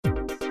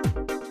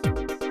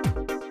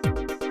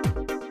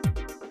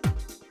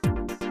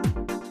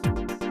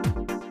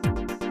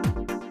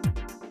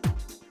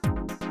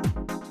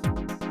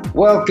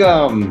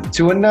Welcome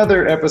to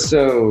another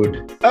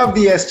episode of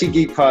the ST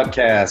Geek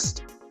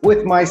Podcast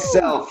with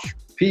myself,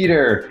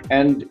 Peter,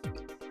 and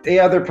the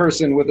other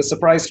person with a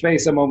surprise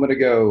face a moment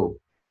ago.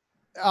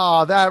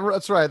 Oh,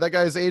 that's right. That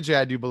guy's AJ,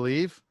 I do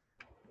believe.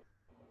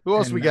 Who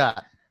else we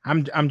got?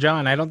 I'm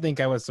John. I don't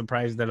think I was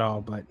surprised at all,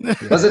 but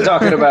Wasn't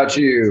talking about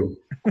you.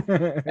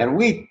 And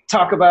we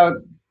talk about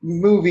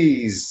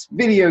movies,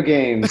 video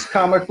games,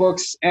 comic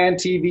books, and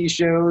TV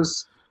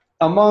shows,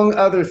 among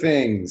other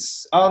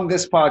things, on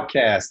this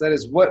podcast. That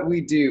is what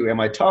we do. Am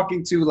I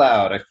talking too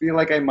loud? I feel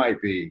like I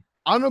might be.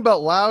 I don't know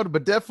about loud,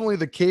 but definitely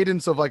the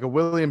cadence of like a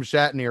William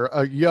Shatner,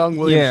 a young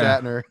William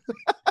Shatner.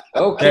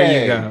 Okay.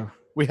 There you go.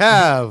 We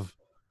have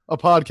a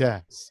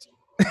podcast.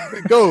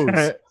 It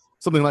goes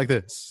something like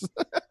this.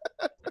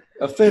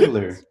 A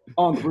fiddler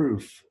on the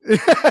roof.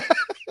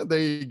 There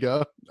you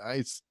go.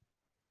 Nice.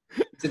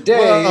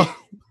 Today,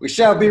 we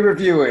shall be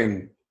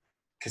reviewing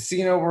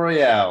Casino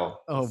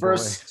Royale, the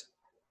first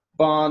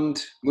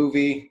Bond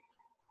movie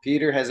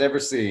Peter has ever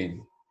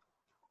seen.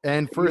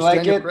 And first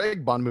Daniel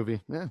Craig Bond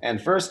movie. Yeah.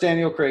 And first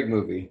Daniel Craig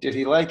movie. Did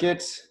he like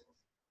it?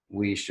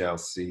 We shall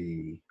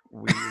see.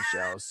 We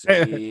shall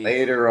see.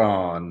 Later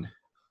on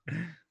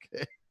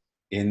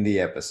in the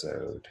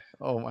episode.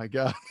 Oh, my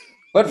God.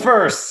 But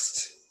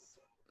first,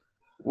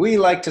 we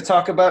like to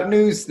talk about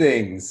news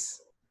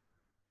things.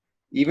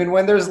 Even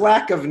when there's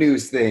lack of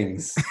news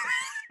things.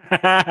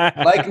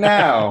 Like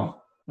now.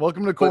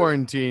 Welcome to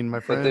quarantine, my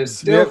friend. But there's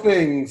still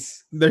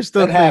things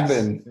that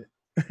happen.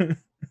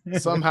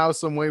 Somehow,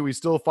 some way, we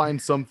still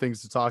find some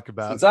things to talk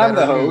about. Since I'm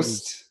the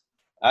host,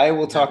 I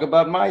will talk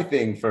about my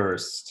thing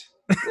first.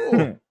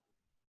 Cool.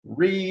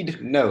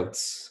 Read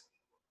notes.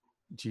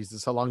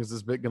 Jesus, how long is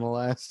this bit gonna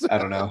last? I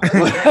don't know.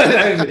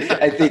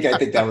 I think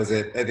that was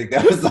it. I think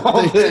that was the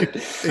whole bit.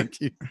 Thank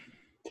you.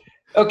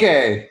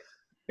 Okay,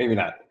 maybe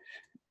not.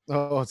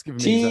 Oh, it's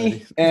giving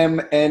me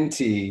anxiety.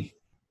 TMNT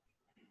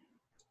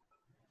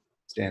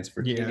stands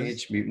for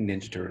Teenage Mutant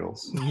Ninja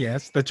Turtles.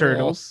 Yes, the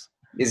Turtles.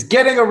 Is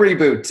getting a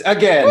reboot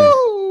again.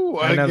 Woo,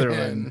 Another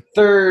again. one.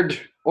 Third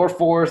or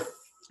fourth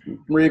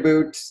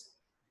reboot.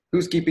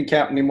 Who's keeping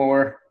count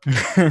anymore?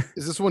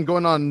 Is this one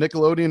going on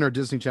Nickelodeon or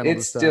Disney Channel?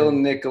 It's still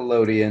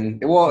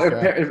Nickelodeon. Well,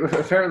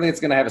 apparently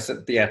it's going to have a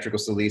theatrical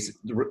release.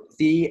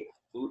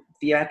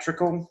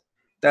 Theatrical?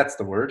 That's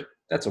the word.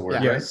 That's a word,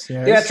 right? Yes.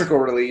 Theatrical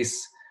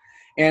release.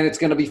 And it's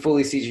going to be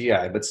fully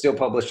CGI, but still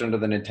published under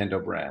the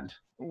Nintendo brand.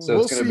 So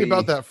we'll it's going to see be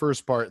about that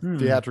first part.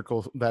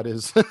 Theatrical, that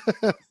is.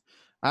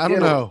 I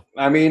don't know.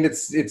 I mean,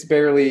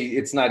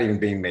 it's not even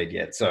being made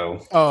yet.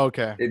 So. Oh,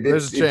 okay.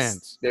 There's a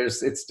chance.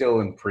 It's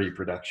still in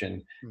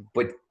pre-production.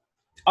 But,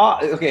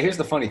 okay, here's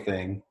the funny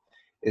thing,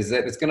 is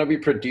that it's going to be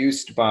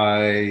produced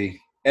by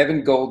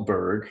Evan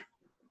Goldberg,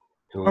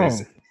 who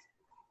is.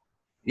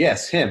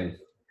 Yes, him.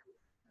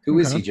 Who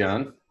is he,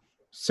 John?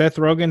 Seth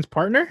Rogen's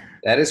partner?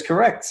 That is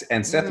correct.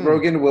 And Seth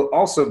Rogen will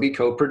also be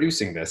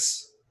co-producing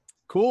this.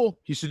 Cool.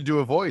 He should do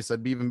a voice.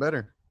 That'd be even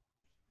better.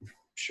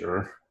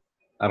 Sure.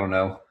 I don't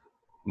know.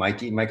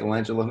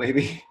 Michelangelo,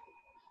 maybe?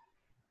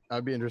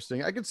 That'd be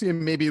interesting. I could see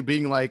him maybe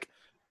being like,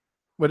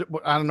 what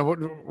I don't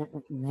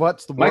know,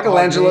 what's the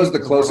Michelangelo's the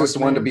closest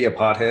one to be a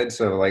pothead,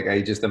 so like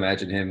I just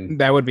imagine him.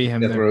 That would be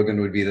him. Seth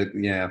Rogen would be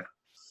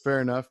Fair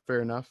enough.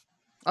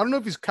 I don't know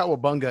if he's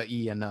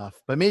cowabunga-y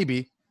enough, but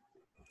maybe.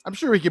 I'm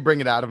sure he could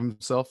bring it out of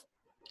himself.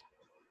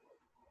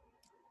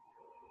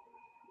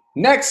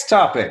 Next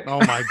topic.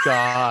 Oh my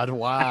God!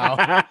 Wow.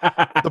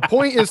 The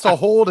point is to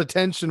hold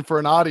attention for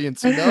an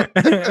audience, you know.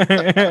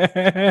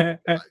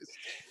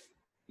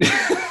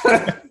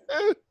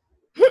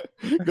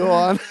 Go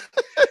on.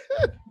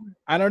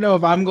 I don't know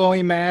if I'm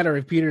going mad or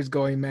if Peter's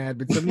going mad,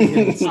 but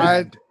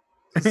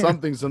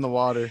something's in the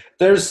water.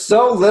 There's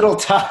so little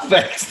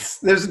topics.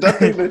 There's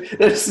nothing.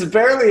 There's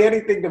barely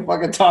anything to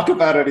fucking talk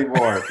about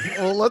anymore.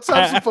 Well, let's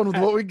have some fun with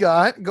what we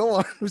got. Go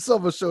on. We still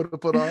have a show to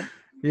put on.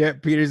 Yeah,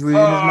 Peter's losing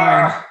his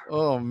mind.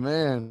 Oh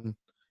man,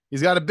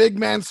 he's got a big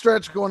man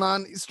stretch going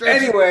on. He's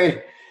stretching.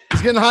 Anyway,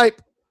 he's getting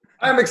hype.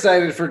 I'm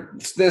excited for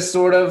this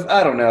sort of.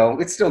 I don't know.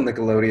 It's still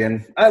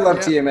Nickelodeon. I love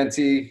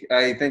TMNT.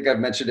 I think I've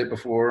mentioned it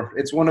before.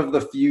 It's one of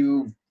the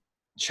few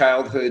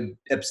childhood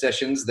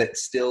obsessions that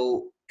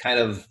still kind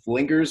of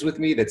lingers with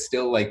me, that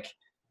still like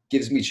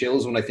gives me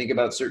chills when I think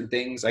about certain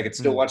things. I could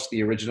still watch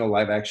the original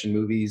live action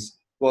movies,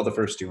 well, the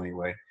first two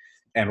anyway,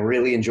 and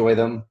really enjoy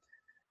them.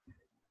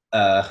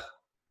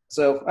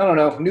 So I don't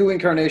know, new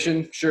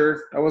incarnation,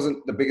 sure. I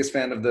wasn't the biggest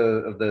fan of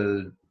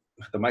the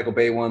Michael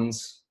Bay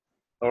ones,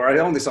 or I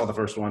only saw the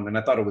first one and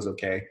I thought it was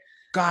okay.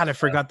 God, I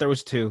forgot there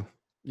was two.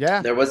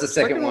 Yeah, there was a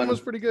second one.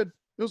 Was pretty good.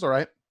 It was all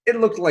right. It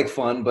looked like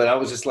fun, but I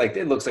was just like,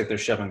 it looks like they're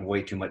shoving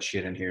way too much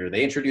shit in here.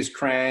 They introduced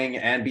Krang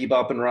and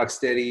Bebop and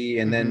Rocksteady,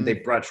 and then they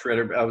brought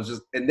Shredder. I was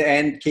just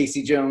and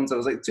Casey Jones. I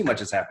was like, too much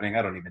is happening.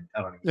 I don't even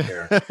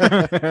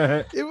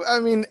care. I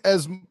mean,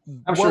 as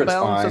well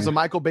balanced as a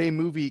Michael Bay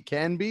movie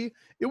can be,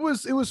 it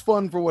was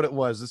fun for what it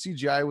was. The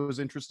CGI was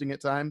interesting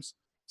at times.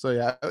 So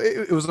yeah,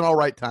 it was an all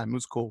right time. It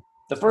was cool.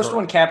 The first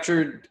one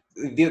captured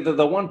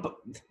the one.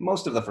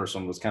 Most of the first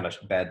one was kind of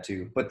bad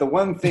too, but the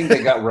one thing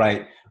they got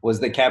right was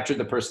they captured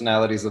the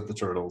personalities of the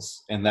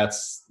turtles, and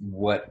that's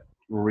what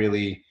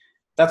really.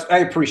 I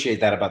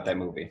appreciate that about that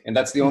movie, and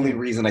that's the only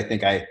reason I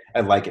think I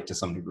like it to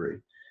some degree.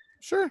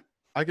 Sure,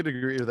 I could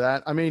agree with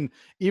that. I mean,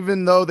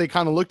 even though they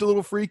kind of looked a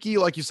little freaky,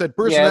 like you said,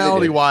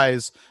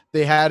 personality-wise,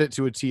 they had it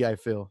to a T. I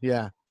feel,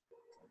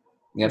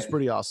 it's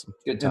pretty awesome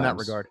in that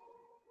regard.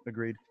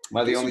 Agreed. Am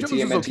I the only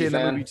TMNT was okay fan? In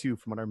that movie too,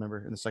 from what I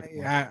remember in the second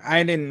one.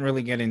 I didn't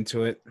really get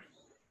into it.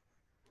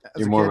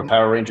 You're more of a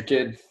Power Ranger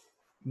kid?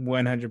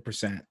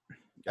 100%.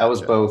 I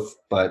was both,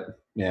 but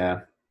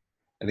yeah.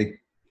 I think,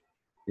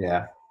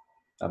 yeah.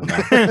 I don't know.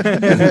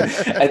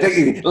 I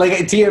think like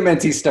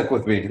TMNT stuck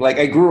with me. Like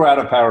I grew out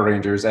of Power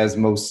Rangers as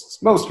most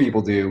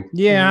people do.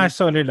 Yeah,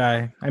 so did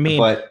I. I mean,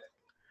 but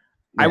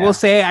I will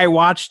say I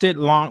watched it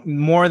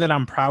more than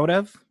I'm proud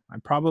of. I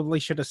probably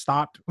should have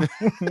stopped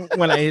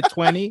when I hit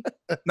 20.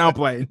 Now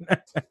playing.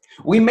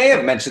 We may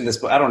have mentioned this,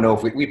 but I don't know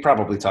if we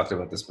probably talked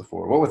about this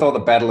before. What with all the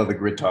Battle of the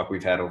Grid talk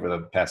we've had over the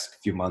past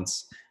few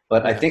months.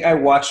 But I think I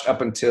watched up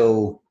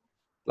until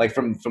like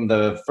from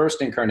the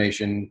first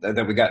incarnation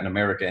that we got in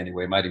America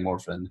anyway, Mighty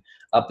Morphin,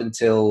 up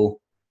until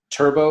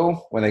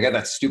Turbo, when they got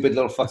that stupid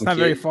little fucking It's not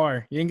kid. very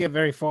far. You didn't get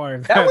very far.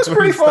 That was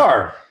pretty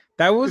far.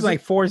 That was like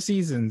 4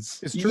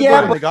 seasons. It's true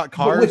when they got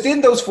cars. But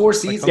within those 4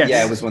 seasons, Yes.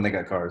 yeah, it was when they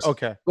got cars.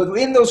 Okay. But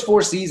in those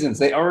 4 seasons,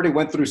 they already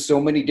went through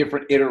so many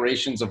different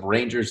iterations of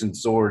Rangers and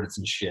Zords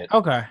and shit.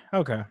 Okay.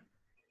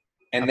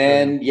 And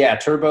then, yeah,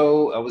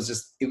 Turbo, it was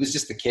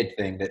just the kid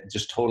thing that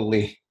just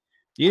totally.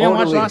 You didn't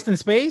watch Lost in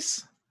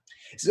Space?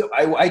 So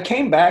I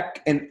came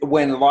back and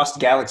when Lost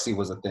Galaxy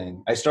was a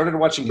thing, I started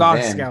watching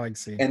Lost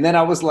Galaxy, and then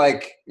I was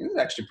like, "This is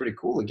actually pretty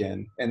cool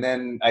again." And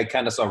then I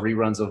kind of saw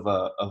reruns of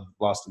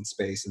Lost in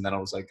Space, and then I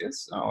was like, I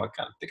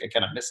think I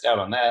kind of missed out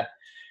on that."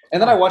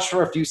 And then I watched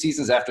for a few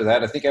seasons after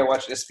that. I think I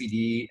watched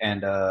SPD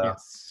and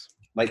yes.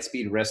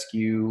 Lightspeed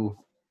Rescue.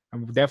 I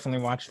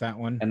definitely watched that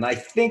one. And I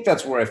think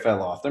that's where I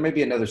fell off. There may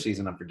be another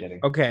season I'm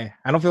forgetting. Okay,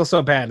 I don't feel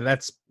so bad.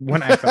 That's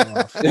when I fell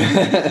off.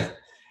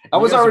 I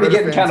was already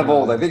getting kind of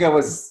old. I think I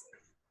was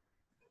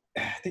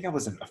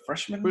a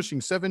freshman.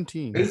 Pushing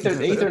 17.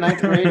 8th or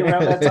 9th grade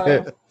around that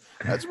time.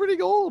 That's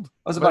pretty old.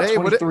 I was about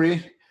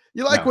 23.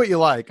 You like what you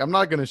like. I'm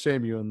not going to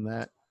shame you in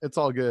that. It's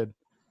all good.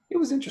 It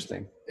was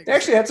interesting. They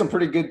actually had some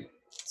pretty good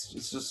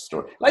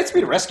story.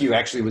 Lightspeed Rescue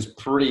actually was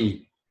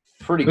pretty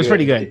good. It was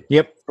pretty good.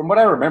 Yep. From what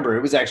I remember,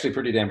 it was actually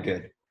pretty damn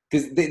good.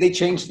 Because they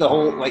changed the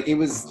whole, like, it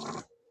was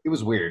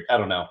weird. I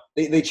don't know.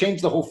 They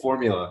changed the whole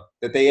formula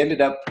that they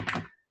ended up.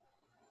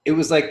 It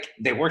was like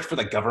they worked for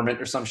the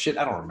government or some shit.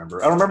 I don't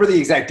remember. I don't remember the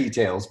exact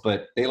details,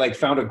 but they like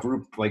found a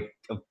group like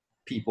of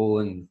people,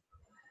 and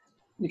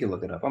you can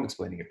look it up. I'm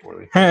explaining it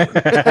poorly. No,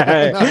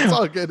 it's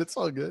all good. It's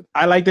all good.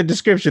 I like the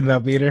description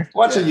though, Peter.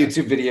 Watch a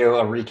YouTube video,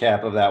 a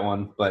recap of that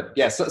one. But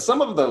yeah, so some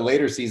of the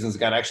later seasons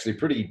got actually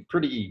pretty.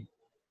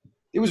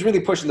 It was really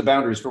pushing the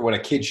boundaries for what a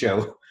kid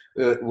show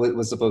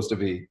was supposed to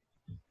be.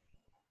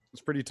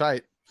 It's pretty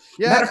tight.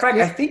 Yeah. Matter of fact,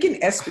 I think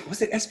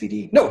was it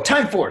SPD? No,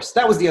 Time Force.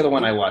 That was the other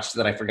one I watched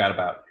that I forgot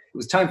about. It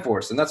was Time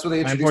Force, and that's where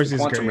they introduced the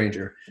Quantum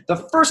Ranger. The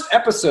first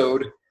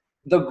episode,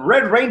 the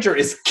Red Ranger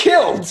is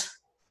killed.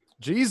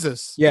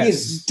 Jesus. Yes. He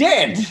is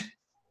dead.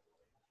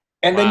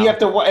 And then you have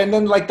to, and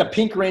then like the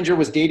Pink Ranger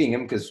was dating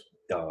him because,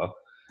 duh.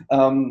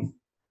 And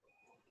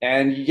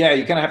yeah,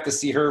 you kind of have to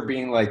see her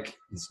being like,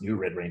 this new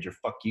Red Ranger,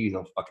 fuck you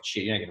little fucking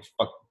shit. You're not gonna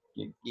fuck.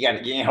 You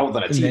ain't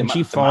holding a team. And then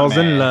she falls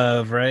in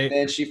love, right? And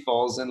then she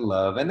falls in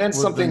love, and then With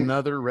something.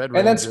 Another Red Ranger.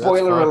 And then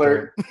spoiler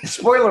alert!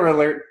 Spoiler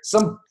alert!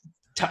 Some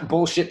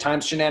bullshit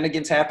time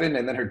shenanigans happen,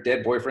 and then her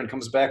dead boyfriend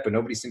comes back, but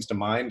nobody seems to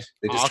mind.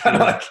 They just kind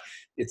of like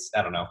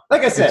I don't know.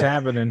 Like I said, it's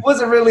happening.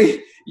 Wasn't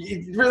really.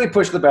 You really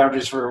pushed the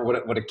boundaries for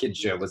what a kid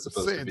show was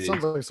supposed to be. It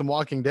sounds like some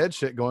Walking Dead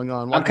shit going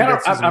on.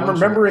 I'm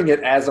remembering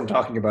it as I'm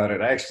talking about it.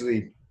 I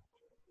actually.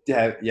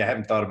 Yeah,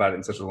 haven't thought about it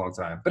in such a long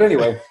time. But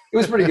anyway, it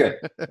was pretty good.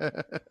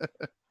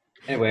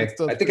 Anyway,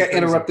 I think I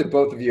interrupted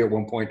both of you at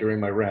one point during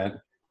my rant.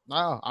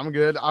 No, I'm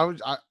good.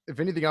 If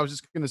anything, I was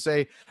just going to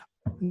say,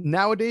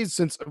 nowadays,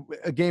 since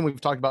a game we've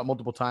talked about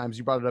multiple times,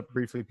 you brought it up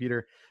briefly,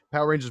 Peter,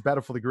 Power Rangers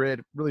Battle for the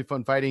Grid, really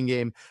fun fighting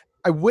game.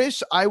 I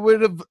wish I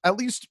would have at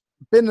least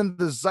been in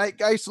the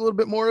zeitgeist a little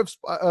bit more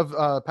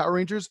of Power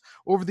Rangers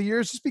over the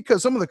years, just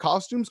because some of the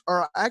costumes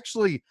are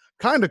actually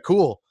kind of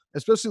cool,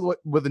 especially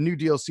with the new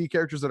DLC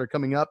characters that are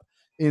coming up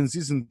in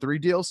Season 3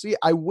 DLC.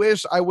 I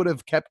wish I would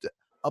have kept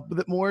up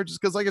with it more,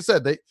 just because, like I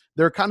said,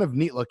 they're kind of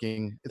neat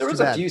looking. There was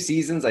a few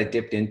seasons I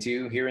dipped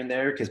into here and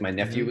there because my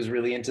nephew was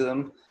really into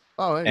them.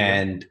 Oh,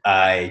 and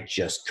I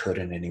just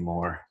couldn't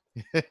anymore.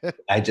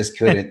 I just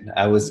couldn't.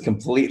 I was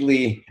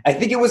completely. I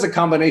think it was a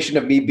combination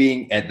of me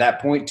being at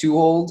that point too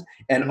old,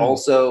 and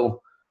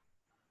also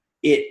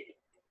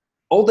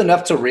old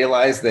enough to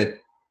realize that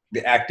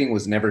the acting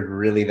was never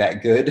really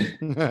that good,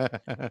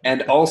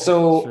 and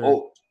also.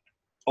 Sure.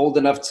 old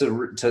enough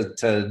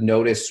to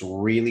notice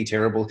really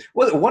terrible.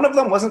 Well, one of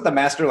them wasn't the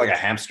master like a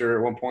hamster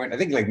at one point. I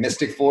think like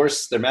Mystic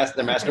Force. Their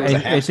master was a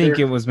hamster. I think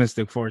it was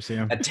Mystic Force.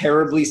 Yeah, a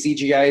terribly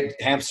CGI'd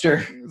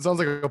hamster. It sounds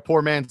like a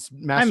poor man's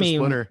Master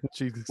Splinter.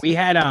 Jesus. We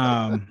had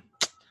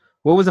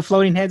what was the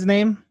floating head's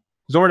name?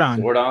 Zordon.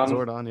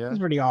 Yeah, That's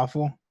pretty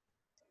awful.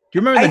 Do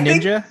you remember the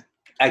ninja?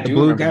 I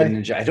do remember the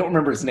ninja. I don't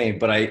remember his name,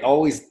 but I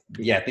always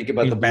think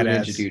about the blue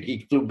ninja dude.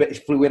 He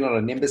flew in on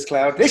a Nimbus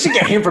cloud. They should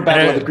get him for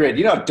Battle of the Grid.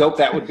 You know how dope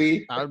that would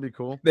be? That would be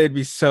cool. They'd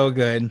be so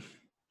good. Maybe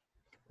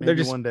They're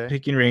just one day.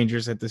 picking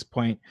Rangers at this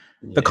point.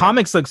 Yeah. The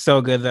comics look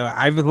so good though.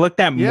 I've looked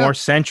at more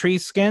Sentry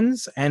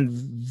skins and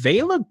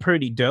they look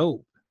pretty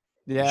dope.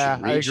 Yeah,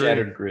 I agree.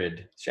 Shattered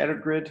Grid.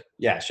 Shattered Grid?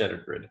 Yeah,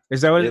 Shattered Grid.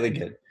 Is that what really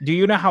good? Do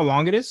you know how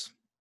long it is?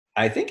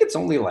 I think it's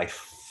only like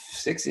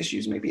 6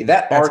 issues, maybe.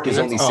 That arc is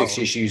only 6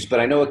 issues, but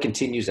I know it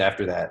continues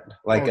after that.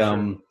 Like,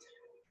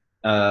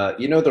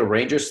 you know, the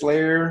Ranger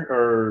Slayer,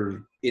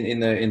 or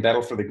in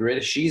Battle for the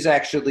Grid, she's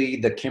actually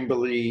the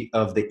Kimberly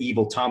of the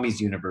Evil Tommy's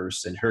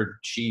universe, and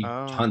she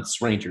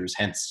hunts Rangers,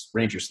 hence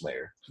Ranger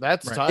Slayer.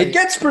 That's tight. It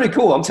gets pretty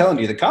cool. I'm telling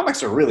you, the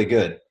comics are really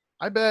good.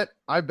 I bet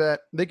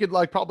they could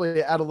like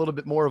probably add a little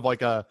bit more of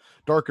like a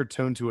darker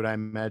tone to it. I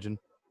imagine,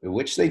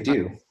 which they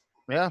do.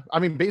 Yeah, I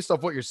mean, based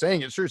off what you're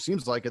saying, it sure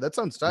seems like it. That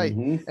sounds tight.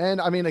 Mm-hmm.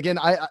 And I mean, again,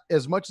 I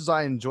as much as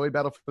I enjoy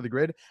Battle for the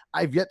Grid,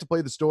 I've yet to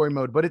play the story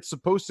mode, but it's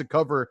supposed to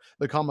cover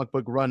the comic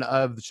book run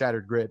of the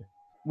Shattered Grid,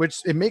 which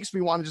it makes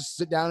me want to just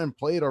sit down and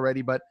play it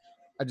already, but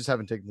I just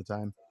haven't taken the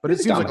time. But it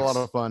seems like a lot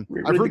of fun.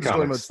 I've heard the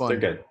story mode's fun. They're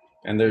good,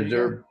 and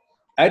they're.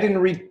 I didn't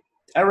read.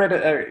 I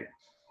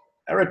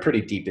read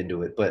pretty deep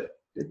into it, but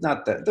it's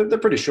not that they're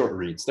pretty short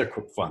reads. They're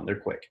fun. They're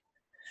quick.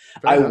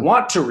 I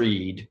want to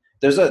read.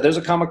 There's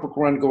a comic book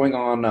run going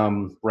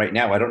on right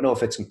now. I don't know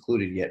if it's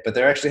concluded yet, but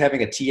they're actually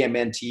having a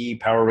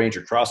TMNT Power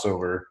Ranger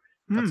crossover.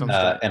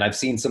 And I've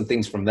seen some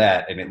things from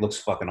that, and it looks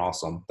fucking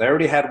awesome. They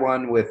already had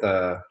one with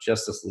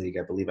Justice League,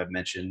 I believe I've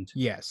mentioned.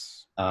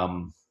 Yes.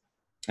 And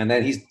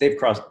then they've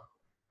crossed.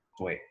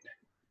 Wait.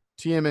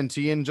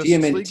 TMNT and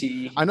Justice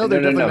League? I know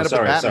they're definitely met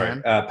up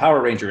with Batman.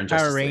 Power Ranger and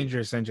Justice Power League.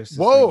 Rangers and Justice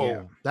Whoa, League.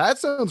 Yeah. that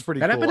sounds pretty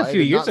cool. That happened a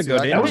few years ago,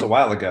 didn't it? That was a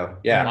while ago.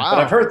 Yeah.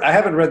 Wow. But I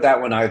haven't read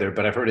that one either,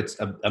 but I've heard it's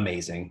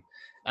amazing.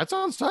 That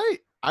sounds tight.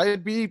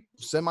 I'd be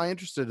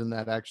semi-interested in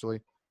that, actually.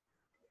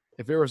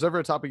 If there was ever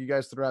a topic you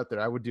guys throw out there,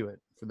 I would do it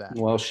for that.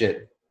 Well,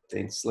 shit.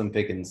 Ain't slim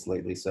pickings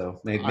lately, so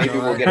maybe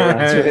we'll get around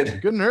to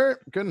it. Couldn't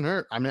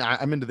hurt. I mean,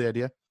 I'm into the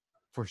idea.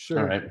 For sure.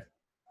 All right.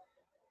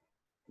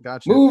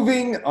 Gotcha.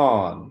 Moving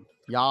on.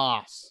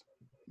 Yas.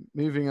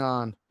 Moving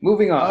on.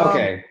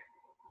 Okay.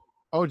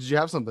 Oh, did you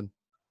have something?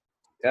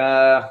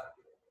 I'll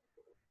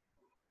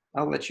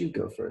let you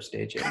go first,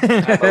 AJ.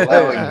 I'm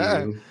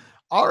allowing you.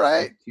 All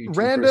right.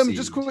 Random,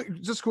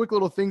 proceed. just quick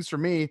little things for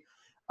me.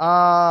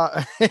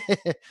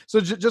 So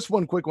just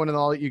one quick one, and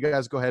I'll let you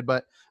guys go ahead.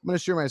 But I'm going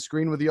to share my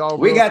screen with y'all.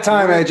 We got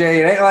time, AJ.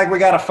 It ain't like we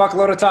got a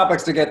fuckload of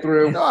topics to get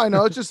through. No, I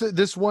know. It's just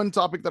this one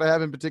topic that I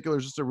have in particular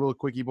is just a real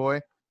quickie boy.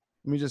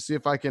 Let me just see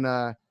if I can.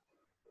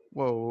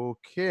 Whoa.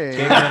 Okay.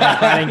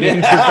 Can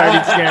you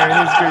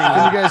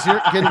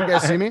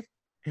guys see me?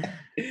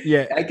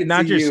 Yeah, I can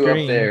not see your you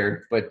screen. Up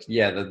there, but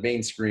yeah, the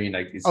main screen.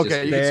 It's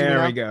okay, just,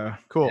 there we go.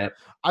 Cool. Yep.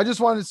 I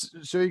just wanted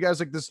to show you guys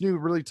like this new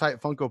really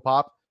tight Funko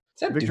Pop.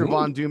 Victor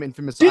Von Doom,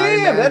 infamous. Damn,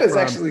 Iron Man that is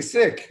actually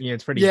sick. Yeah,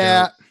 it's pretty.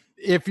 Yeah,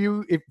 dope.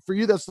 if for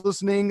you that's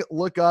listening,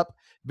 look up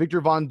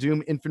Victor Von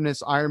Doom,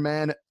 infamous Iron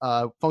Man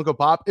Funko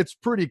Pop. It's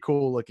pretty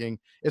cool looking.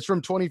 It's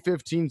from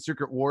 2015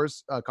 Secret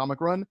Wars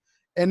comic run,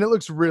 and it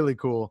looks really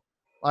cool.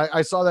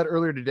 I saw that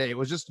earlier today. It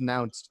was just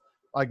announced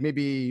like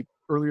maybe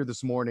earlier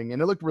this morning,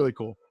 and it looked really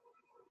cool.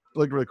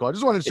 I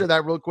just wanted to share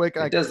that real quick.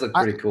 It does look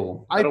pretty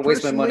cool. I don't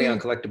waste my money on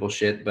collectible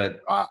shit,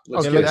 but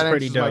okay, that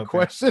answers my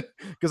question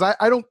because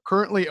I don't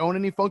currently own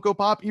any Funko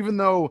Pop, even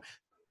though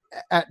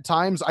at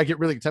times I get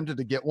really tempted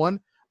to get one.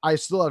 I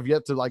still have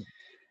yet to like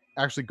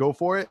actually go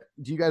for it.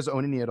 Do you guys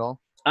own any at all?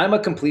 I'm a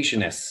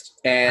completionist,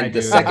 and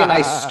the second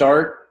I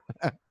start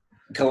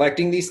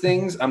collecting these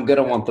things, I'm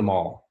gonna want them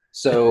all.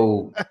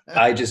 So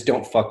I just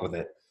don't fuck with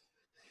it.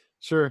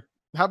 Sure.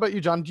 How about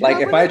you, John?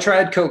 Like if I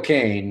tried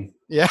cocaine,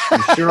 yeah,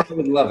 I'm sure I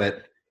would love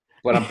it,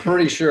 but I'm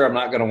pretty sure I'm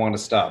not going to want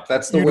to stop.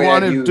 That's the way I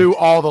do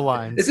all the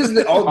lines. This is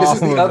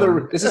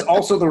This is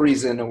also the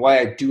reason why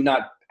I do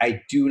not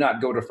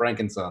go to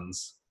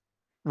Frankensons.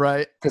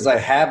 Right. Because I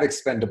have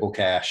expendable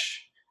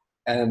cash,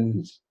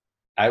 and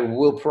I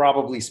will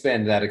probably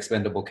spend that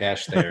expendable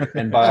cash there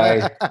and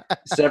buy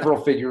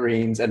several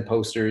figurines and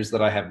posters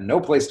that I have no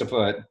place to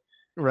put.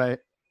 Right.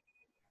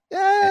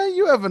 Yeah,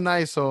 you have a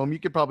nice home. You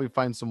could probably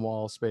find some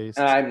wall space.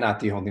 I'm not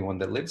the only one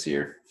that lives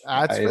here.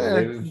 That's I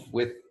fair. live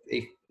with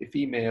a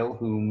female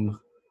whom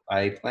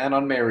I plan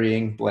on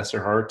marrying. Bless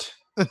her heart.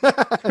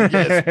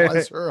 Yes,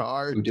 bless her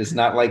heart. Who does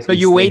not like. So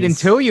you wait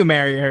until you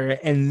marry her,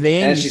 and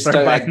then you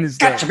start buying this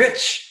stuff. Gotcha,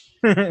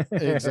 bitch.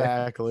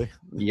 Exactly.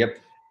 Yep.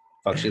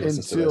 Fuck, she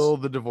listens to until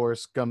this. the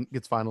divorce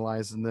gets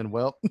finalized, and then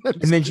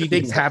and then she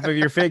takes half of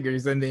your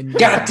figures, and then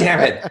God damn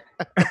it,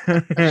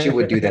 she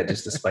would do that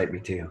just to spite me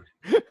too.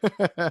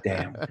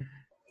 Damn.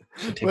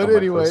 But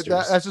anyway,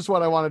 that's just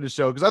what I wanted to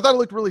show because I thought it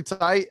looked really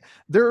tight.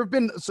 There have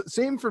been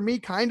same for me,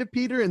 kind of,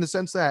 Peter, in the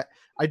sense that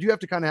I do have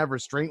to kind of have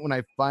restraint when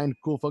I find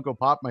cool Funko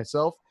Pop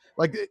myself.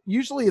 Like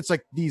usually it's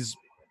like these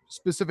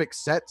specific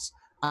sets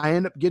I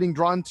end up getting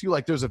drawn to.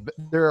 Like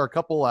there are a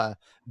couple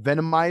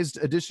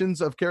Venomized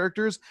editions of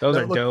characters Those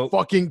that are look dope.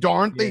 fucking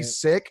darn they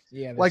sick.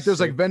 Yeah, Like there's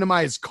like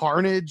Venomized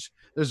Carnage,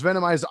 there's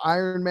Venomized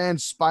Iron Man,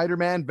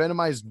 Spider-Man,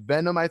 Venomized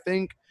Venom, I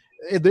think.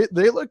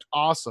 They looked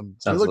awesome.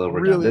 Sounds they look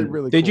really,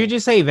 really Did cool. you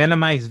just say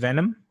Venomized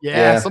Venom?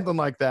 Yeah, something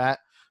like that.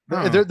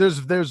 Huh. There's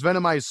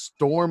Venomized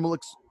Storm,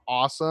 looks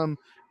awesome.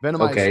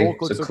 Venomized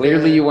Hulk looks so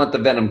clearly okay. you want the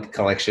Venom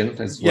collection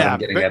is what I'm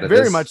getting out of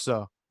very this. much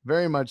so.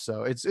 Very much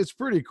so. It's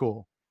pretty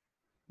cool.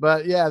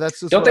 But yeah, that's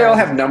just Don't they all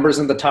have numbers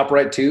in the top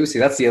right too? See,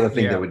 that's the other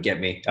thing Yeah. that would get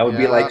me. I would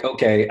be like,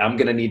 okay, I'm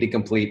gonna need to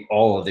complete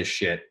all of this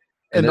shit,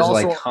 and there's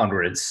also, like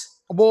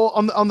hundreds. Well,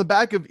 on the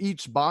back of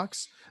each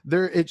box,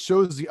 there it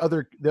shows the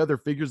other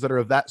figures that are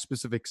of that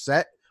specific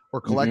set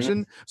or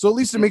collection. So at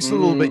least it makes it a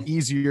little bit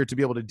easier to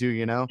be able to do.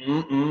 You know,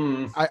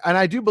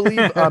 I do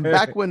believe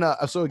back when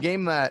so a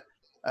game that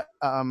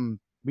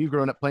we've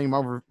grown up playing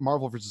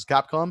Marvel vs.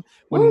 Capcom.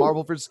 When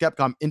Marvel vs.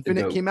 Capcom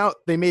Infinite came out,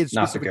 they made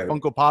specific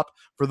Funko Pop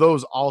for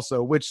those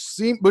also,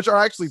 which are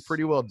actually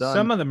pretty well done.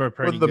 Some of them are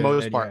pretty for the good,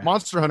 most part. yeah.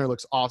 Monster Hunter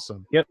looks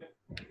awesome. Yep.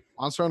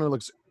 Monster Hunter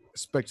looks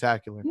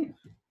spectacular.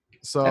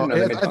 So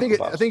I I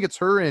think it's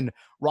her and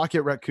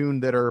Rocket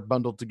Raccoon that are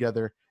bundled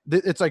together.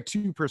 It's like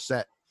 2 per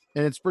set,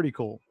 and it's pretty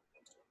cool.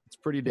 It's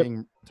pretty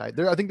dang tight.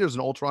 I think there's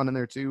an Ultron in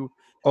there too.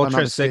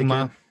 Ultra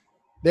Sigma.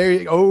 There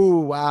you go. Oh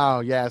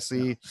wow, yeah.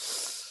 See,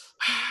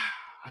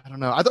 I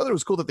don't know. I thought it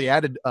was cool that they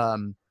added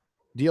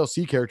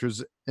DLC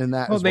characters in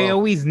that. Well, as well. they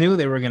always knew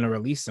they were going to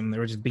release them. They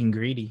were just being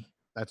greedy.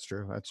 That's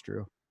true.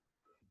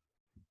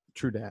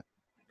 True that.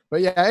 But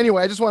yeah,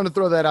 anyway, I just wanted to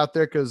throw that out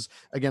there because,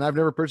 again, I've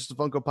never purchased a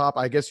Funko Pop.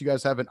 I guess you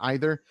guys haven't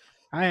either.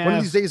 One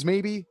of these days,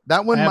 maybe.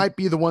 That one might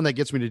be the one that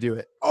gets me to do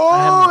it.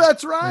 Oh,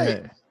 that's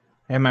right.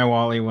 And my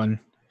Wally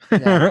one.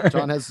 Yeah,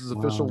 John has his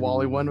official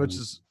Wally one, which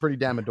is pretty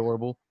damn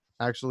adorable,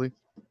 actually.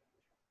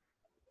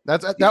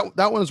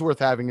 That one is worth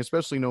having,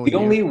 especially knowing the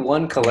only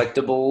one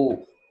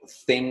collectible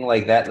thing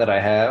like that I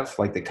have,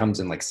 like that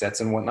comes in like sets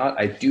and whatnot.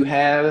 I do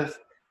have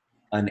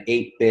an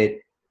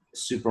 8-bit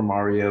Super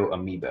Mario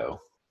amiibo.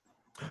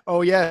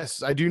 Oh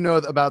yes, I do know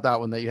about that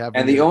one that you have.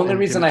 And the only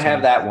reason I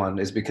have that one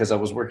is because I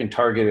was working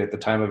Target at the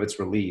time of its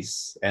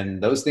release,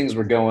 and those things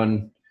were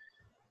going.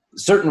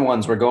 Certain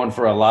ones were going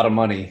for a lot of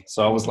money,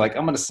 so I was like,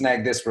 I'm going to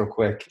snag this real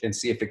quick and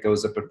see if it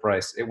goes up in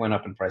price. It went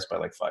up in price by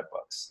like $5.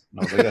 And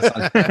I was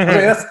like,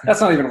 that's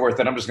not even worth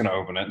it. I'm just going to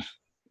open it.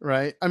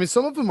 Right. I mean,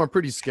 some of them are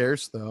pretty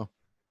scarce, though.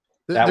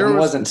 That one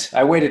wasn't.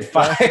 I waited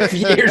 5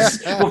 years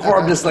before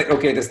I'm just like,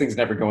 okay, this thing's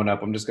never going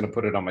up. I'm just going to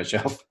put it on my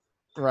shelf.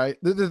 Right.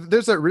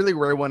 There's that really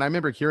rare one I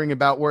remember hearing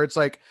about where it's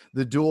like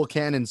the dual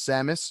cannon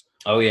Samus.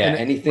 Oh yeah,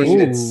 anything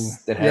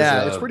that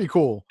has it's pretty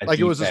cool. Like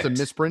defect. It was just a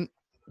misprint.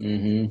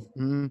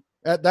 Mm-hmm.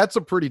 That's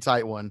a pretty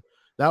tight one.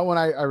 That one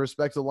I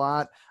respect a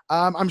lot.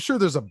 I'm sure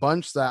there's a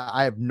bunch that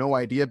I have no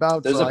idea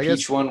about. There's a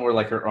Peach one where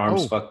like her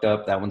arm's fucked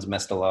up. That one's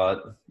messed a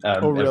lot.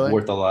 Really?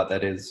 Worth a lot.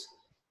 That is.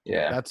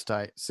 Yeah, that's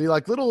tight. See,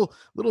 like little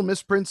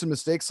misprints and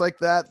mistakes like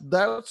that.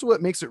 That's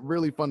what makes it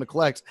really fun to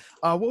collect.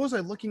 What was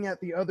I looking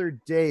at the other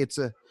day? It's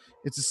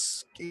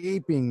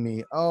escaping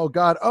me. Oh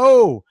God.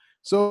 Oh,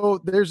 so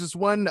there's this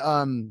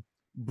one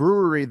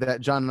brewery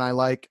that John and I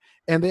like,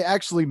 and they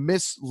actually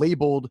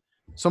mislabeled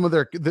some of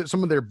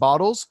their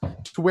bottles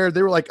to where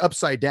they were like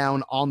upside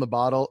down on the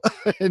bottle.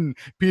 And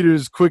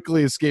Peter's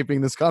quickly escaping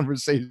this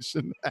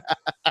conversation.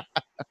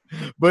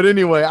 But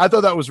anyway, I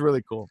thought that was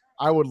really cool.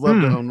 I would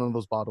love to own one of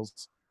those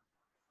bottles.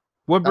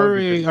 What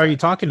brewery are you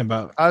talking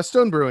about?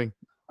 Stone Brewing.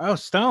 Oh,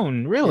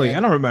 Stone. Really? Yeah.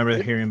 I don't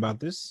remember hearing about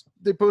this.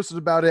 They posted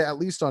about it at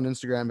least on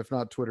Instagram, if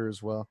not Twitter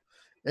as well.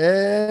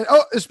 And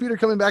is Peter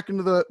coming back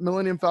into the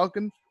Millennium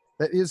Falcon?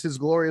 That is his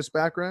glorious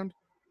background.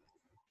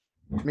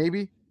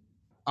 Maybe.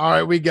 All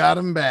right, we got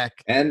him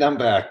back. And I'm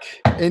back.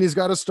 And he's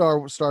got a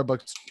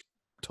Starbucks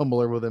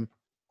tumbler with him.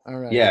 All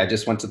right. Yeah, I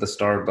just went to the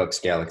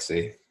Starbucks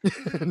Galaxy.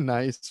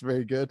 Nice.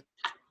 Very good.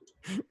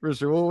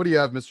 Richard, what do you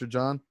have, Mr.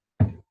 John?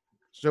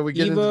 Shall we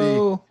get Evo into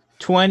the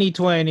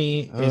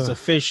 2020 is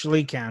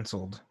officially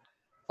canceled.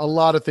 A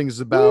lot of things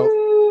about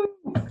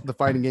the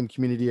fighting game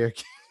community are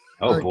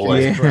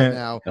boy. Right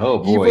now. Oh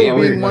boy. Evo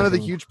being one of the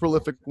huge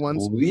prolific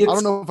ones. I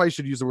don't know if I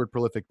should use the word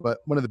prolific, but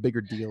one of the bigger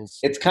deals.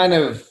 It's kind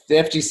of the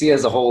FGC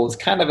as a whole is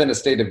kind of in a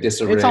state of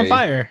disarray. It's on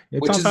fire.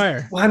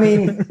 Fire. Well, I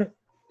mean,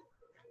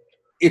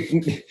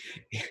 it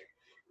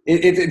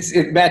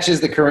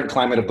matches the current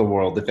climate of the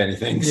world, if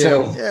anything. Yeah.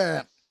 So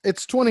yeah.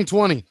 It's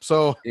 2020,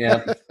 so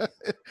yeah,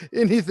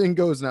 anything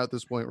goes now at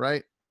this point,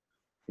 right?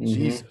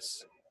 Mm-hmm.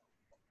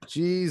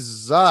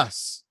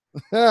 Jesus.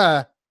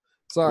 Sorry,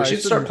 we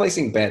should start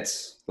placing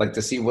bets, like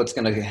to see what's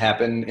going to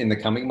happen in the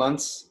coming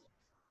months.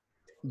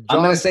 I'm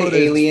going to say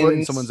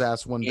aliens. Someone's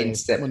ass one day.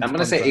 I'm going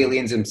to say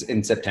aliens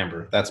in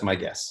September. That's my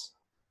guess.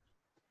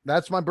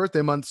 That's my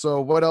birthday month. So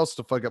what else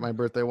to fuck up my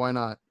birthday? Why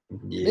not?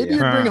 Yeah. Maybe you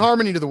bring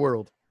harmony to the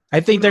world. I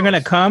think they're gonna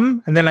knows?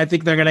 come, and then I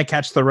think they're gonna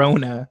catch the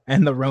Rona,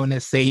 and the Rona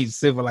saves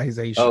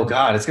civilization. Oh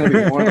God, it's gonna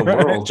be War of the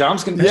World.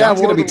 John's gonna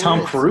War of be the Tom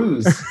Worlds.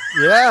 Cruise.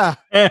 Yeah.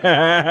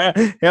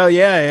 Hell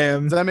yeah, I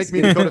am. Does that make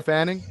me Dakota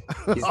Fanning?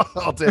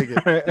 I'll take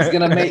it. He's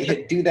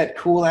gonna do that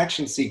cool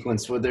action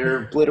sequence where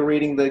they're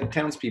obliterating the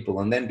townspeople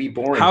and then be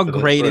boring. How for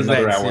great is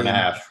another that hour and a scene?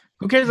 half.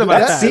 Who cares about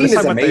That that? scene Let's is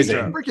talk about the amazing.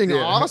 intro.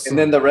 Freaking awesome. And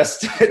then the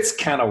rest, it's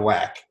kind of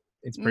whack.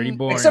 It's pretty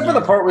boring. Except for the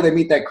yeah. part where they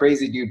meet that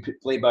crazy dude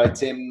played by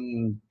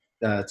Tim,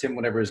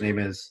 whatever his name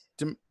is.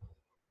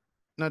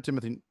 Not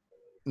Timothy.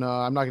 No,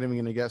 I'm not even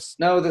gonna guess.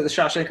 No, the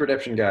Shawshank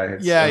Redemption guy.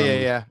 It's,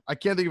 Yeah. I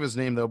can't think of his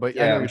name though, but I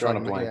know Yeah, who I'm you're drawing a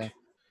talking about, blank.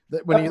 yeah.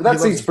 When he That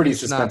loves scene's his pretty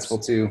schnapps.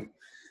 suspenseful too.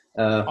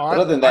 But I-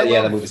 other than I that,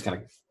 yeah, love- the movie's kind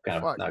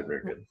of Fuck. not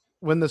very good.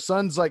 When the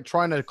sun's like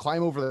trying to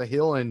climb over the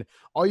hill and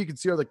all you can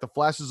see are like the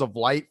flashes of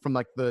light from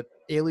like the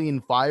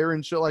alien fire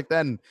and shit like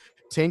that and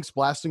tanks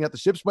blasting at the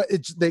ships, but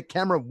it's the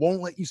camera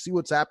won't let you see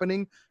what's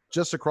happening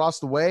just across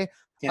the way.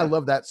 Yeah. I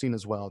love that scene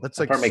as well. That's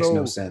That like part makes so,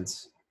 no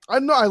sense. I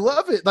know, I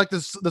love it. Like the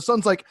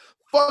sun's like,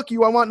 fuck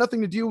you, I want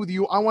nothing to do with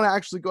you. I want to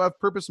actually go have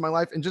purpose in my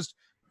life and just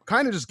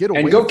kind of just get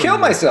away And go from kill you.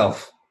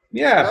 myself.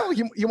 Yeah. No,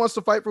 he wants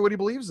to fight for what he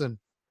believes in.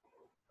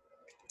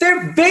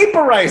 They're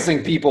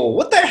vaporizing people.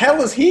 What the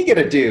hell is he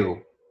gonna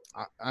do?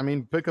 I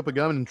mean, pick up a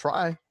gun and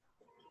try.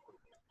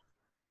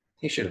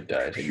 He should have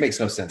died. It makes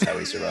no sense how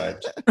he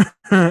survived.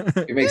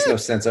 It makes no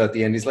sense how at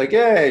the end he's like,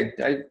 "Hey,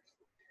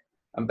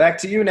 I'm back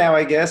to you now.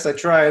 I guess I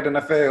tried and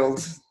I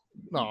failed.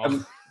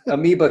 No.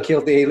 Amoeba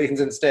killed the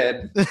aliens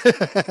instead.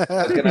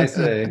 What can I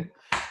say?"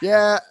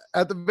 Yeah,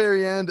 at the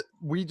very end,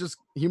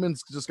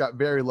 humans just got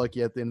very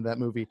lucky at the end of that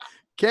movie.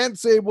 Can't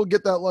say we'll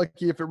get that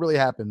lucky if it really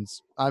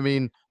happens. I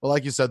mean, well,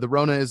 like you said, the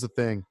Rona is a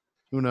thing.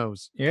 Who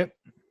knows? Yep.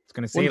 It's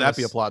gonna save Wouldn't that us.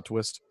 be a plot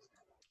twist?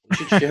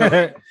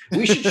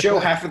 We should show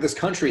half of this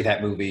country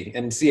that movie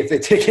and see if they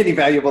take any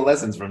valuable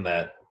lessons from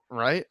that.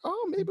 Right?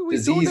 Oh, maybe we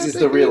Disease don't have is to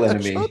the real hate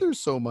enemy. each other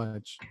so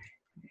much.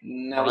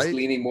 I was Right.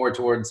 leaning more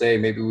towards, hey,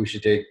 maybe we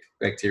should take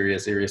bacteria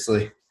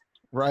seriously.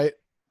 Right?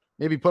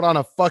 Maybe put on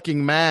a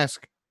fucking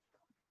mask.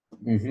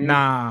 Mhm.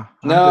 Nah.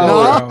 I'm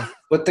No. good, bro.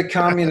 But the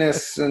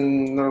communists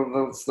and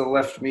the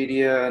left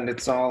media and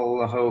it's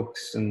all a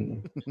hoax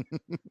and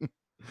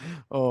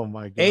Oh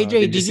my god. AJ,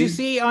 Did did you you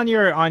see on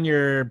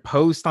your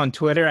post on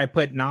Twitter? I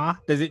put nah.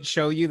 Does it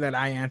show you that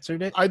I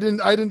answered it? I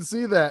didn't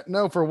see that.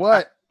 No, for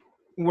what?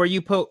 Where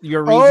you put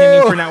your reasoning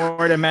Oh! for not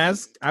wearing a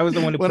mask? I was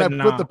the one who When I put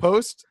nah. put the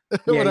post?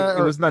 Yeah,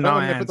 it was the no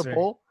when I put the answer.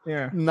 poll?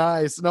 Yeah.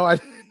 Nice. No, I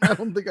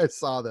don't think I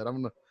saw that.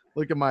 I'm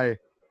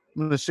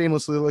gonna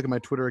shamelessly look at my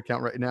Twitter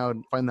account right now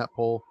and find that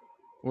poll.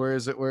 Where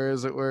is it?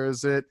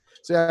 So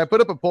yeah, I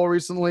put up a poll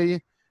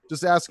recently,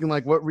 just asking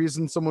like what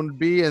reason someone would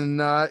be,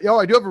 and I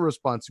do have a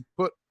response.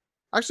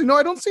 Actually, no,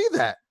 I don't see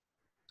that.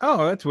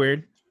 Oh, that's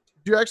weird.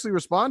 Did you actually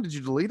respond? Did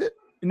you delete it?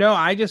 No,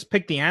 I just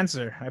picked the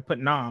answer. I put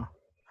nah.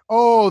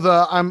 Oh,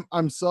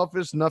 I'm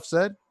selfish. Enough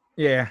said.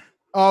 Yeah.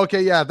 Oh,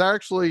 okay, yeah.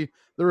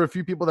 There were a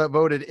few people that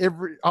voted.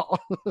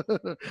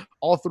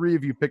 All three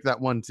of you picked that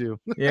one too.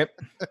 Yep.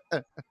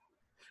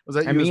 Was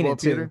that you I as mean well, it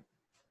too. Peter?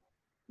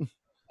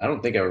 I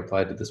don't think I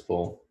replied to this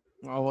poll.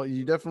 Oh well,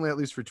 you definitely at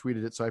least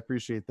retweeted it, so I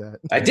appreciate that.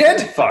 I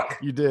did? Fuck.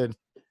 You did,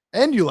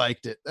 and you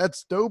liked it.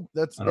 That's dope.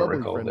 That's I don't doubly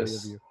recall friendly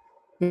this. of you.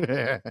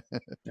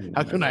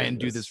 How can I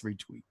undo this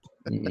retweet?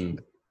 Mm-mm.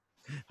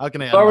 How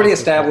can I? It's already unlock this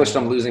established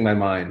I'm retweet? losing my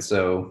mind,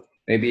 so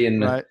maybe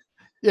in Right.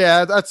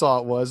 Yeah, that's all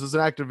it was. It was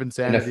an act of in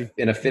insanity.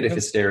 a fit of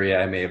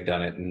hysteria, I may have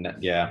done it. And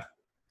yeah,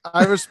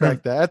 I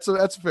respect that.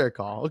 That's a fair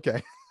call.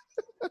 Okay.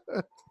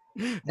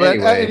 But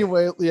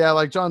anyway, yeah,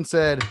 like John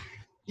said,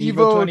 Evo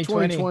Evo 2020.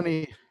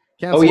 2020. oh yeah,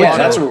 cancellation.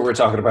 that's what we're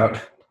talking about.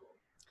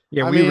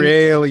 Yeah, I we mean,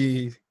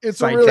 really It's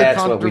a Psych. really That's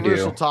what we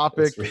controversial do.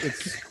 topic. It's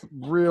It's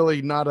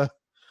really not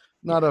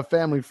a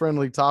family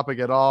friendly topic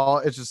at all.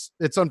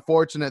 It's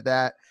unfortunate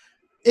that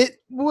it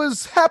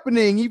was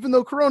happening, even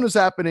though Corona's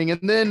happening, and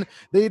then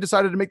they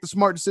decided to make the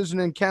smart decision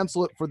and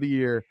cancel it for the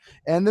year.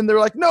 And then they're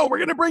like, "No, we're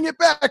gonna bring it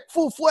back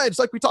full fledged,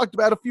 like we talked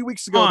about a few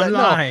weeks ago." That no,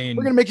 online.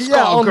 we're gonna make it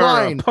Skullgirl,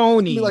 online. It's gonna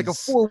ponies. be like a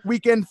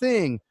 4-weekend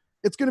thing.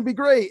 It's going to be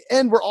great.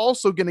 And we're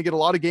also going to get a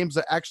lot of games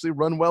that actually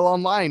run well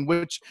online,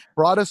 which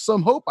brought us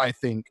some hope, I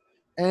think.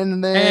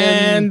 And then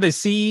And the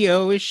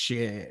CEO is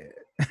shit.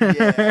 yeah,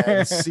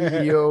 the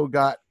CEO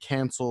got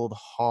canceled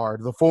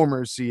hard. The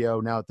former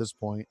CEO now at this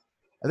point.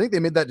 I think they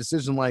made that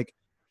decision like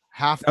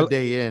half the Oh,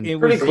 day in. it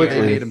Pretty was- They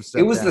quickly. made him step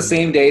It was the down.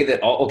 same day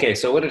that okay.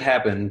 So what had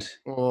happened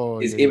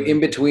Oh, is yeah, in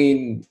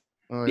between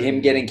oh, him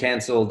yeah. getting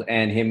canceled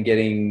and him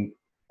getting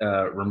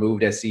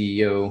removed as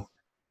CEO,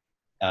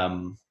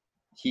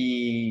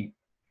 he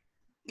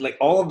like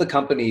all of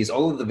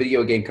the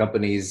video game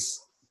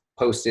companies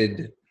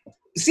posted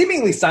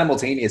seemingly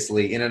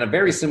simultaneously and in a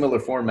very similar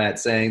format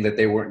saying that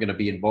they weren't going to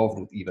be involved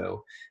with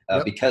Evo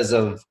Yep. because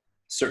of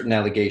certain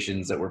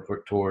allegations that were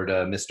put toward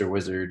Mr.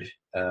 Wizard,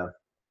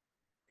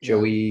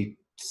 Joey.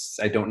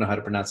 I don't know how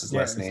to pronounce his Yeah,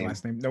 last his name,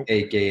 last name. Nope.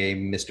 aka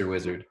Mr.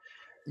 Wizard.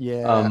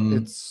 Yeah,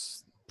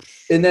 it's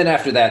And then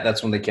after that,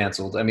 that's when they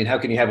canceled. I mean, how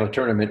can you have a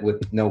tournament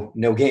with no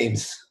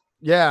games?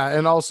 Yeah,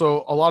 and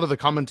also a lot of the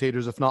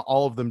commentators, if not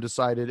all of them,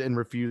 decided and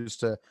refused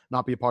to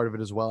not be a part of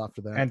it as well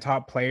after that. And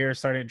top players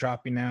started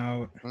dropping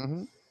out.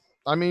 Mhm.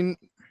 I mean,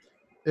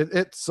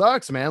 it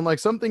sucks, man. Like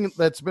something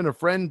that's been a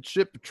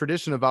friendship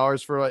tradition of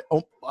ours for like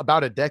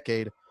about a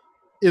decade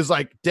is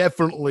like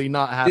definitely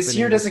not happening. This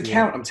year doesn't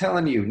count. I'm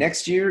telling you.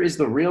 Next year is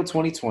the real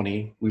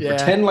 2020. We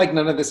pretend like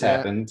none of this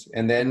happened,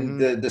 and then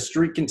the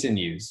streak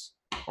continues.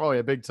 Oh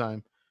yeah, big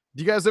time.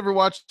 Do you guys ever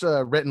watch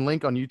Rhett and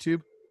Link on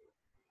YouTube?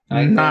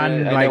 I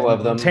know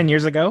of them. 10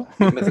 years ago.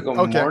 Mythical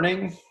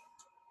Morning.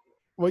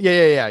 Well,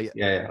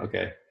 yeah.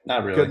 Okay,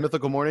 not really. Good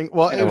Mythical Morning.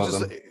 Well, it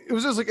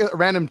was just like a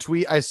random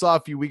tweet I saw a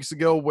few weeks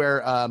ago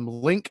where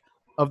Link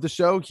of the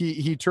show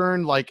he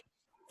turned like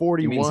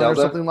 41 or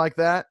something like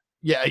that.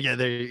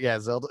 Yeah,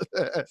 Zelda.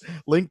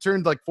 Link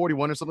turned like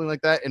 41 or something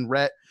like that, and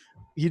Rhett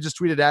he just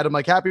tweeted at him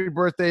like, "Happy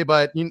birthday,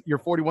 but you're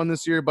 41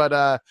 this year,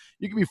 but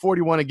you can be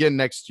 41 again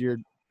next year.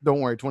 Don't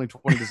worry,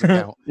 2020 doesn't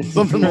count."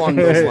 Something along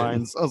those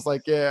lines. I was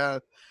like, yeah,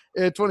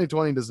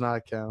 2020 does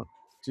not count.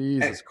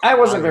 Jesus I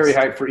wasn't very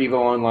hyped for EVO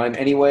Online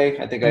anyway.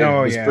 I think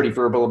I was pretty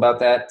verbal about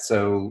that.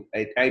 So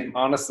I'm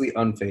honestly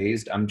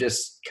unfazed. I'm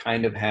just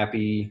kind of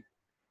happy.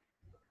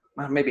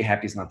 Well, maybe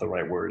happy is not the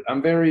right word.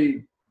 I'm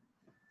very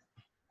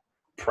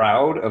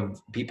proud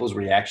of people's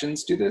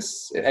reactions to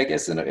this, I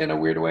guess, in a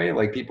weird way.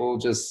 Like people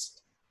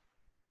just,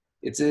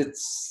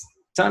 it's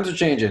times are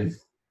changing,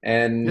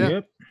 and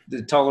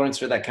the tolerance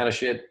for that kind of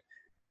shit.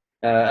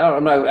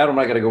 I'm not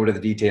going to go into the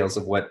details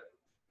of what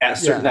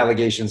certain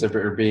allegations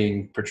are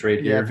being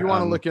portrayed here. Yeah, if you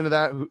want to look into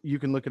that, you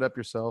can look it up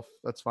yourself.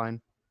 That's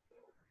fine.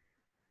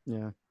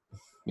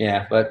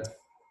 Yeah, but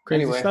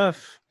crazy anyway.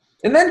 stuff.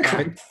 And then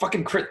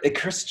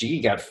Chris G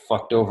got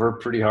fucked over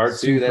pretty hard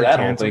too. That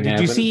whole thing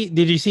happened.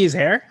 Did you see his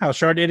hair? How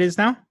short it is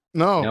now?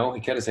 No,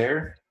 he cut his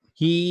hair.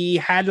 He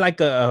had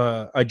like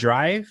a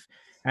drive,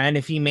 and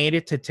if he made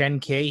it to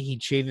 10K,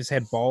 he'd shave his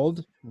head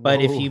bald.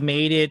 But if he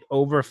made it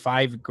over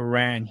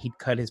 $5,000, he'd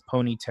cut his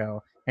ponytail,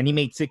 and he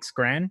made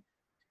 $6,000,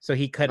 so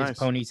he cut his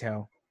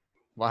ponytail.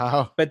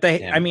 Wow! But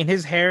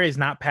his hair is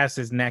not past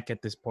his neck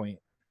at this point.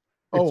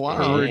 Oh,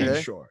 wow.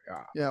 Okay. Sure.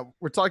 Yeah,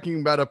 we're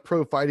talking about a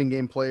pro fighting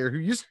game player who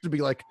used to be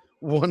like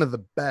one of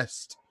the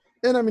best.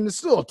 And I mean, it's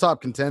still a top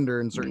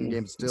contender in certain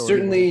games still.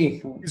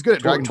 Certainly, he's good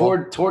at Dragon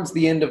Ball. Towards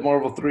the end of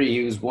Marvel 3,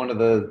 he was one of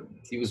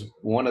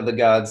the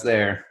gods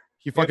there.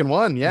 He fucking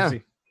won, yeah.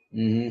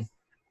 Mm-hmm.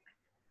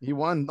 He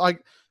won.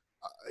 Like,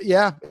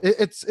 yeah,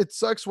 it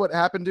sucks what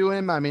happened to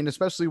him. I mean,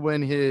 especially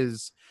when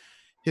his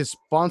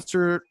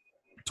sponsor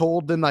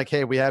told them like,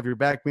 "Hey, we have your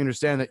back. We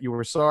understand that you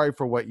were sorry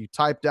for what you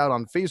typed out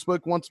on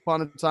Facebook once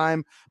upon a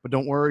time, but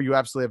don't worry, you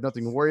absolutely have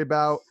nothing to worry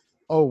about.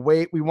 Oh,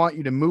 wait, we want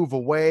you to move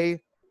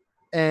away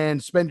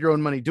and spend your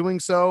own money doing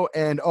so.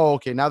 And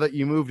okay, now that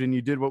you moved and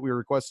you did what we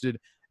requested,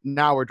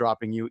 now we're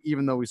dropping you,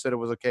 even though we said it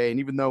was okay, and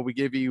even though we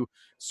give you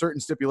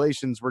certain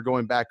stipulations, we're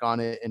going back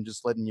on it and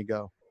just letting you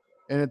go."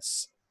 And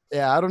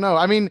I don't know.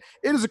 I mean,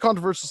 it is a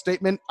controversial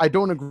statement. I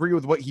don't agree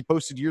with what he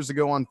posted years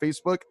ago on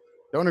Facebook.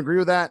 Don't agree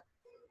with that.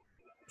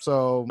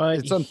 So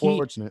it's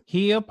unfortunate.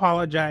 He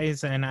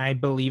apologized, and I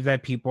believe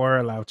that people are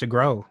allowed to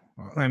grow.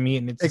 I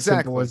mean, it's as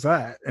simple as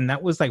that. And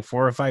that was like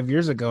 4 or 5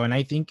 years ago. And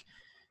I think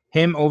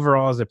him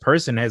overall as a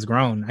person has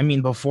grown. I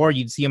mean, before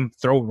you'd see him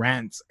throw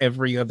rants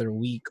every other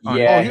week. He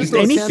was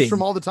throwing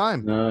tantrum all the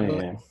time.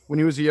 When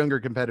he was a younger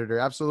competitor,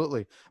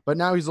 absolutely. But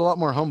now he's a lot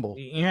more humble.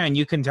 Yeah, and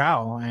you can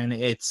tell. And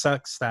it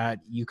sucks that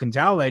you can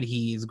tell that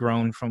he's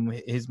grown from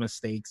his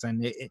mistakes,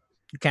 and it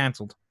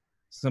canceled.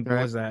 Simple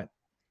as that.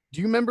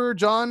 Do you remember,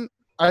 John?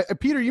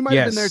 Peter, you might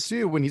have been there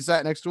too when he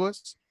sat next to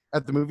us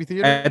at the movie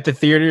theater. At the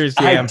theaters,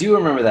 yeah. I do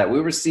remember that. We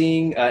were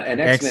seeing an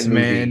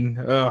X-Men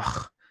movie.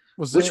 Ugh.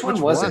 Which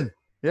one was it?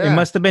 Yeah. It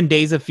must have been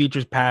Days of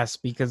Futures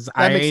Past, because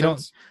I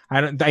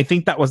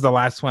think that was the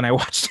last one I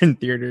watched in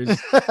theaters.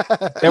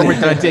 They were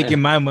done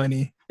taking my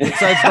money.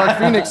 Besides Dark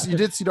Phoenix, you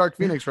did see Dark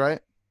Phoenix,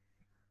 right?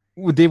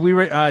 Did we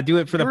do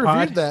it for the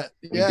pod? That.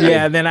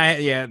 Yeah. Then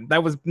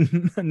that was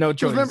no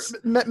choice.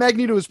 Remember,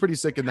 Magneto was pretty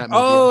sick in that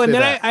movie. Oh, and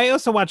then I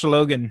also watched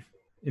Logan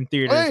in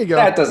theaters. There you go.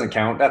 That doesn't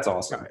count. That's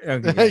awesome.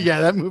 Okay.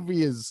 Yeah, that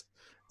movie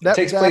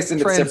takes place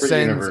in a separate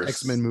universe.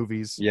 X-Men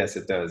movies. Yes,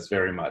 it does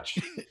very much.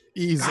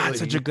 Easily. God,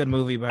 such a good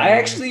movie. I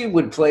actually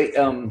would play.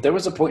 There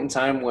was a point in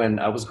time when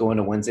I was going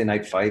to Wednesday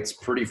night fights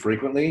pretty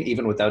frequently,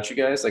 even without you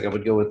guys. Like I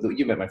would go with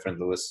you met my friend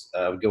Lewis.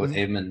 I would go with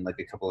him and like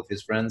a couple of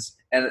his friends.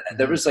 And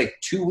there was like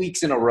 2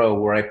 weeks in a row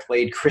where I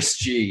played Chris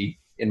G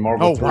in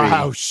Marvel 3. Oh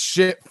wow,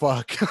 shit,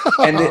 fuck.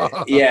 And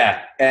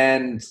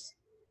and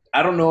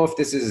I don't know if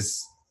this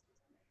is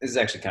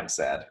actually kind of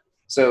sad.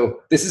 So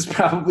this is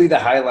probably the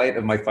highlight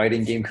of my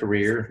fighting game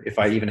career, if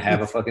I even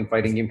have a fucking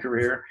fighting game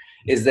career,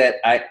 is that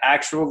I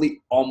actually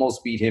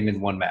almost beat him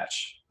in one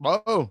match.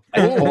 Whoa.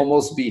 I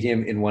almost beat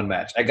him in one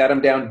match. I got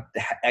him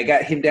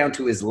down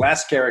to his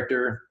last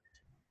character,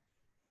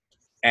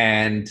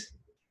 and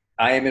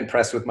I am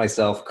impressed with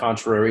myself,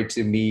 contrary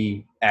to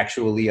me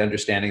actually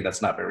understanding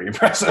that's not very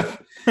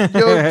impressive. Yo,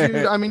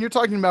 dude, I mean, you're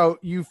talking about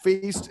you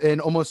faced and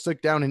almost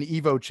took down an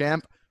Evo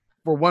champ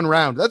for one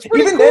round. That's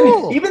pretty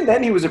cool. Even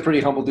then, he was a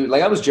pretty humble dude.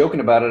 Like I was joking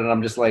about it, and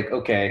I'm just like,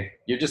 okay,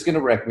 you're just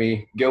gonna wreck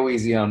me. Go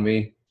easy on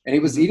me. And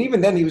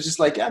even then he was just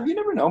like, yeah, you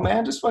never know,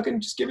 man. Just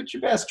give it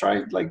your best.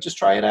 Just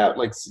try it out.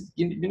 Like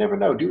you never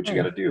know. Do what you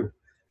got to do.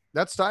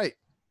 That's tight.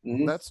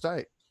 Mm-hmm. That's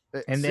tight.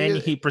 And then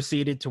he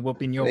proceeded to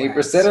whooping your ass. He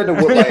proceeded to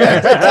whoop my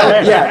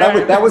ass.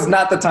 Yeah, that was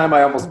not the time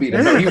I almost beat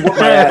him. No, he whooped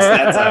my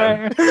ass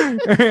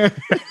that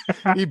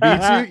time. He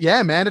beat you?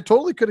 Yeah, man. It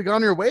totally could have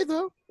gone your way,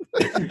 though.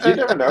 You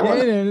never know.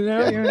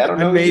 I don't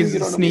know.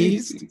 Amazing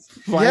sneeze.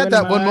 You had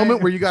that one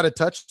moment where you got a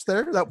touch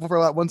there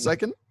for that 1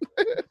 second.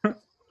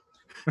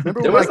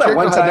 Remember there when was that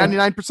one time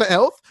 99%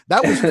 health?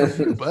 That was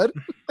for you, bud.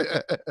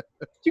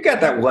 You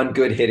got that one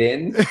good hit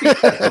in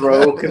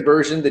throw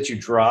conversion that you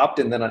dropped,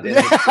 and then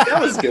that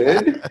was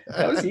good.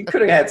 You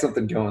could have had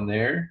something going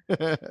there.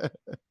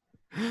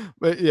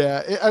 But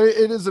yeah,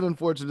 it is an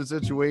unfortunate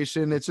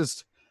situation. It's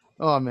just,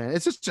 oh man,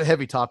 it's just a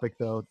heavy topic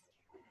though.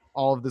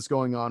 All of this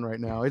going on right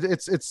now,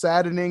 it's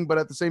saddening, but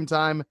at the same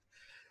time,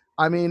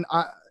 I mean,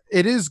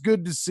 it is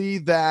good to see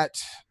that.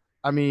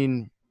 I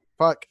mean,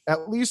 fuck,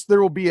 at least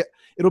it'll be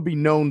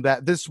known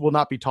that this will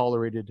not be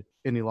tolerated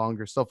any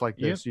longer. Stuff like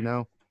this, you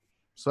know?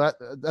 So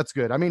that's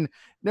good. I mean,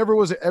 never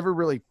was it ever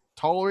really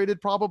tolerated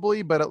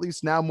probably, but at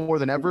least now more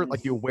than ever,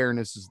 like the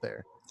awareness is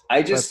there.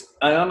 I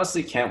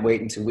honestly can't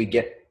wait until we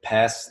get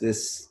past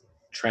this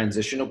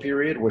transitional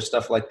period where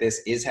stuff like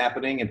this is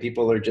happening and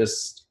people are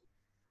just,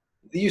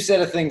 you said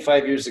a thing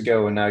 5 years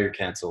ago and now you're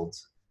canceled.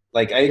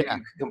 Like I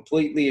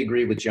completely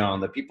agree with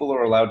John that people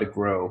are allowed to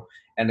grow,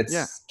 and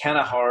it's kind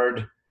of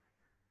hard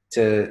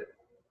to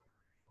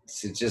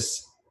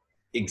just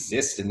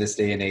exist in this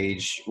day and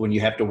age when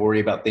you have to worry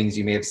about things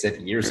you may have said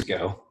years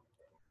ago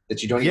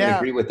that you don't even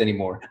agree with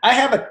anymore. I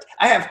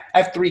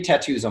have 3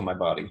 tattoos on my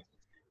body.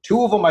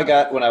 2 of them I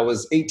got when I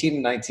was 18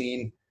 and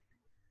 19,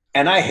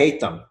 and I hate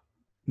them.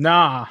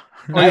 Nah.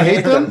 I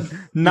hate them.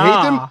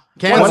 Nah.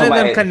 One of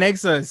them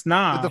connects us.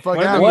 Nah. Get the fuck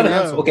out.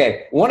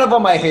 Okay. One of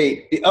them I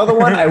hate. The other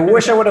one I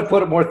wish I would have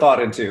put more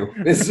thought into.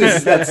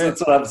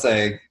 That's what I'm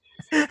saying.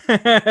 I'm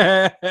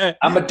a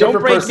different Don't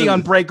break person. the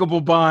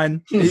unbreakable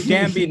bond. It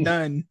can't be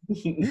done.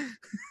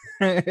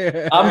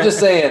 I'm just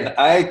saying.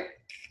 I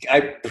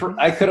could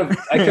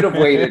have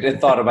waited and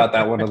thought about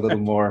that one a little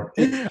more.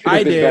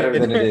 I did. Better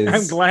than it is.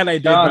 I'm glad I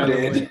did. John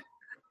did.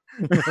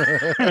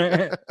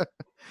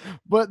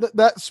 But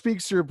that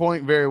speaks to your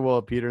point very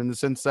well, Peter, in the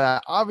sense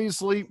that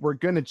obviously we're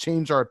going to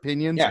change our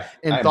opinions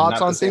and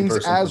thoughts on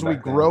things as we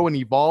grow and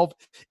evolve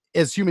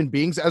as human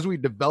beings, as we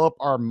develop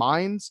our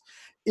minds.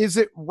 Is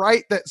it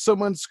right that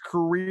someone's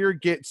career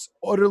gets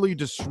utterly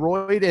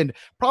destroyed and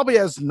probably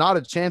has not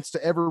a chance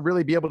to ever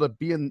really be able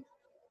to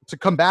to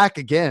come back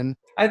again?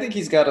 I think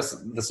he's got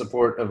the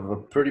support of a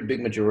pretty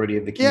big majority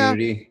of the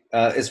community.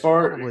 As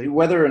far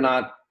whether or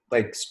not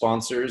like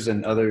sponsors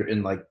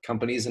and like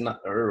companies and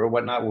or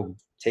whatnot will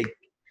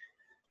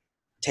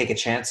take a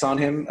chance on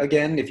him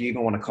again, if you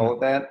even want to call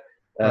it that.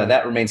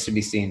 That remains to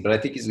be seen. But I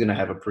think he's going to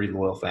have a pretty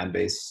loyal fan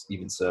base,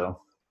 even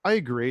so. I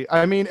agree.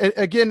 I mean,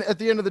 again, at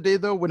the end of the day,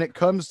 though, when it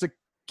comes to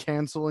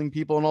canceling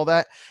people and all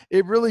that,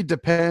 it really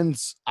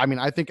depends. I mean,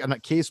 I think on a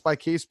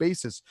case-by-case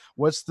basis,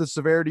 what's the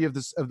severity of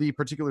the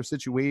particular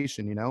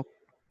situation, you know?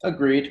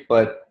 Agreed,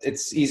 but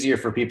it's easier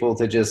for people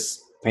to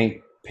just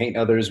paint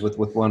others with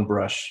one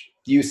brush.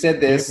 You said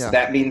this,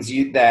 that means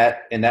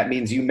and that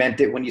means you meant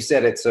it when you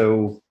said it,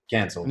 so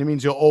cancel. And it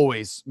means you'll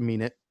always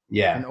mean it.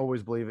 Yeah. And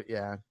always believe it.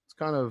 Yeah. It's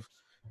kind of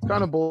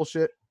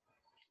bullshit.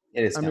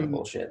 It is kind of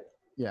bullshit.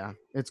 Yeah,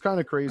 it's kind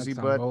of crazy,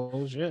 but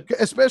bullshit.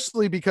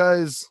 Especially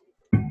because,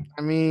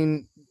 I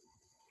mean,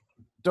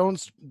 don't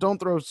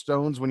throw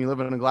stones when you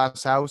live in a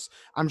glass house.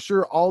 I'm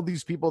sure all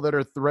these people that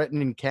are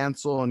threatening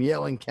cancel and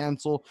yelling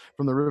cancel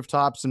from the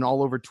rooftops and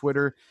all over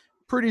Twitter,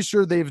 pretty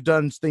sure they've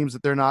done things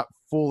that they're not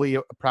fully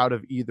proud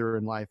of either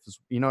in life.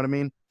 You know what I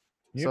mean?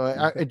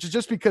 Yep. So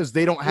just because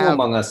they don't have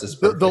among us is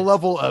the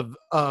level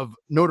of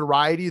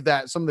notoriety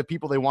that some of the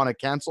people they want to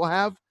cancel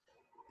have,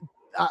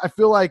 I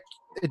feel like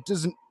it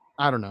doesn't.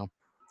 I don't know.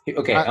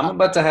 Okay, I'm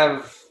about to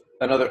have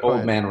another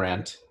old man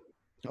rant.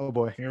 Oh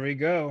boy, here we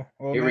go.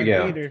 Here we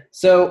go. Peter.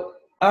 So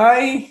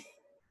I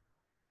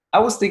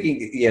was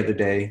thinking the other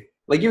day,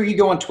 like you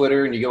go on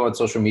Twitter and you go on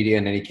social media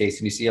in any case,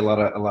 and you see a lot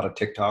of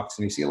TikToks,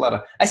 and you see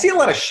I see a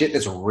lot of shit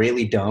that's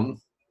really dumb,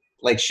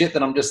 like shit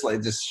that I'm just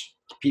like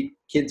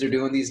kids are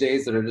doing these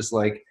days that are just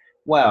like,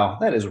 wow,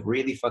 that is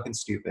really fucking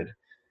stupid.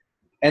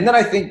 And then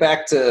I think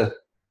back to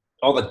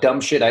all the dumb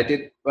shit I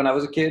did when I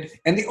was a kid.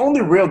 And the only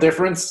real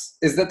difference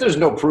is that there's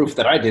no proof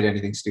that I did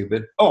anything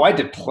stupid. Oh, I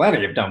did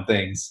plenty of dumb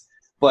things.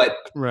 But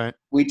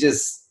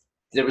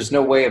there was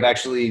no way of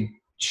actually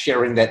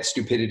sharing that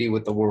stupidity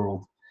with the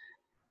world.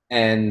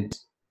 And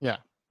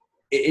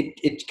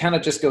it kind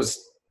of just goes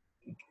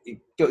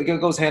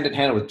hand in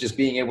hand with just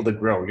being able to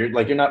grow.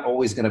 You're not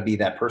always going to be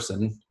that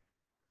person.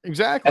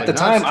 Exactly. At the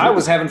time, I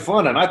was having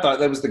fun, and I thought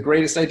that was the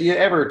greatest idea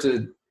ever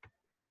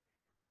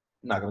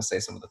I'm not going to say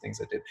some of the things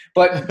I did,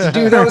 but to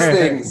do those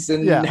things.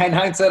 And in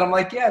hindsight, I'm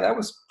like, yeah, that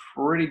was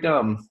pretty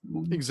dumb.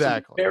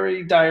 Exactly. Some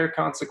very dire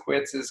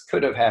consequences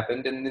could have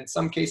happened, and in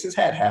some cases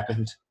had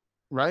happened.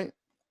 Right.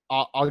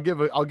 I'll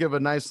give a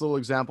nice little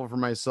example for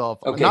myself.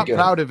 Okay, I'm not good.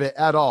 proud of it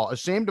at all.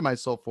 Ashamed of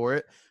myself for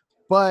it.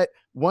 But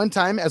one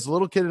time as a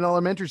little kid in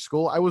elementary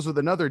school, I was with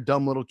another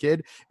dumb little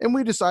kid, and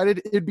we decided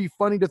it'd be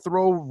funny to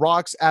throw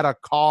rocks at a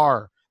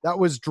car that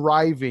was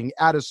driving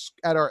at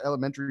our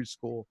elementary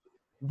school.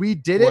 We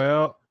did it.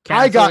 Well,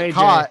 I got AJ.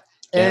 caught.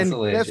 And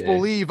Cancel best AJ.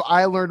 believe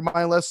I learned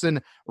my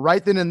lesson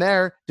right then and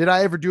there. Did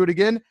I ever do it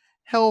again?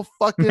 Hell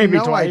fucking Maybe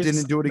no, twice. I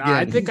didn't do it Nah, again.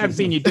 I think I've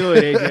seen you do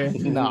it,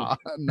 AJ. Nah.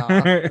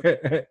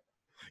 Nah.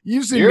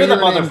 You've seen You're me the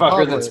urinate in motherfucker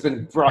public. that's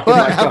been rocking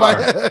But my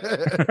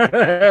have,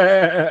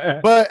 car.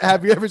 but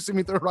have you ever seen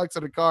me throw rocks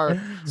at a car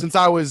since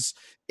I was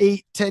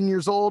 8-10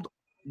 years old?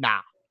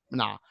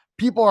 Nah.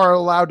 People are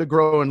allowed to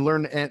grow and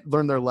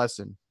learn their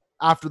lesson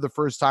after the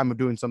first time of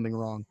doing something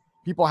wrong.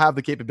 People have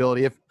the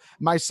capability. If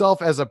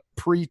myself as a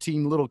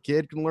preteen little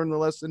kid can learn the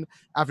lesson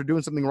after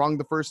doing something wrong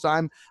the first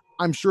time,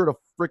 I'm sure a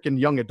freaking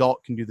young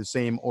adult can do the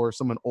same, or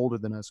someone older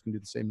than us can do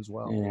the same as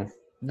well. Yeah.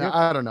 Yep.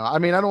 I don't know. I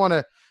mean, I don't want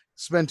to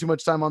spend too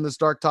much time on this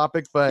dark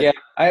topic, but Yeah,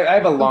 I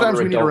have a sometimes longer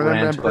we need to adult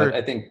rant, remember- but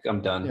I think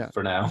I'm done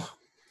for now.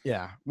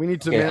 yeah, we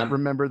need to Okay,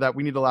 remember that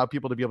we need to allow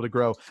people to be able to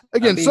grow.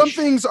 Again, being some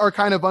things are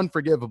kind of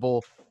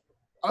unforgivable.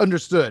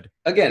 Understood.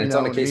 Again, You it's know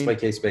on a what I mean?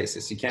 case-by-case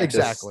basis. You can't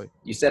Exactly. just,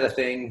 you said a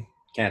thing,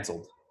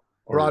 canceled.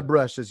 Or- Broad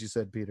brush, as you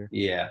said, Peter.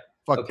 Yeah.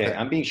 Fuck Okay, that.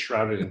 I'm being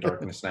shrouded in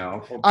darkness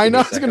now. I know.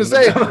 I was Give going me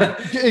a to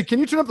second. say, can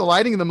you turn up the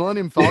lighting in the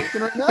Millennium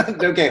Falcon right now?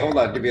 Okay, hold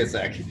on. Give me a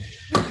sec.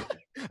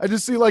 I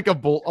just see like a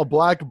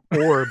black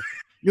orb.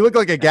 You look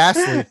like a gas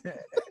leak.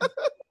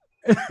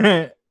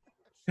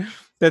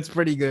 That's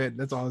pretty good.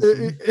 That's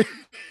awesome.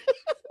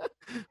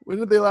 When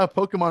did they allow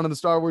Pokemon in the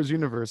Star Wars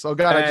universe? Oh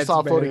god, I just That's saw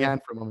a floating better.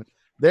 hand for a moment.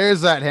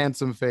 There's that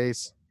handsome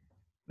face.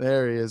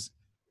 There he is.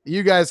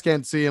 You guys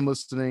can't see him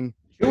listening.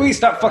 Louis,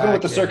 stop fucking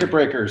with the Okay. circuit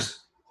breakers.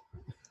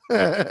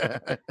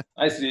 Oh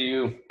I see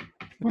you.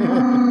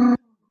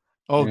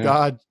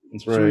 god,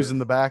 That's Chewie's right. in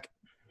the back.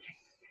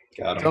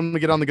 Got Tell him. him to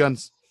get on the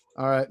guns.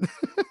 All right.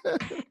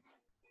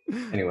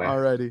 Anyway.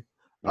 Alrighty.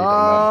 What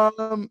are we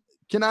talking about?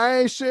 Can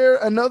I share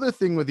another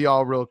thing with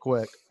y'all real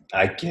quick?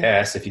 I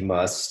guess if you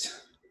must.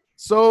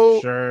 So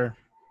Sure.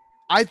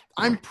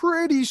 I'm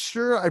pretty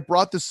sure I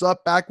brought this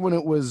up back when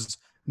it was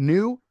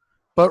new,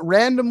 but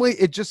randomly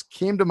it just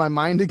came to my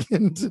mind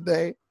again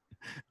today.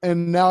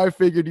 And now I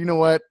figured, you know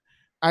what?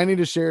 I need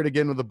to share it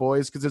again with the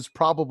boys because it's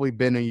probably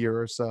been a year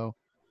or so.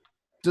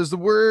 Do the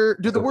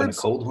Open words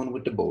a cold one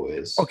with the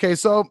boys. Okay,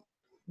 so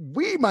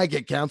we might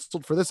get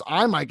canceled for this.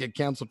 I might get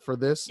canceled for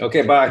this.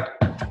 Okay, bye.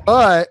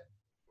 But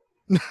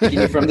Taking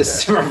you from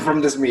this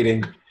from this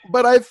meeting.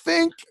 but I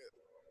think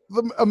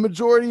a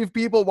majority of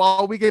people,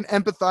 while we can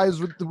empathize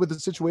with the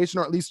situation,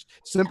 or at least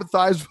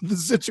sympathize with the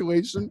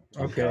situation,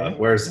 Okay.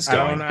 Where is this I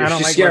going? don't You're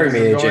like scaring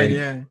where me, this is going,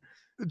 AJ.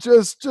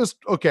 Yeah. just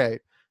okay.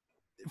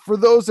 For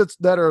those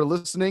that are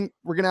listening,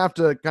 we're gonna have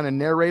to kind of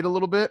narrate a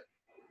little bit.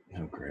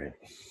 Oh, great.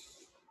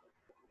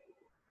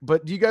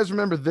 But do you guys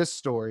remember this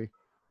story?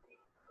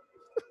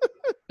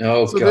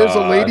 Oh, So God. there's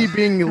a lady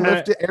being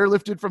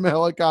airlifted from a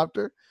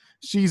helicopter.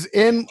 She's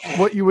in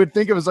what you would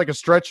think of as like a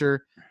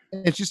stretcher,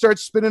 and she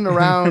starts spinning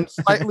around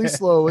slightly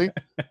slowly.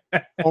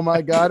 Oh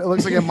my God. It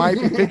looks like it might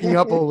be picking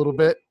up a little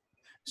bit.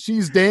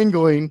 She's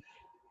dangling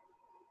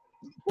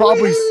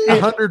probably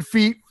 100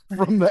 feet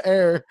from the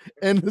air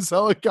in this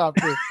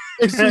helicopter,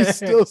 and she's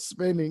still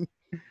spinning.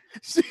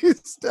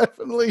 She's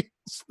definitely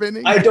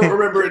spinning. I don't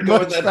remember it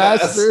going much that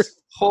faster.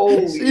 fast.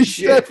 Holy She's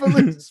shit.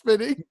 definitely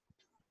spinning.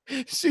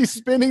 She's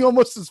spinning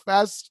almost as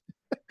fast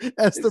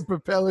as the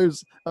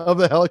propellers of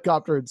the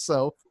helicopter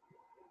itself.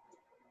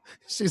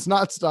 She's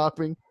not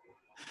stopping.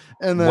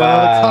 And the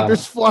Wow.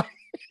 helicopter's flying.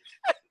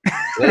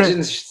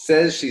 Legend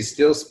says she's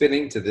still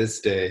spinning to this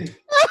day.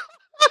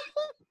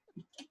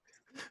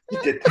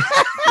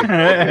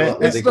 I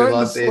It's think we starting to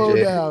lost slow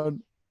AJ.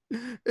 down.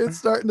 It's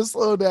starting to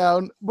slow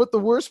down. But the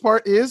worst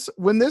part is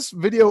when this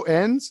video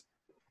ends,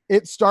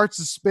 it starts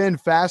to spin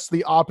fast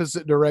the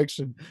opposite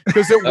direction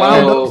because it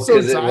wound Oh, up so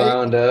because it tight.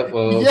 wound up.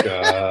 Oh, Yeah.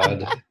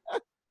 God.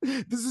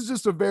 This is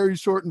just a very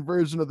shortened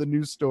version of the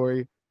news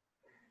story.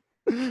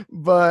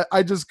 But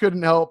I just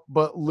couldn't help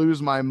but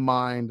lose my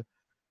mind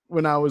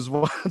when I was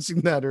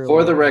watching that earlier.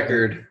 For the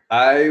record,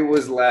 I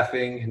was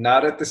laughing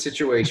not at the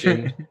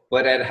situation,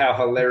 but at how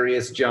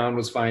hilarious John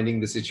was finding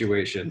the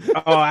situation.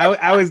 Oh,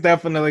 I was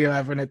definitely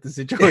laughing at the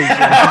situation.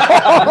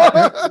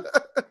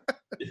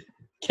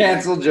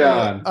 Cancel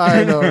John.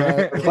 I know,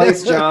 right?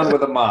 Replace John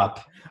with a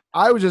mop.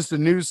 I was just a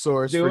news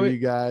source Do for it. you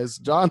guys.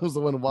 John was the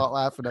one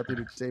laughing at the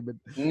entertainment.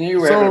 You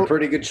were having a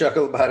pretty good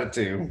chuckle about it,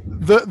 too.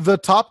 The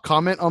top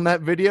comment on that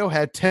video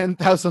had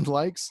 10,000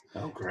 likes,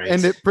 Oh, great.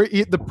 and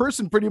the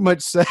person pretty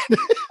much said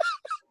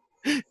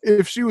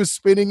if she was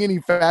spinning any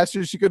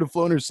faster, she could have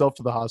flown herself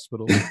to the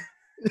hospital.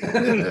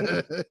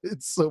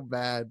 It's so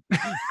bad,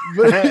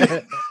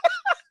 but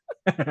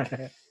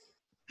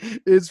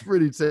it's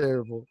pretty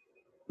terrible.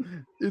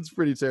 It's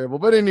pretty terrible.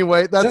 But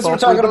anyway, that's Since all we're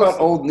for talking those- about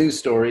old news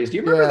stories, do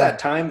you remember Yeah. that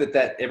time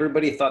that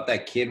everybody thought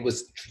that kid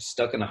was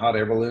stuck in a hot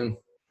air balloon?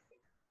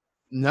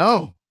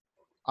 No,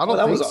 I don't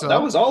Well, think so.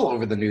 that was all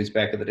over the news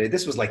back in the day.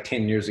 This was like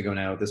 10 years ago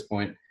now at this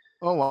point.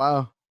 Oh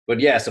wow. But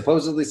yeah,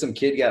 supposedly some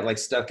kid got like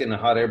stuck in a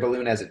hot air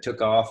balloon as it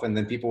took off, and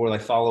then people were like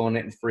following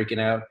it and freaking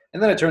out.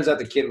 And then it turns out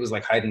the kid was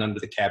like hiding under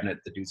the cabinet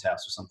at the dude's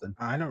house or something.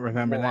 I don't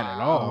remember that at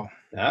Wow. all.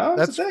 No,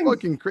 That's the thing.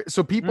 fucking crazy.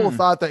 So people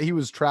thought that he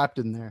was trapped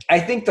in there. I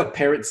think the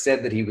parents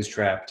said that he was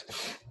trapped.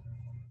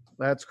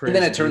 That's crazy.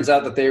 And then it turns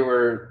out that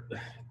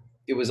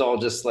it was all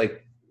just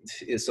like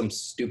some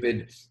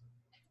stupid,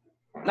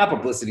 not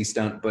publicity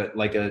stunt, but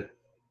like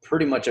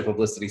pretty much a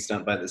publicity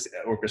stunt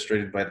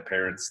orchestrated by the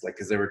parents, like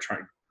because they were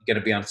going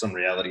to be on some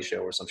reality show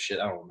or some shit.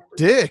 I don't remember.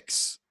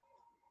 Dicks.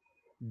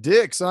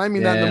 I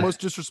mean that in the Yeah. most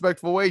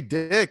disrespectful way.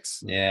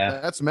 Dicks. Yeah,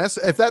 That's mess.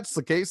 If that's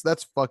the case,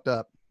 that's fucked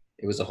up.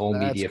 it was a whole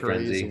That's media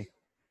crazy. frenzy.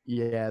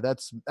 Yeah,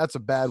 that's a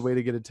bad way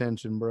to get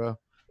attention, bro.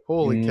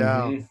 Holy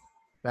cow. Mhm.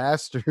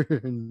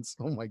 Bastards.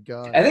 Oh my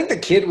god. I think the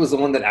kid was the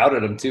one that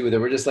outed him too. They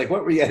were just like,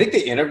 "What were you?" I think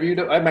they interviewed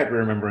him. I might be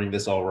remembering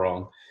this all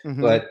wrong,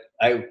 Mhm. but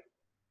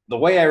the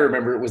way I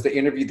remember it was they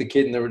interviewed the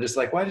kid and they were just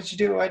like, "Why did you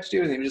do it? Why'd you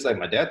do it?" And he was just like,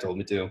 "My dad told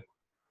me to."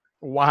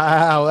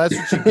 Wow, that's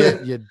what you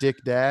get, you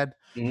dick dad.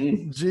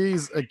 Mhm.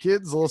 Jeez,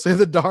 kids will say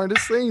the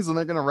darndest things and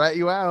they're gonna rat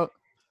you out.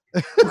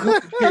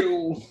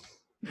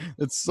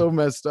 It's so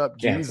messed up.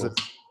 Canceled.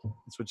 Jesus.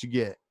 That's what you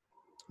get.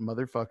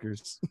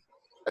 Motherfuckers.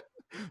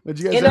 But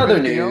you guys In have other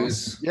anything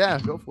news, else? Yeah,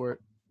 go for it.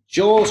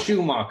 Joel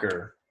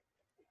Schumacher,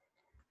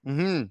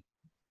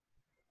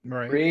 Mm-hmm.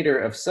 Right. creator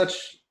of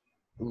such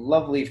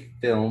lovely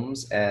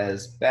films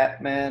as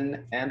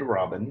Batman and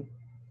Robin,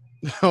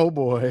 Oh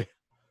boy.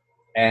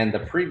 and the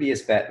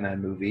previous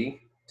Batman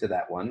movie to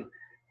that one,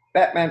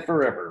 Batman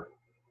Forever.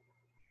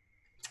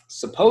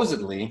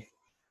 Supposedly,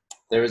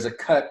 there is a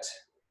cut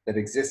that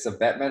exists of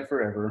Batman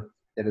Forever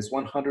that is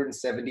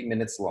 170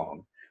 minutes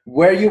long.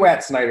 Where you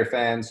at, Snyder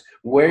fans?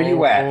 Where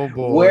you at? Oh,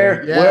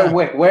 boy. Yeah.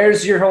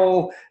 Where's your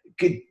whole?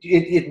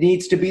 It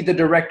needs to be the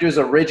director's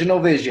original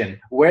vision.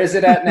 Where's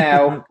it at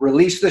now?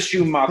 Release the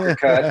Schumacher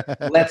cut.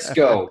 Let's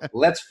go.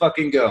 Let's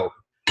fucking go.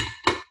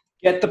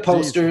 Get the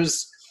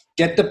posters.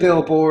 Get the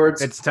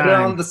billboards. It's Put it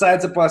on time. the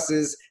sides of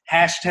buses.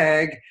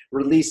 Hashtag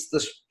release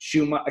the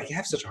Schumacher. I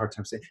have such a hard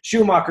time saying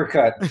Schumacher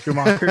cut.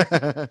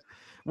 Schumacher.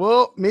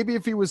 Well, maybe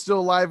if he was still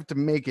alive to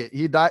make it.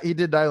 He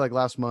did die like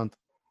last month.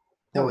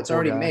 No, Poor it's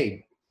already guy.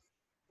 made.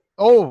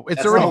 Oh, it's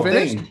That's the already whole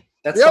finished. thing.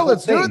 That's Yeah, the whole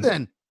let's do thing. it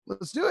then.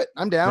 Let's do it.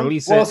 I'm down.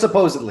 Release Well, it.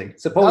 supposedly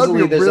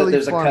a really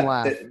there's a fun cut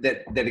laugh.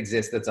 that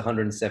exists that's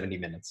 170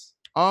 minutes.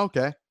 Oh,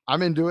 okay.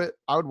 I'm into it.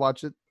 I would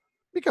watch it.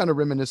 Be kind of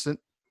reminiscent.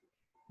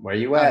 Where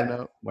you I at? don't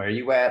know. Where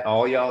you at?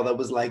 All y'all that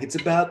was like, it's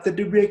about the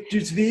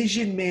director's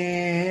vision,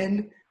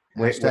 man.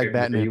 Hashtag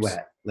where you Batnips.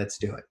 at? Let's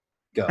do it.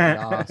 Go.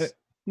 Nos.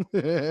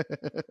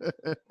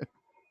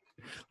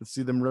 Let's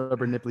see them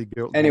rubber nipply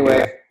girls.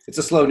 Anyway, it's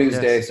a slow news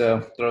Yes. day,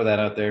 so throw that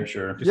out there.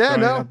 Sure. Just Yeah,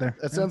 throwing it no, out there.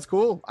 that sounds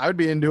cool. I would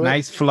be into it.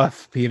 Nice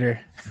fluff, Peter.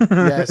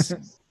 Yes.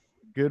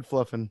 Good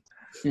fluffing.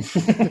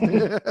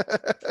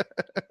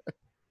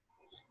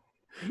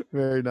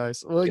 Very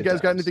nice. Well, you Good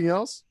guys got times. anything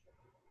else?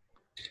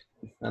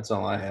 That's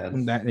all I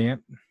had. That, yeah.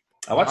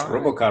 I watched All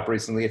right. RoboCop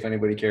recently. If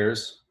anybody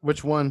cares,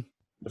 Which one?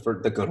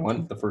 the good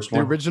one, the first The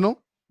one.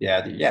 original?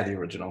 Yeah, the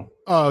original.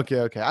 Oh,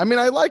 okay. I mean,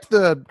 I like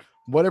the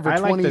whatever I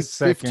like the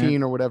 2015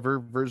 second. or whatever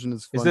version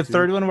is. Is fun the too,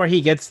 third one where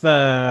he gets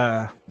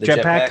the The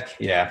jetpack?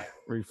 Yeah.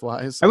 where he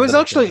flies. I was The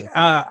actually,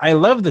 jetpack. I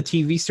loved the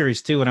TV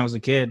series too when I was a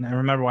kid. I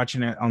remember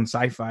watching it on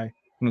Sci-Fi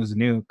when it was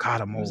new.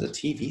 God, I'm It was a old.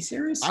 TV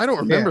series. I don't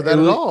remember Yeah, that it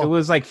at was, all. It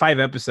was like 5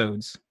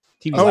 episodes.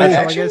 TV Oh, special,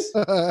 I action?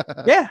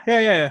 guess.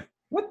 Yeah.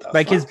 What the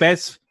Like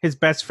fuck? his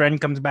best friend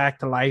comes back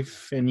to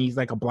life and he's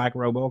like a black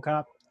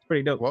RoboCop. It's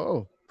pretty dope.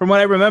 Whoa, From what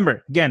I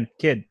remember, again,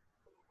 kid.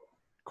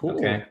 cool.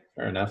 Okay,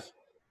 fair enough.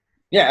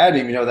 Yeah, I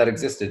didn't even know that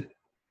existed.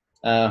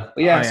 But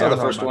yeah, I saw the was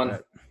all first about one.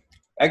 that.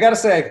 I gotta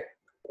say,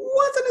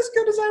 wasn't as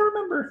good as I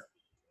remember.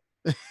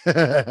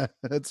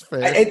 That's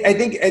fair. I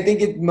think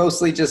it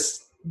mostly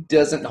just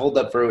doesn't hold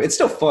up for. It's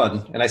still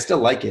fun, and I still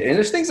like it. And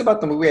there's things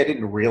about the movie I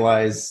didn't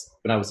realize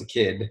when I was a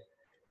kid.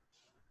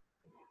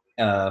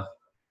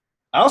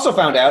 I also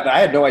found out, and I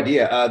had no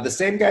idea, the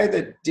same guy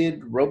that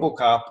did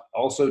RoboCop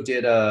also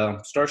did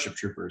Starship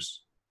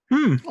Troopers.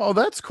 Oh,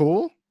 that's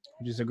cool.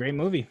 Which is a great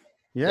movie.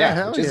 Yeah,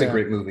 hell which is yeah. a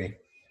great movie.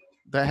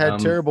 That had Um,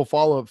 terrible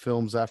follow-up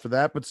films after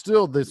that, but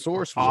still, the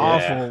source was.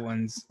 Awful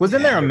ones.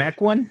 Wasn't there a Yeah. mech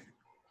one?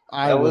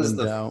 I That was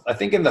wouldn't doubt. I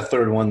think in the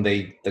third one,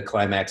 the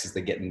climax is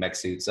they get in mech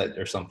suits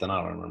or something.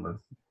 I don't remember.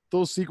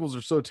 Those sequels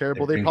are so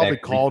terrible. They bring probably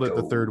back called it the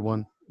Rico. third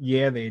one.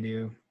 Yeah, they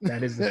do.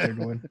 That is the third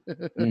one.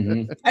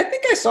 Mhm. I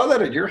think I saw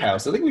that at your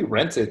house. I think we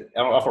rented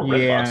off of Redbox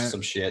Yeah, or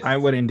some shit. I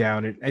wouldn't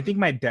doubt it. I think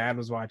my dad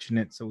was watching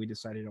it, so we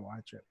decided to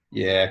watch it.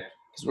 Yeah,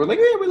 because we're like,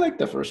 yeah, we like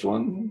the first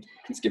one.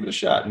 Let's give it a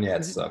shot. And yeah,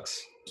 it sucks.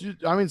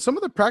 Dude, I mean, some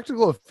of the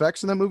practical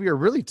effects in that movie are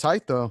really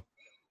tight, though.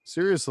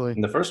 Seriously.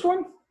 In the first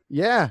one,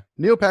 Yeah,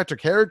 Neil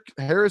Patrick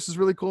Harris is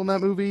really cool in that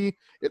movie.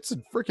 It's a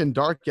freaking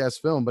dark ass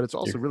film, but it's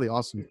also really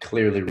awesome.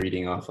 Clearly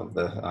reading off of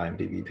the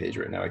IMDb page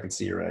right now. I can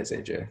see your eyes,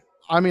 AJ.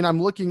 I mean, I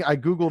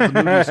googled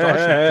the movie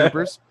Starship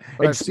Troopers,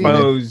 but Exposed. I've seen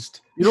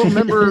it. You don't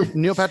remember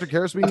Neil Patrick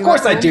Harris being? Of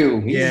course, I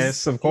do.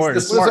 Yes, of course.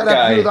 He's the smart what does that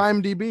have to do guy.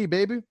 with IMDb,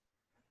 baby?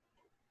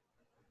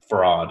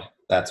 Fraud.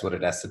 That's what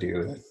it has to do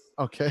with.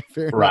 Okay,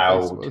 fair enough.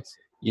 Proud.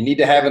 You need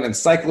to have an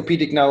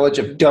encyclopedic knowledge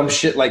of dumb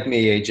shit like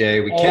me,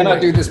 AJ. We cannot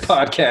do this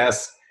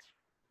podcast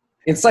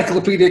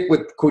encyclopedic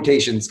with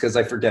quotations because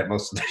I forget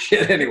most of the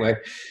shit anyway.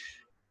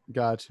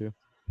 Got you.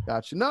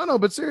 No,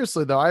 but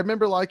seriously though, I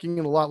remember liking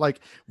it a lot. Like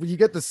when you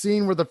get the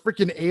scene where the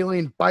freaking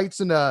alien bites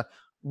into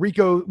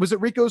Rico. Was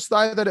it Rico's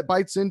thigh that it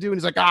bites into? And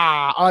he's like,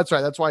 oh, that's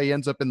right. That's why he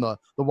ends up in the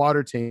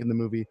water tank in the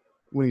movie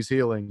when he's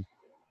healing.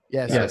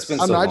 Yes. It's been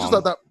I so know, long. I just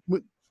thought that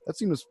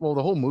scene was, well,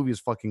 the whole movie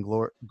is fucking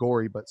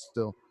gory, but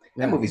still.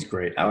 That movie's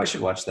great. Oh, I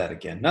should watch that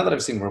again. Now that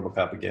I've seen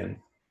RoboCop again.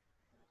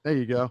 There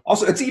you go.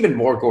 Also, it's even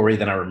more gory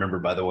than I remember,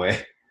 by the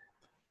way.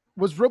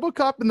 Was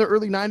RoboCop in the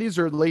early 90s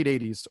or late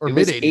 80s? Or It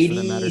mid was 80s for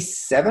that matter?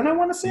 87, I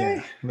want to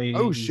say. Yeah.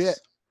 Oh, shit.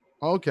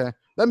 Okay.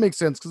 That makes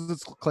sense because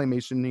it's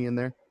claymation-y in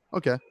there.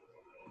 Okay.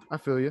 I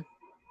feel you.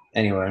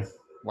 Anyway,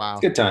 Wow.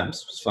 good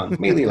times. It was fun.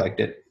 Mealy liked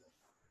it.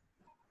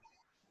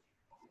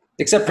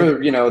 Except for,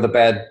 the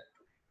bad,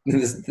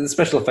 the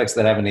special effects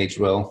that haven't aged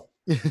well.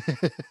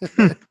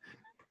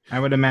 I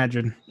would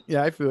imagine.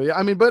 Yeah, I feel you.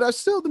 I mean, but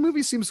still, the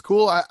movie seems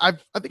cool. I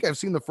think I've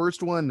seen the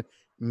first one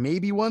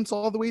maybe once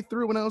all the way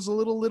through when I was a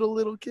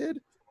little kid.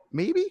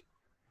 Maybe.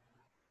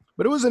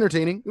 But it was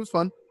entertaining. It was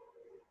fun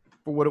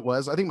for what it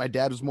was. I think my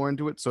dad was more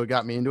into it, so it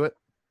got me into it.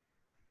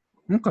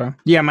 Okay.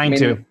 Yeah, mine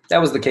too. That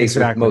was the case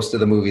Exactly. with most of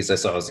the movies I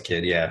saw as a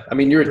kid, yeah. I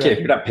mean, you're a kid. Right.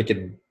 You're not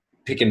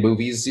picking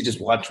movies. You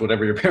just watch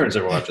whatever your parents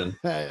are watching.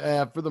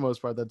 Yeah, for the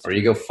most part, that's Or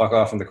you go fuck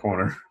off in the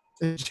corner.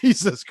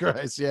 Jesus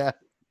Christ, yeah.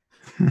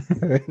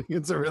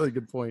 It's a really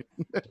good point.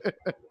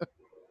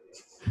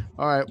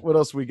 All right, what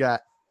else we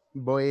got,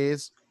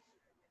 boys?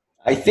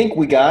 I think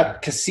we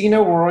got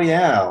Casino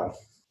Royale.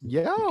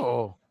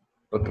 Yo.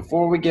 But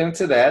before we get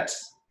into that,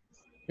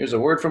 here's a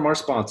word from our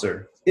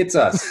sponsor. It's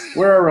us.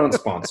 We're our own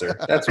sponsor.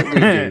 That's what we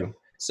do.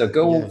 So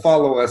go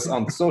follow us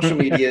on social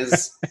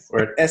medias.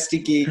 We're at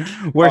ST Geek.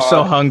 We're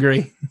so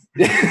hungry.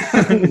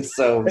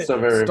 so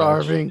very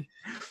starving. Much.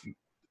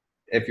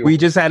 If you, We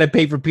just had to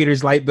pay for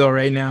Peter's light bill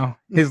right now.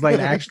 His light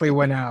actually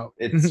went out.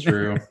 It's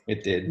true.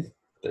 It did.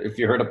 If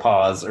you heard a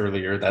pause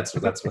earlier, that's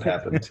what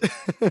happened.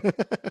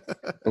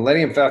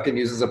 Millennium Falcon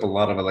uses up a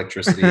lot of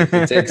electricity.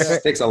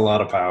 It takes a lot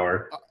of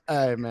power.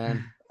 Hey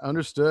man,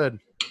 understood.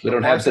 We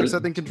don't have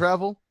that thing can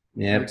travel.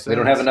 Yeah, Makes we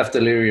don't have sense. enough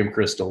delirium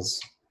crystals.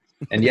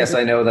 And yes,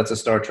 I know that's a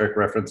Star Trek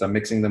reference. I'm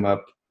mixing them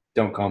up.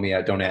 Don't call me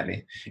out. Don't at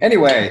me.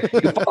 Anyway, you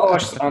can follow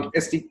us at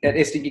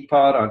SD Geek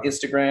Pod on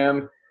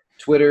Instagram,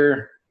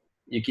 Twitter.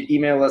 You can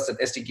email us at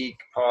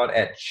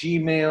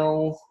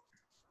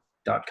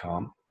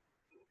sdgeekpod@gmail.com.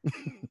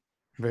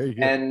 Very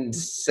good. And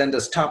send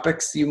us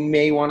topics you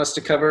may want us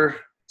to cover,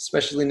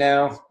 especially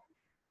now.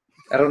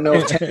 I don't know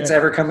if Tenet's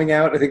ever coming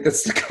out. I think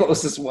that's the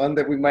closest one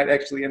that we might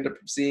actually end up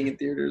seeing in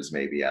theaters.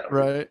 Maybe, I don't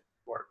know. Right.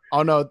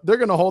 Oh no, they're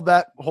gonna hold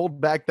back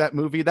that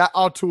movie. That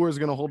auteur is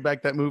gonna hold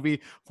back that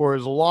movie for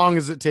as long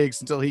as it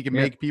takes until he can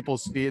make people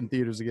see it in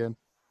theaters again.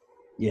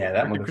 Yeah,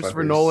 that Like,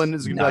 Christopher motherfucker's Nolan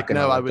is gonna be not like, gonna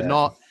no, I let would that.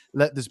 not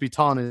let this be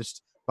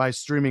tarnished by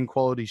streaming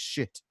quality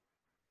shit.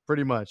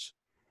 Pretty much.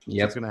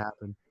 Yep. What's gonna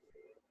happen.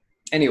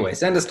 Anyway,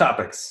 send us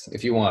topics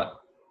if you want.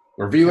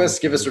 Review us.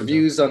 Give us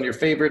reviews on your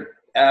favorite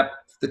app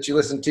that you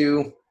listen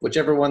to,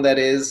 whichever one that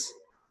is,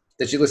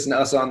 that you listen to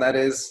us on, that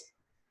is.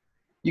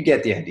 You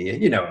get the idea.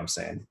 You know what I'm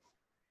saying.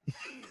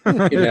 You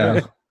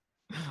know.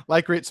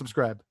 Like, rate,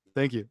 subscribe.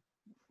 Thank you.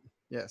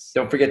 Yes.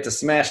 Don't forget to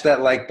smash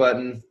that like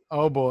button.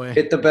 Oh boy.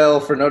 Hit the bell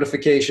for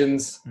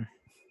notifications.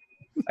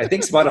 I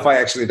think Spotify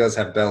actually does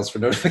have bells for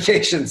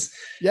notifications.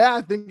 Yeah,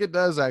 I think it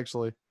does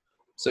actually.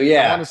 So I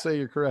yeah, want to say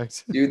you're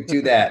correct. you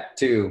do that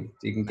too.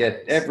 You can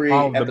get every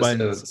All the episode.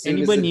 buttons. as soon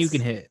Any as button you it's-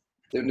 can hit.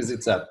 As soon as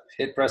it's up,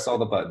 press all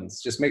the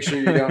buttons. Just make sure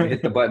you don't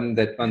hit the button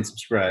that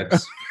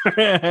unsubscribes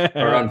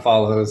or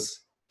unfollows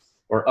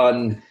or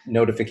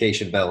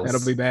un-notification bells.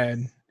 That'll be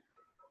bad.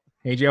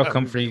 AJ, I'll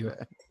come for you.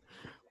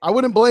 I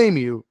wouldn't blame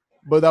you,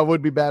 but that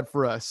would be bad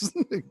for us.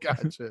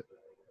 Gotcha.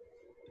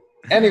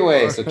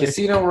 Anyway, so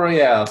Casino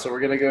Royale. So we're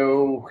gonna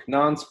go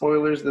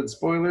non-spoilers than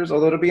spoilers.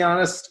 Although to be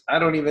honest, I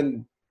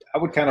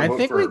would kind of I vote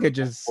think for we could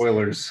just.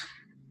 spoilers.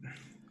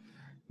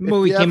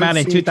 Movie you came out in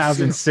haven't seen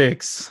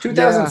 2006.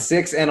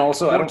 2006, and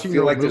also I don't feel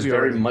 14-year-old like there's movie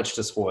very already. much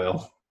to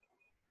spoil.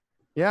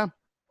 Yeah,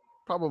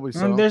 probably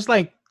so. There's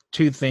like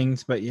 2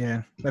 things, but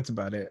yeah, that's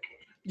about it.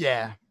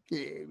 Yeah.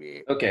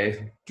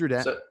 Okay, True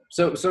that.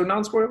 so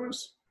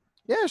non-spoilers.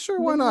 Yeah, sure.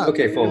 Why not?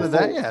 Okay, full- Into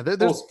that, full- yeah. full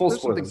There's some things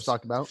spoilers. to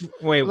talk about.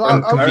 Wait, Well,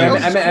 I'm I'll- Or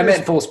confused. I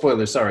meant full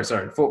spoilers. Sorry.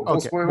 Full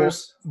Okay,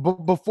 spoilers.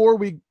 Before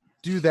we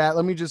do that,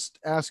 let me just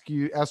ask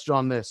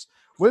John this: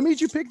 what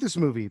made you pick this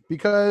movie?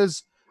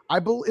 Because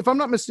if I'm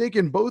not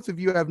mistaken, both of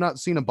you have not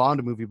seen a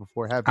Bond movie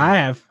before, have you? I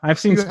have. I've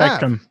seen You have?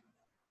 Spectrum.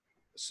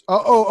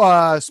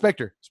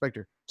 Spectre.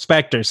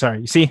 Spectre.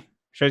 Sorry. You see,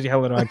 shows you how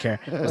little I care.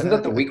 Wasn't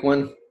that the weak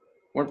one?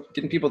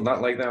 Didn't people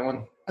not like that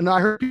one? No, I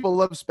heard people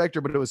love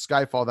Spectre, but it was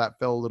Skyfall that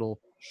fell a little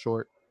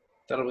short.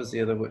 Thought it was the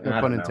other one. No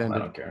I pun don't know. intended. I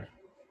don't care.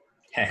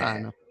 I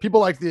don't know.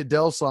 People like the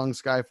Adele song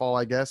Skyfall,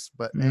 I guess,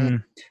 but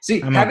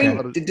See,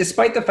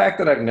 despite the fact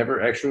that I've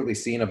never actually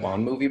seen a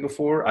Bond movie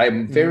before,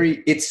 I'm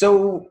it's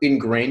so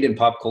ingrained in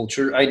pop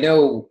culture. I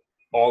know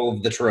all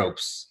of the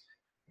tropes.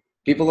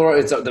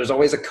 There's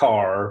always a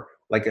car,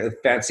 like a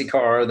fancy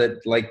car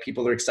that like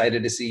people are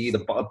excited to see. The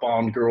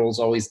Bond girl's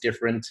always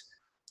different.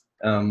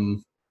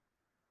 The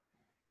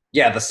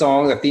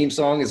theme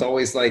song is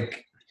always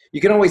like,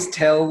 you can always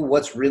tell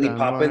what's really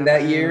popping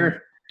that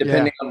year,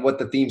 depending on what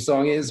the theme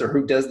song is or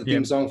who does the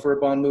theme song for a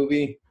Bond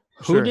movie.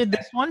 Who did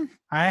this one?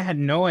 I had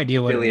no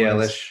idea what Billie it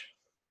was. Eilish.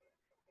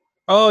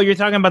 Oh, you're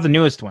talking about the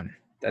newest one.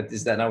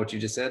 Is that not what you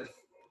just said?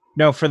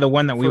 No, for the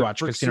one that we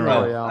watched, Casino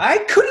Royale. I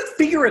couldn't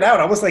figure it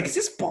out. I was like, is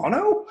this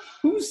Bono?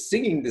 Who's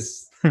singing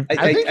this?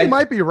 I think you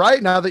might be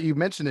right now that you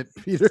mention it,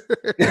 Peter.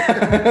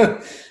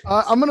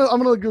 I'm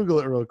gonna Google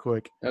it real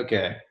quick.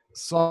 Okay.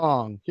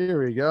 Song.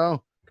 Here we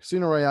go.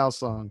 Casino Royale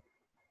song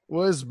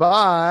was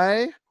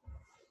by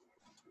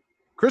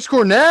Chris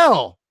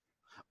Cornell.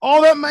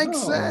 Oh, that makes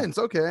sense.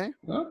 Okay.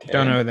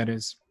 Don't know who that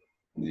is.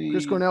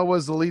 Chris Cornell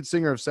was the lead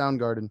singer of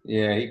Soundgarden.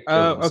 Yeah, he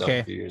killed himself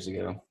a few years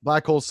ago.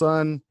 Black Hole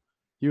Sun.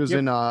 He was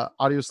in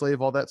Audio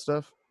Slave, all that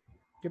stuff.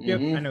 Yep.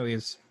 I know he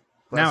is.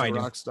 Now I do.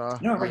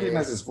 Rockstar. No, I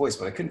recognize his voice,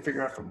 but I couldn't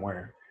figure out from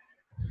where.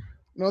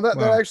 No, that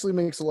actually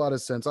makes a lot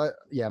of sense.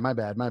 My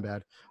bad.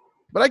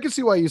 But I can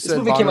see why you said this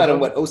movie came out in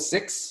what,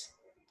 06?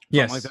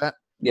 Yes. Like that.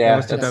 Yeah,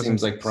 that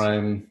seems like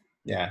prime.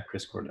 Yeah,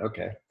 Chris Cornell.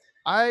 Okay.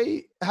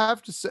 I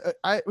have to say,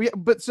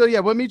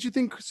 what made you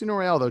think Casino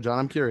Royale though, John?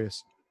 I'm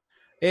curious.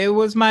 It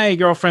was my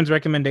girlfriend's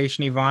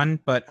recommendation, Yvonne,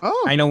 but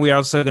I know we're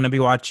also going to be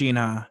watching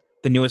the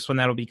newest one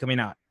that'll be coming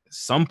out at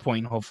some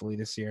point, hopefully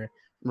this year.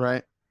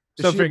 Right.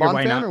 So Is she a Bond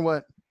why fan not? Or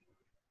what?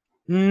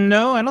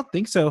 No, I don't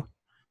think so.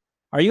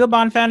 Are you a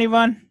Bond fan,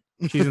 Yvonne?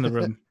 She's in the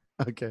room.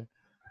 Okay.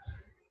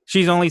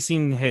 She's only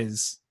seen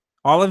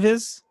all of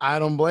his. I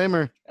don't blame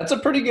her. That's a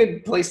pretty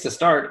good place to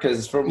start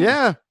because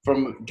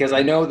because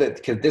I know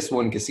that this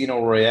one,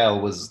 Casino Royale,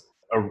 was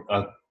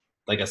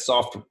a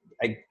soft,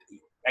 I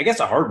guess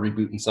a hard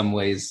reboot in some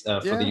ways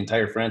for the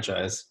entire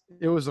franchise.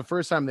 It was the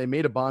first time they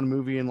made a Bond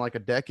movie in like a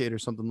decade or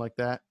something like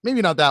that.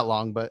 Maybe not that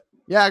long, but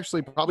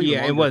actually probably.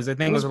 Yeah, it was. I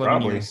think it was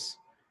 11 years.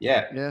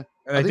 Yeah.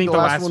 I think the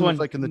last one was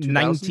like in the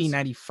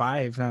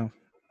 1995. No.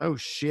 Oh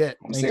shit!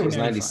 I say it was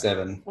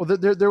 97. Well,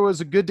 there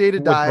was A Good Day to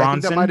Die. Bronson? I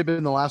think that might have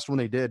been the last one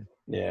they did.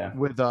 Yeah.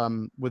 With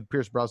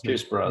Pierce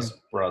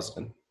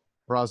Brosnan.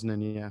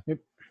 Brosnan, yeah. Yep.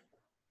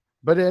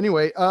 But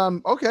anyway,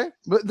 okay.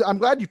 But I'm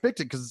glad you picked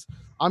it because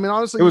I mean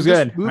honestly, it was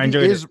good. Movie I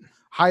enjoyed is it.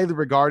 highly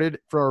regarded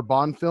for a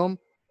Bond film.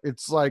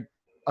 It's like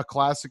a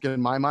classic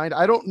in my mind.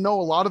 I don't know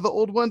a lot of the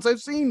old ones. I've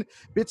seen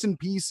bits and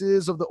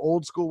pieces of the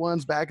old school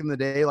ones back in the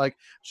day, like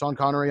Sean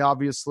Connery,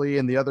 obviously,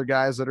 and the other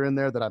guys that are in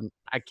there that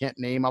I can't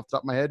name off the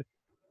top of my head.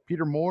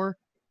 Peter Moore,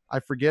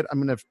 I forget. I'm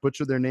gonna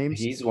butcher their names.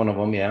 He's one of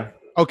them, yeah.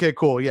 Okay,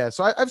 cool. Yeah,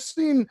 so I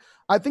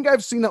think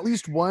I've seen at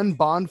least one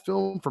Bond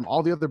film from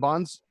all the other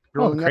Bonds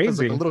growing up as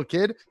like a little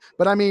kid.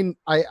 But I mean,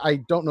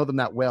 I don't know them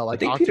that well. I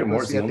think Peter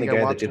Moore's the only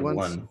guy that did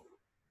one.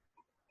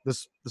 The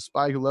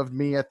Spy Who Loved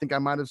Me, I think I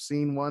might have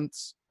seen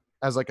once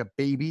as like a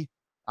baby.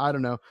 I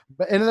don't know.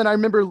 And then I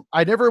remember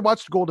I never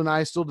watched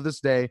GoldenEye still to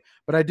this day,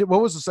 but I did.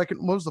 What was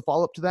the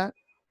follow-up to that?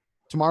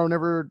 Tomorrow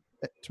Never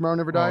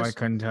Dies. I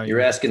couldn't tell you.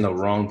 You're asking the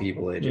wrong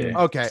people, AJ. Yeah.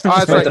 Okay.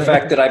 Despite the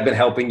fact that I've been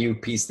helping you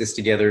piece this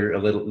together a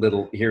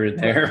little here and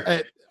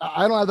there.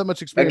 I don't have that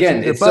much experience.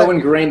 Again, it's so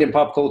ingrained in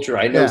pop culture.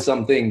 I know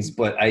some things,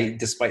 but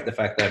despite the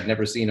fact that I've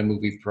never seen a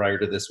movie prior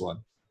to this one.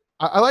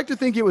 I like to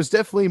think it was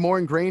definitely more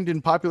ingrained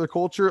in popular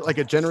culture, like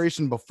a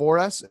generation before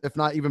us, if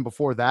not even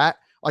before that,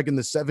 like in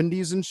the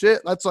 70s and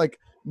shit. That's like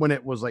when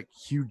it was like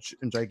huge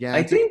and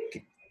gigantic. I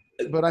think,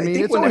 but I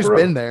mean, it's always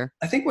been there.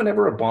 I think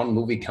whenever a Bond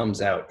movie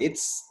comes out,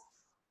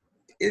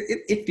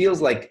 it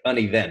feels like an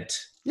event.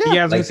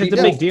 Yeah, it's a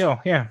big deal.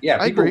 Yeah,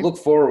 people look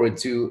forward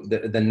to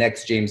the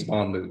next James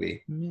Bond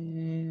movie.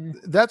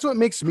 That's what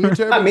makes me a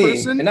terrible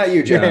person. And not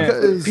you,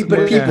 John.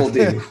 But people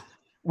do.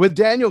 With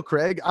Daniel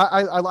Craig,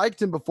 I liked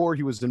him before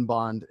he was in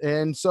Bond,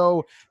 and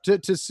so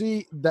to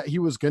see that he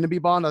was going to be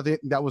Bond, I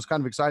think that was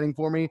kind of exciting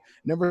for me.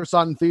 Never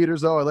saw it in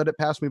theaters though; I let it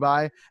pass me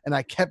by, and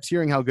I kept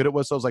hearing how good it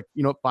was. So I was like,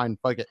 fine,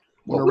 fuck it.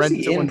 What was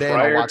he in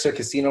prior to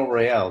Casino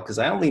Royale? Because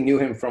I only knew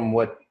him from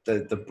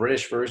the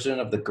British version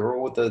of the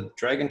girl with the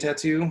dragon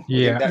tattoo.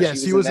 Yeah,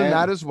 yes, he was in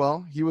that as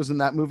well. He was in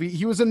that movie.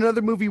 He was in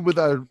another movie with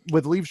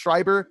Liev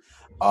Schreiber.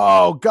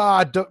 Oh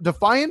God,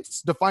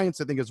 Defiance,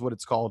 I think is what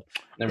it's called.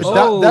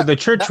 The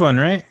church one,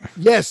 right?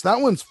 Yes, that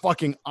one's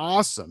fucking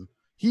awesome.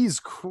 He's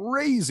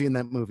crazy in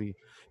that movie.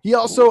 He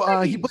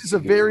also he plays a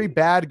very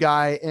bad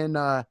guy in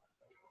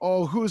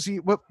who is he?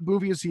 What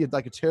movie is he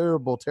like a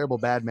terrible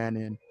bad man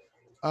in?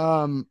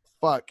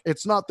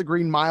 It's not The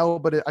Green Mile,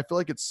 but I feel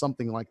like it's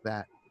something like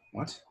that.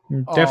 What?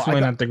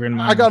 Definitely not The Green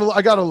Mile. I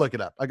gotta look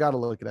it up.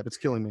 It's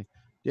killing me.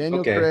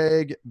 Daniel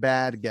Craig,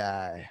 bad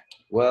guy.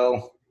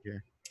 Well,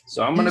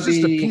 So I'm He's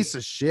just a piece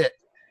of shit.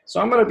 So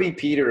I'm gonna be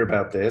Peter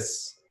about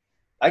this.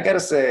 I gotta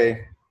say, I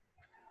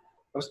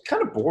was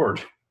kind of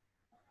bored.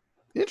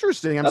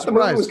 Interesting. I'm surprised. The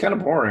movie was kind of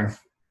boring.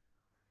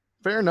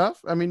 Fair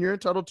enough. I mean, you're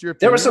entitled to your opinion.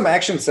 There were some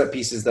action set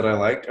pieces that I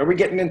liked. Are we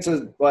getting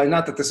into? Well,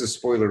 not that this is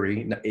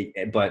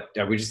spoilery, but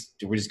are we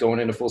just going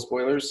into full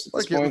spoilers at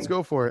this point? Let's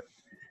go for it.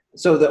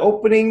 So the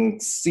opening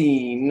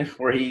scene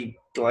where he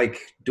like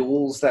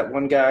duels that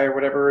one guy or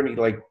whatever, and he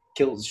like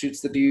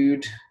shoots the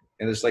dude.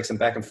 And there's like some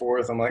back and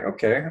forth. I'm like,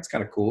 okay, that's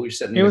kind of cool. You're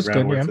setting the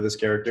groundwork for this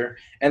character.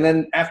 And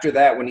then after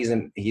that, when he's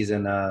in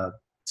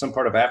some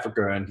part of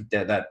Africa, and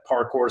that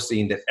parkour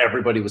scene that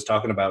everybody was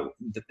talking about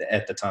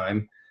at the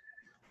time,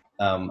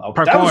 that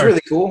was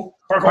really cool.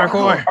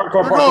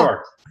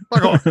 Parkour.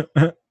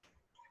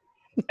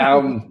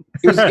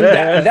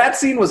 That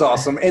scene was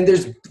awesome. And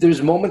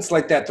there's moments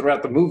like that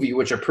throughout the movie,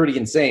 which are pretty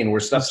insane,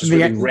 where stuff just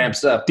really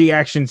ramps up. The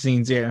action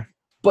scenes, yeah.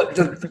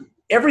 But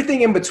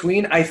everything in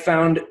between, I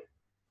found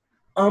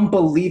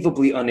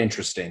unbelievably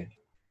uninteresting,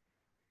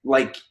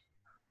 like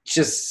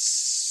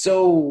just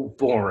so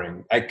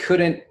boring.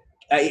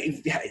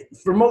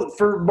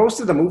 For most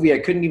of the movie I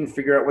couldn't even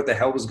figure out what the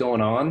hell was going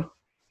on.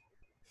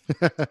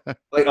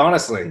 Like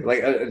honestly, like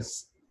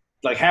it's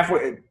like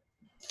halfway,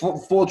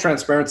 full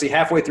transparency,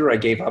 halfway through I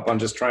gave up on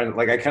just trying to,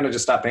 like I kind of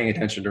just stopped paying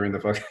attention during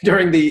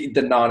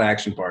the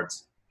non-action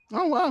parts.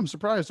 Oh wow, I'm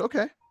surprised.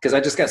 Okay, because I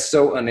just got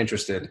so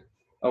uninterested.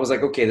 I was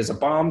like, okay, there's a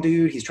bomb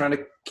dude, he's trying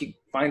to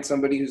find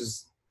somebody who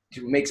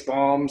makes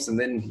bombs, and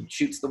then he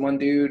shoots the one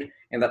dude,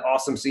 and that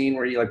awesome scene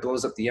where he like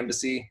blows up the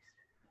embassy,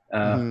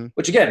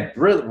 which again,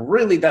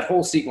 really that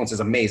whole sequence is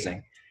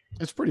amazing.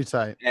 It's pretty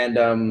tight.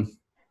 And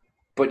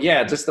but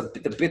yeah, just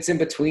the bits in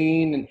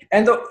between,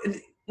 and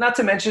not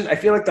to mention, I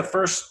feel like the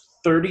first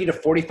 30 to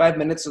 45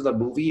 minutes of the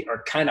movie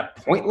are kind of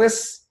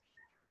pointless,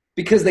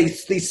 because they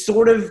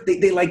sort of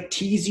like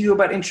tease you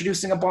about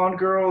introducing a Bond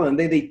girl, and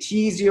they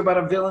tease you about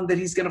a villain that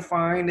he's gonna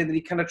find, and then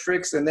he kind of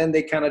tricks, and then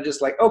they kind of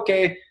just like,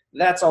 okay,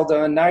 that's all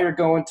done. Now you're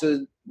going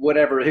to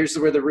whatever. Here's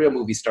where the real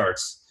movie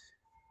starts.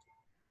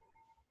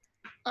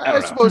 I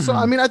suppose so.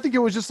 I mean, I think it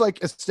was just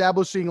like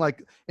establishing,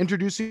 like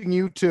introducing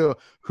you to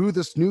who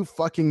this new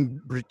fucking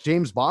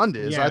James Bond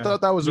is. Yeah. I thought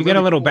that was you get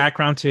a little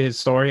background to his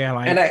story. I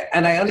like,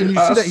 and you see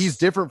that he's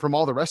different from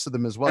all the rest of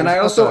them as well. And I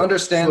also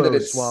understand that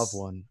it's suave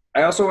one.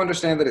 I also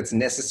understand that it's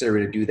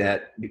necessary to do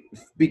that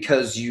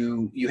because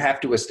you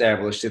have to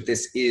establish that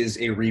this is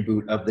a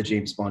reboot of the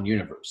James Bond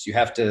universe. You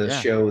have to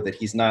show that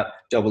he's not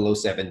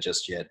 007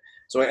 just yet.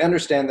 So I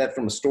understand that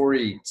from a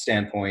story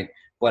standpoint,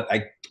 but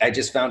I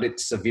just found it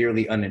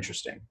severely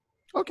uninteresting.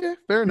 Okay,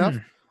 fair enough.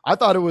 I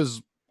thought it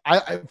was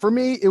for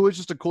me, it was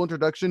just a cool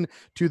introduction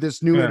to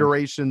this new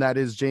iteration that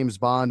is James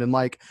Bond, and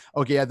like,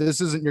 okay, this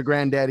isn't your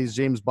granddaddy's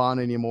James Bond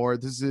anymore.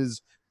 This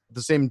is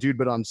the same dude,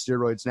 but on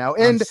steroids now.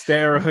 And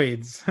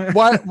steroids.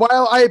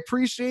 while I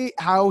appreciate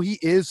how he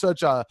is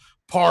such a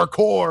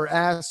parkour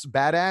ass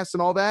badass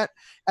and all that,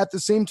 at the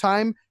same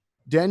time,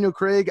 Daniel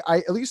Craig,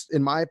 at least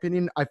in my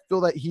opinion, I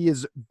feel that he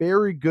is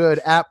very good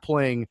at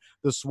playing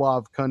the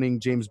suave, cunning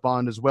James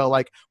Bond as well.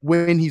 Like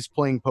when he's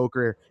playing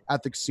poker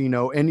at the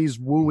casino and he's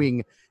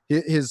wooing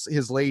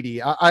his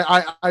lady,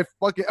 I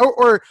fucking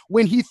or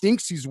when he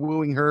thinks he's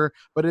wooing her,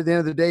 but at the end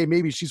of the day,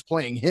 maybe she's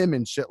playing him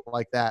and shit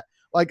like that.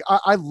 Like,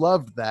 I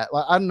loved that.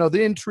 Like, I don't know,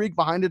 the intrigue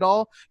behind it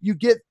all. You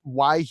get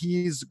why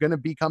he's going to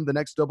become the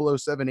next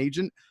 007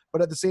 agent.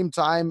 But at the same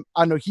time,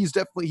 I know he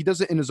does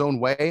it in his own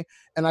way.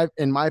 And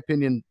in my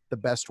opinion, the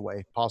best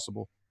way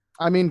possible.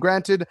 I mean,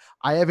 granted,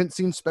 I haven't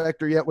seen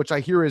Spectre yet, which I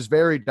hear is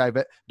very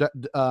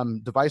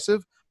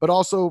divisive. But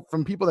also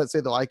from people that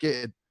say they like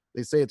it,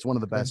 they say it's one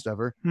of the best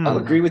ever. I'll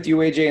agree with you,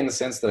 AJ, in the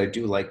sense that I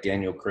do like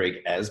Daniel Craig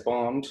as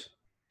Bond.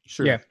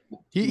 Sure. Yeah.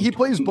 He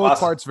plays both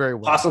parts very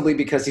well. Possibly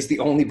because he's the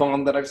only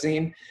Bond that I've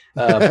seen.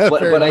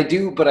 But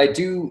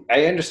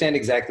I understand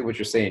exactly what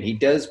you're saying. He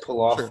does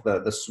pull off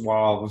the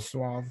suave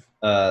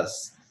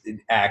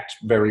act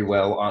very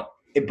well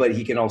but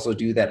he can also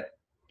do that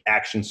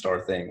action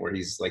star thing where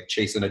he's like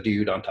chasing a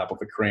dude on top of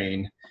a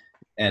crane.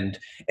 And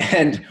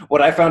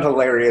what I found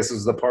hilarious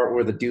was the part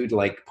where the dude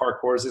like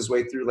parkours his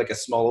way through like a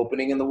small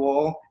opening in the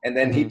wall, and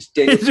then he just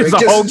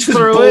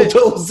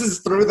bulldozes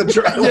through the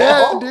drywall.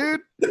 Yeah,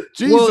 dude.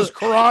 Jesus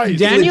Christ.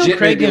 Daniel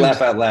Craig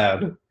laugh out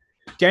loud.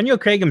 Daniel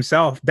Craig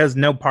himself does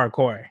no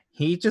parkour.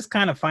 He just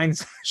kind of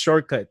finds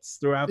shortcuts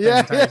throughout the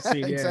entire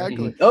scene.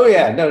 Exactly. Oh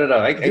yeah, no.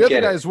 I the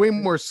other guy is way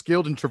more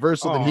skilled and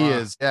traversal than he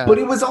is. Yeah. But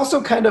it was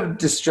also kind of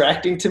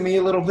distracting to me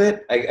a little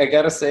bit. I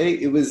gotta say,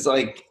 it was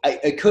like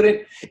I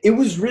couldn't. It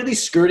was really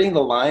skirting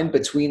the line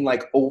between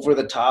like over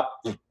the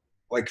top,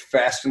 like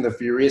Fast and the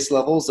Furious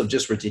levels of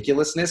just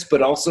ridiculousness,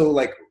 but also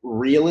like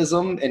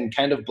realism and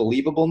kind of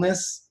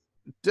believableness.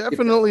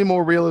 Definitely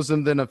more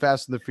realism than a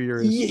Fast and the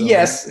Furious.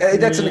 Yes,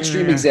 that's an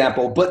extreme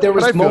example, but there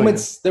was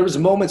moments. There was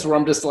moments where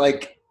I'm just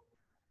like,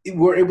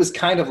 where it was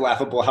kind of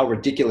laughable how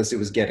ridiculous it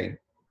was getting.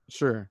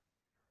 Sure.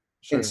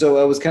 And so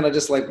I was kind of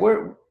just like,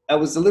 I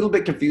was a little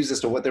bit confused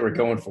as to what they were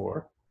going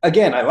for.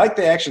 Again, I like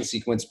the action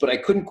sequence, but I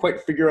couldn't quite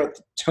figure out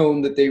the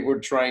tone that they were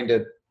trying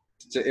to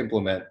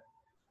implement.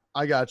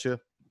 I got you.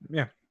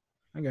 Yeah.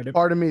 I got it.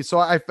 Pardon me. So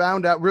I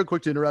found out real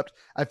quick to interrupt.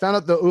 I found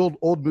out the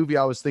old movie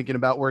I was thinking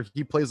about where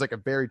he plays like a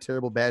very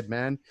terrible bad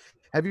man.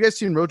 Have you guys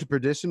seen Road to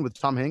Perdition with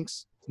Tom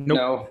Hanks? Nope.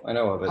 No, I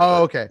know of it.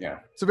 Oh, okay. Yeah.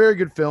 It's a very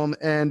good film.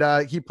 And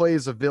he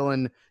plays a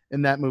villain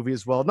in that movie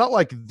as well. Not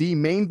like the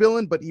main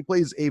villain, but he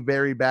plays a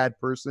very bad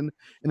person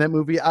in that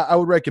movie. I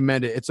would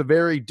recommend it. It's a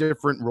very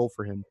different role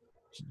for him.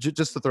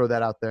 Just to throw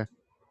that out there.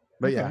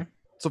 But yeah,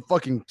 it's a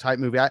fucking tight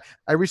movie.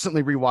 I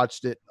recently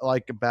rewatched it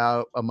like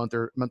about a month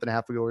and a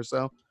half ago or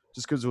so,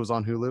 just because it was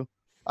on Hulu.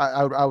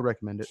 I would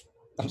recommend it.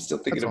 I'm still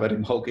thinking about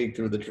him hulking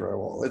through the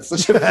drywall. It's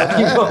such a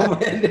funny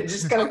moment. It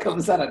just kind of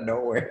comes out of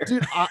nowhere.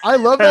 Dude, I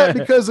love that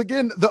because,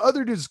 again, the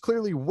other dude is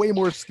clearly way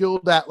more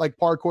skilled at like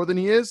parkour than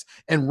he is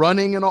and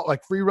running and all,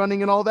 like free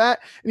running and all that.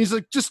 And he's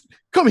like, just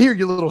come here,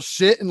 you little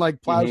shit, and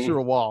like plows through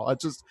a wall.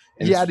 It's just,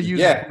 he had to use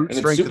brute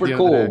strength. It's super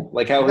cool.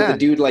 Like how the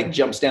dude like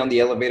jumps down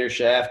the elevator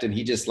shaft and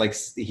he just like,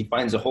 he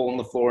finds a hole in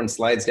the floor and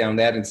slides down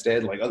that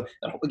instead. Like,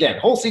 again,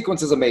 whole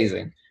sequence is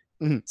amazing.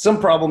 Mm-hmm. Some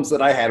problems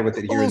that I had with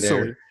it here and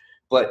there,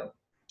 but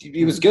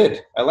it was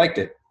good. I liked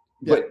it.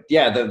 Yeah. But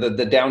yeah,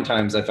 the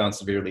downtimes I found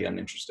severely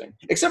uninteresting,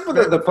 except for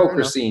the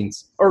poker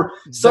scenes or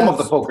some of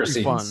the poker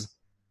scenes. Fun.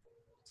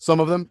 Some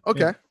of them, okay.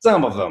 Yeah.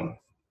 Some of them.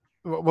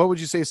 What would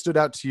you say stood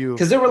out to you?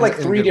 Because there were like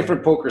three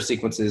different poker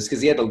sequences.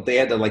 Because they had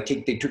to like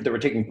they were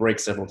taking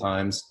breaks several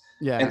times.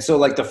 Yeah. And so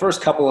like the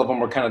first couple of them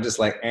were kind of just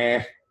like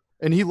eh.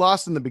 And he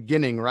lost in the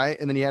beginning, right?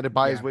 And then he had to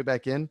buy his way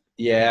back in.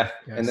 Yeah.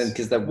 Yes. And then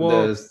because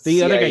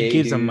the other guy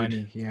gives him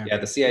money. Yeah. Yeah,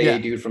 the CIA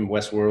dude from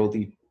Westworld,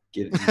 he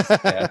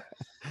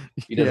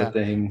does a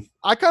thing.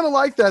 I kind of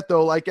like that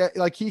though. Like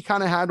he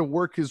kind of had to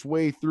work his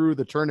way through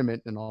the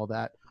tournament and all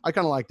that. I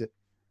kind of liked it.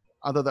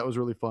 I thought that was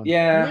really fun.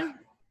 Yeah.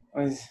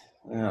 I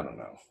don't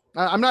know.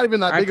 I'm not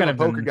even that big of a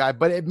poker guy,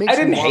 but it makes. I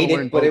didn't hate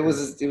it, but it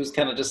was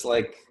kind of just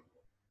like,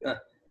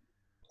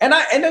 and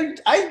I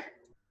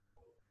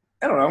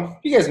don't know.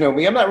 You guys know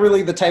me. I'm not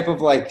really the type of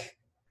like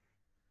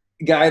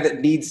guy that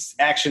needs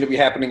action to be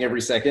happening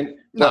every second.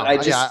 But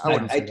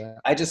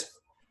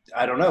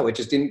I don't know. It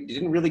just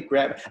didn't really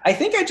grab. I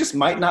think I just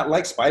might not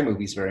like spy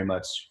movies very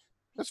much.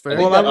 That's fair.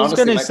 Well, I was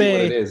gonna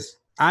say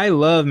I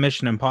love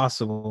Mission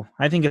Impossible.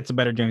 I think it's a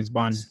better James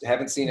Bond.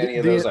 Haven't seen any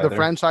of those either. The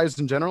franchise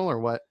in general, or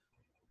what?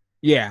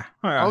 Yeah.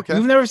 Okay.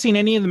 You've never seen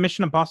any of the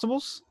Mission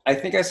Impossibles? I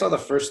think I saw the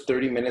first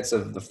 30 minutes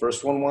of the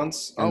first one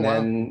once, and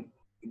then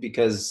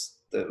because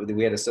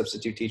we had a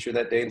substitute teacher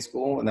that day in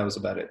school, and that was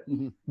about it.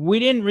 Mm-hmm. We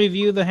didn't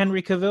review the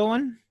Henry Cavill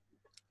one?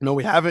 No,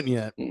 we haven't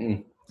yet.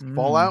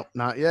 Fallout?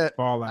 Not yet.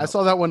 Fallout. I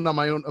saw that one on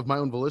my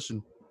own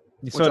volition,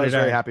 which I was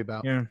very happy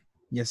about. Yeah.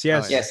 Yes.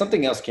 Yeah,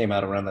 something else came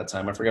out around that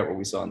time. I forgot what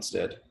we saw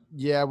instead.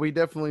 Yeah, we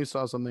definitely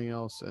saw something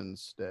else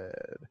instead.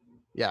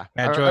 Yeah.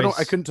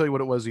 I couldn't tell you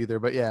what it was either,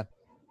 but yeah.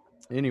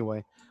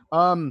 Anyway,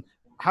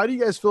 how do you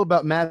guys feel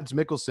about Mads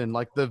Mikkelsen,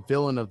 like the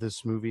villain of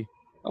this movie?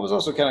 I was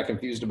also kind of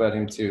confused about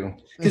him too,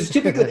 because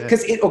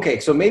typically,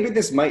 so maybe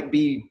this might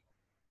be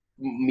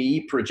me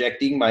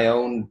projecting my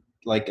own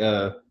like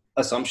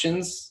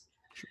assumptions,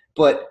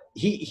 but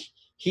he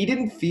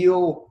didn't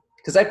feel,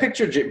 because I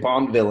pictured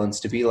Bond villains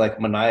to be like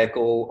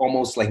maniacal,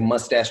 almost like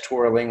mustache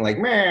twirling, like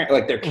meh,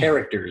 like they're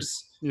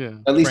characters. Yeah,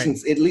 at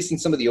least in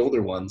some of the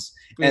older ones.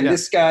 And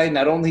this guy,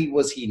 not only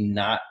was he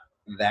not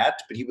that,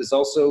 but he was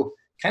also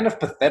kind of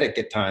pathetic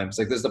at times.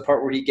 Like there's the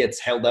part where he gets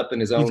held up in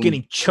his own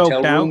getting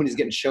choked out, and he's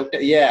getting choked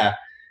out. Yeah.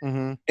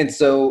 Mm-hmm. And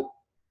so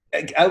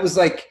I was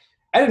like,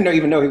 I didn't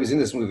even know he was in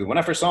this movie. When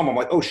I first saw him, I'm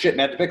like, oh shit,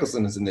 Matt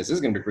Mikkelsen is in this. This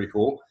is gonna be pretty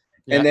cool.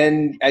 Yeah. And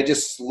then I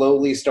just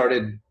slowly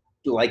started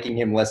liking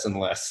him less and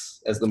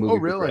less as the movie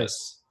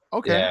progressed.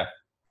 Okay. Yeah.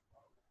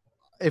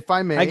 If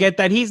I may, I get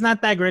that he's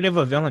not that great of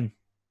a villain.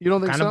 You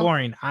don't think so? Kind of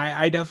boring.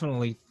 I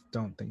definitely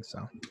don't think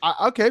so.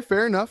 Okay,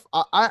 fair enough.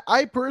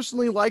 I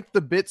personally like the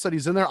bits that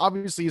he's in there.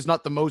 Obviously, he's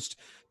not the most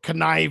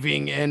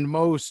conniving and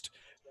most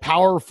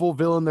powerful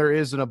villain there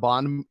is in a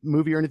Bond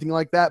movie or anything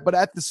like that. But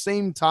at the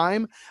same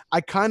time,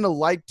 I kind of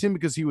liked him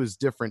because he was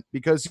different,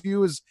 because he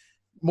was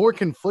more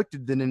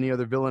conflicted than any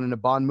other villain in a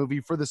Bond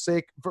movie for the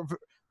sake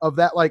of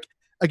that. Like,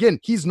 again,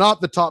 he's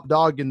not the top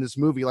dog in this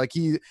movie. Like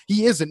he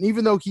isn't,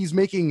 even though he's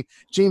making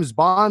James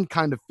Bond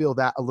kind of feel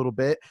that a little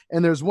bit.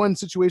 And there's one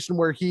situation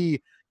where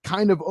he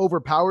kind of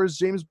overpowers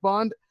James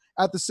Bond.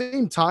 At the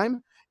same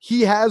time,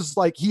 he has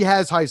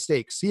high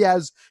stakes. He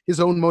has his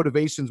own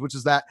motivations, which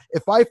is that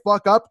if I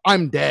fuck up,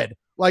 I'm dead.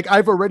 Like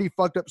I've already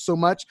fucked up so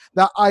much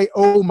that I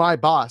owe my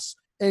boss.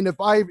 And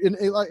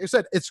like I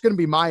said, it's going to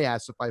be my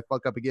ass if I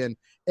fuck up again.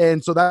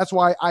 And so that's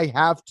why I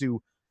have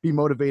to be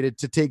motivated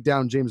to take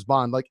down James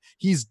Bond. Like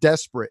he's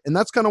desperate. And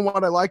that's kind of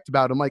what I liked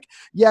about him. Like,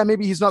 yeah,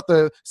 maybe he's not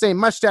the same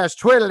mustache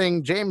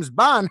twirling James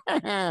Bond.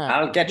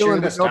 I'll get you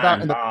this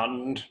time,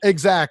 Bond.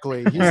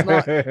 Exactly.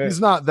 He's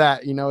not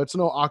that, it's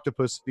no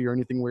Octopussy or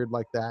anything weird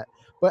like that.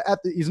 But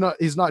he's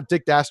not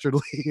Dick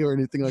Dastardly or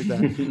anything like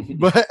that.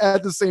 But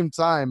at the same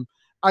time,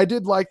 I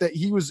did like that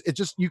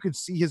you could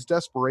see his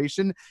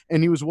desperation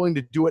and he was willing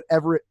to do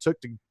whatever it took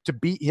to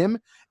beat him.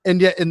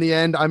 And yet in the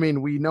end, I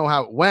mean, we know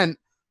how it went.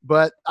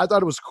 But I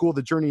thought it was cool,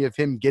 the journey of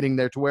him getting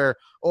there to where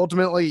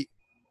ultimately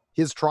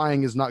his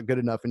trying is not good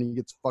enough and he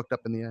gets fucked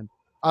up in the end.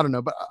 I don't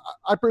know, but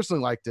I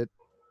personally liked it.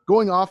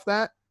 Going off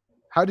that,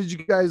 how did you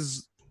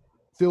guys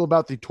feel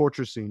about the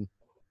torture scene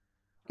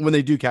when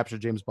they do capture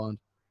James Bond?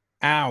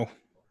 Ow.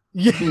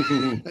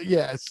 Yeah.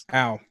 Yes.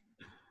 Ow.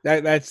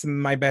 That's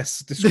my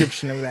best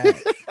description of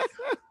that.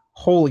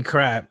 Holy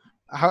crap.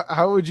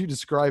 How would you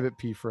describe it,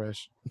 P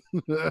Fresh?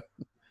 To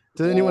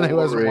anyone who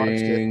hasn't watched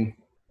it.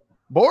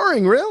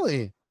 Boring,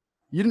 really?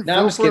 You didn't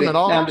feel for him at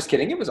all? No, I'm just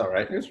kidding. It was all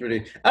right. It was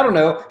really, I don't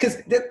know, because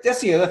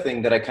that's the other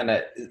thing that I kind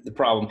of, the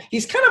problem.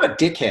 He's kind of a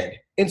dickhead.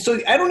 And so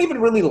I don't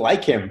even really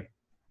like him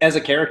as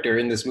a character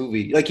in this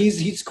movie. Like,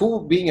 he's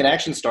cool being an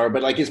action star,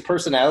 but like his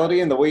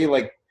personality and the way,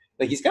 like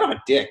he's kind of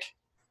a dick.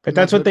 But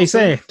that's what they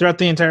say throughout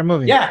the entire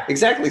movie. Yeah,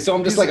 exactly. So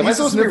I'm just am I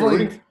supposed to be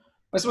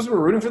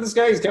rooting for this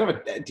guy? He's kind of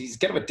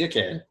a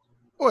dickhead.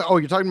 Oh,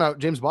 you're talking about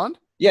James Bond?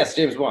 Yes,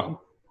 James Bond.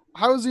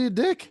 How is he a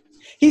dick?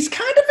 He's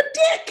kind of a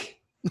dick.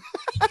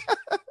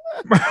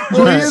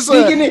 Well,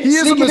 he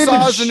is a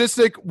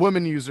misogynistic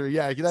woman user.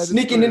 Yeah,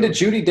 sneaking into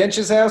Judi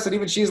Dench's house, and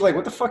even she's like,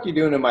 "What the fuck are you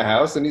doing in my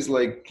house?" And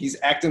he's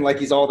acting like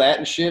he's all that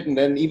and shit. And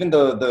then even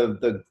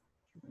the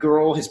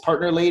girl, his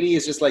partner lady,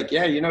 is just like,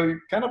 "Yeah, you're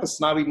kind of a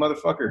snobby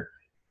motherfucker."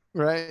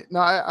 Right? No,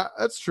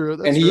 that's true.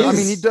 And he is. I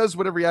mean, he does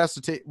whatever he has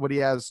to take, what he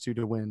has to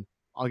win.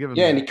 I'll give him.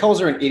 Yeah, that. and he calls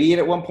her an idiot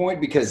at one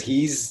point because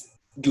he's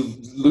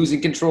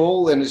losing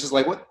control, and it's just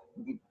like, what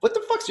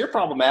the fuck's your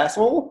problem,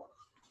 asshole?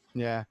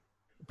 Yeah.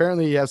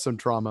 Apparently he has some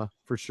trauma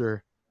for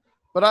sure.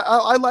 But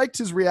I liked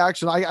his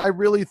reaction. I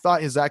really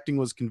thought his acting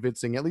was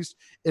convincing, at least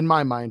in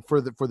my mind,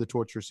 for the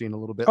torture scene a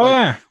little bit. Oh, like,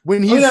 yeah.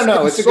 When he's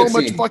in so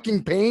much scene.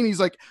 Fucking pain, he's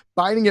like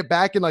biting it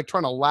back and like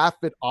trying to laugh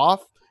it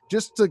off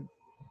just to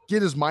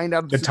get his mind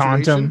out of the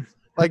situation. Taunt him.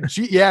 Like,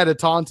 to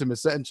taunt him,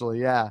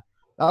 essentially. Yeah.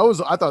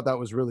 I thought that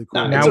was really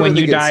cool. Now when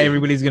you die,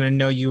 everybody's going to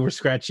know you were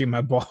scratching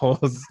my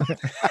balls.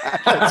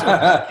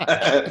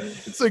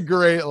 It's a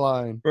great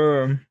line.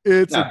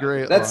 It's a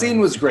great line. That scene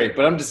was great,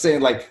 but I'm just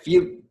saying, like,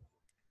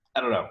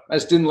 I don't know. I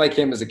just didn't like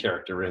him as a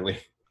character, really.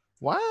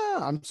 Wow,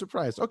 I'm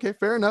surprised. Okay,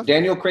 fair enough.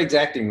 Daniel Craig's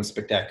acting was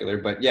spectacular,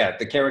 but yeah,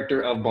 the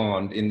character of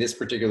Bond in this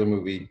particular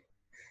movie,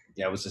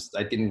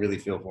 I didn't really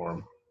feel for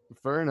him.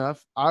 Fair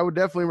enough. I would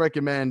definitely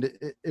recommend,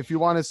 if you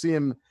want to see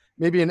him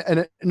maybe in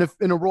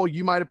a role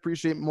you might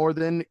appreciate more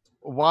than,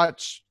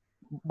 watch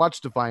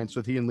Defiance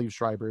with he and Liev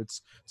Schreiber.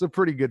 It's a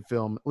pretty good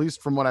film, at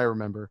least from what I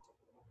remember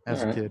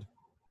as a kid.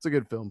 It's a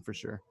good film for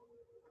sure.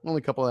 Only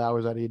a couple of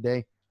hours out of your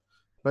day.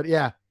 But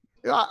yeah,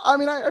 I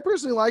mean, I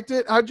personally liked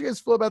it. How'd you guys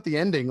feel about the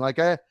ending? Like,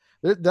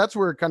 that's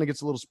where it kind of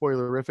gets a little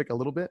spoilerific a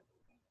little bit.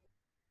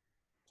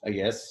 I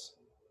guess.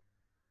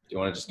 Do you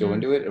want to just go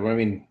into it? I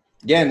mean,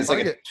 again, it's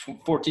like a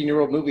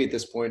 14-year-old movie at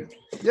this point.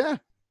 Yeah.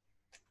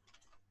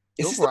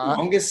 Is this the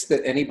longest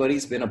that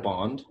anybody's been a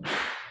Bond?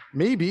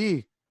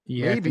 Maybe.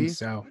 Yeah, maybe. I think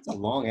so. It's a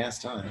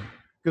long-ass time.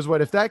 Because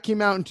if that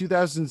came out in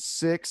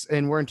 2006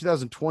 and we're in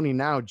 2020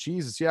 now,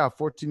 Jesus, yeah,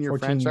 14-year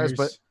franchise. Years.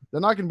 But they're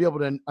not going to be able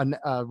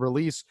to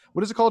release,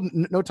 what is it called?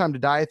 No Time to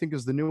Die, I think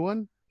is the new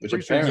one. Which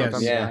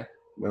apparently, yeah.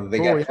 Well, they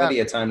got plenty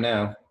of time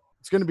now.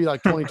 It's going to be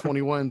like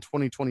 2021,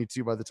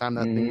 2022 by the time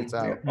that thing gets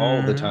out.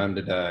 All the time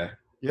to die.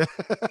 Yeah.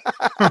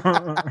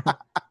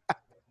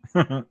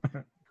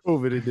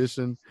 COVID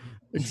edition.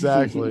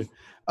 Exactly.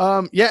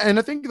 Yeah, and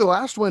I think the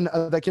last one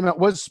that came out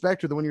was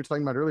Spectre, the one you were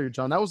talking about earlier,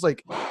 John. That was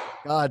like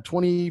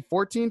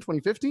 2014,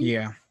 2015?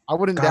 Yeah. I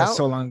wouldn't doubt.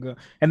 So long ago.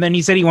 And then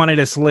he said he wanted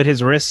to slit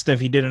his wrist if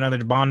he did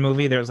another Bond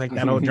movie. There was like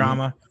that old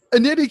drama.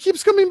 And yet he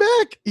keeps coming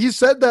back. He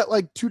said that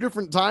like 2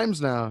 different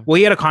times now. Well,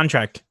 he had a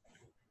contract.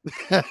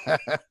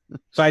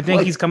 So I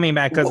think he's coming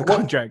back because of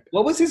contract.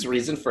 What was his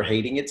reason for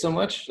hating it so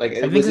much? Like,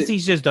 I think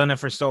he's just done it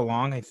for so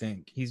long. I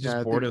think he's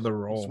just bored of the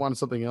role. Just wanted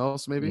something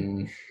else,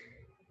 maybe.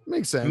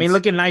 Makes sense. I mean,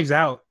 look at Knives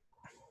Out.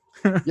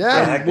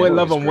 Yeah, I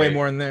love him way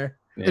more in there.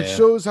 Yeah. It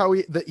shows how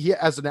he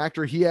as an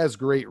actor, he has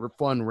great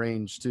fun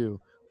range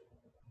too.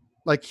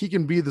 Like, he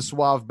can be the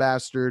suave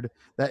bastard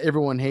that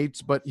everyone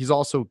hates, but he's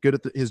also good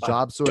at his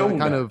job. So it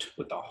kind of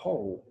with a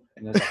hole.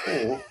 And there's a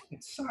hole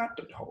inside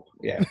the hole.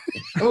 Yeah.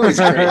 That movie's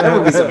great. That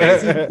movie's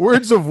amazing.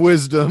 Words of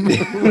wisdom.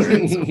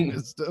 Words of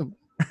wisdom.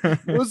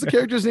 What was the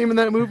character's name in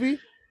that movie?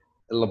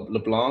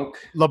 LeBlanc.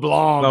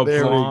 LeBlanc.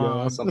 There we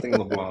go. Something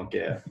LeBlanc,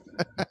 yeah.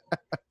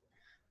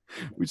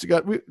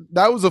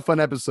 That was a fun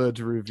episode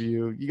to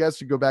review. You guys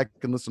should go back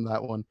and listen to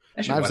that one.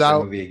 I should watch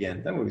that movie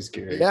again. That movie's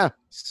great. Yeah.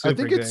 I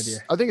think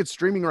it's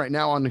streaming right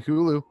now on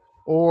Hulu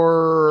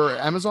or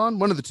Amazon.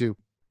 One of the two.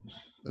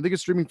 I think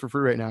it's streaming for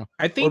free right now.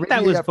 I think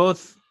that was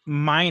both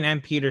mine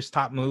and Peter's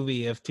top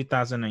movie of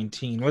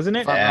 2019, wasn't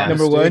it? Yeah,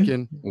 number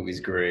one. Movie's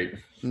great.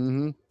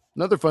 Mm-hmm.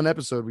 Another fun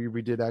episode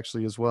we did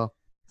actually as well.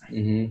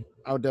 Mm-hmm.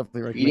 I would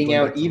definitely recommend beating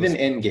out even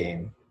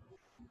Endgame.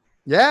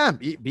 Yeah,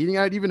 beating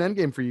out even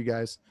Endgame for you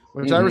guys,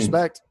 which I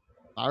respect.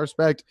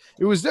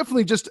 It was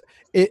definitely just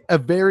a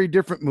very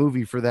different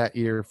movie for that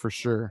year, for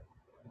sure.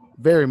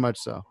 Very much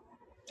so.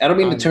 I don't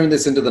mean to turn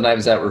this into the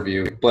Knives Out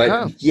review,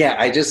 but yeah,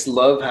 I just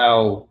love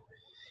how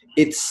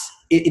it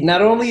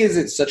not only is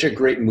it such a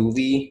great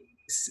movie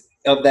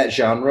of that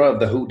genre, of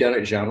the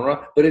whodunit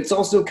genre, but it's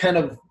also kind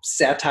of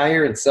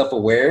satire and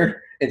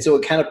self-aware. and so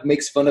it kind of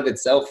makes fun of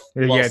itself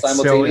while it's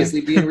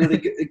simultaneously being really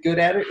good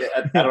at it.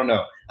 I don't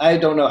know. I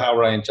don't know how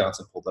Rian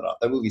Johnson pulled it off.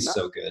 That movie's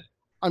so good.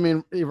 I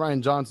mean,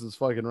 Rian Johnson's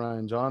fucking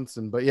Rian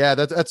Johnson, but yeah,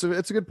 that's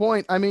a good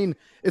point. I mean,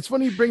 it's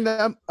funny you bring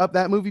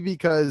that movie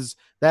because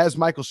that has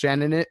Michael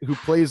Shannon in it, who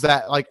plays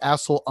that like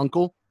asshole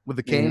uncle with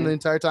the cane the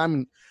entire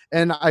time.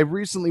 And I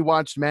recently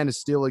watched Man of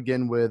Steel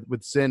again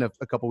with Sin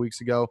a couple weeks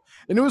ago,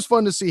 and it was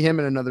fun to see him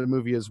in another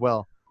movie as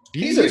well.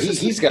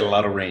 He's got a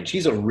lot of range.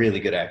 He's a really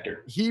good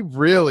actor. He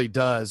really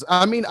does.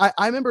 I mean, I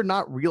remember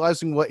not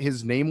realizing what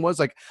his name was.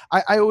 Like,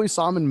 I always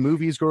saw him in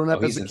movies growing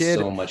up as a kid,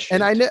 so much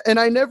and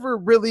I never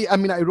really. I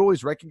mean, I would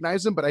always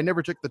recognize him, but I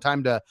never took the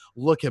time to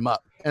look him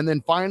up. And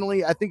then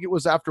finally, I think it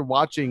was after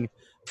watching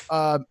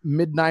not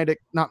Midnight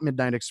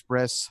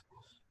Express.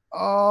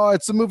 Oh,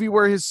 it's a movie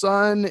where his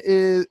son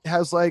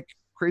has like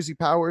crazy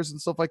powers and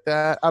stuff like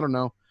that. I don't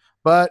know,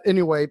 but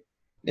anyway,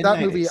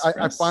 that movie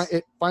I find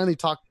it finally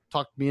talked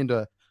me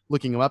into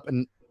looking him up,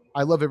 and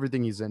I love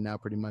everything he's in now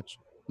pretty much.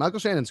 Michael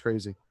Shannon's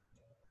crazy.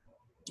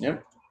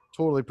 Yep.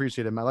 Totally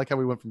appreciate him. I like how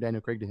we went from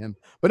Daniel Craig to him.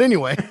 But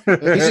anyway.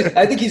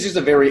 I think he's just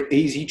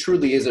he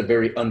truly is a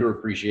very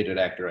underappreciated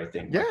actor, I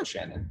think, Michael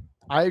Shannon.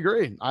 I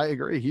agree.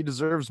 He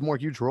deserves more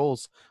huge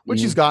roles,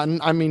 which he's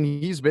gotten. I mean,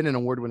 he's been in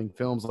award-winning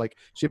films like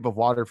Shape of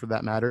Water, for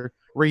that matter,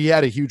 where he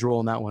had a huge role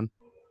in that one.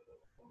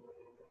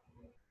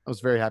 I was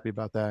very happy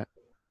about that.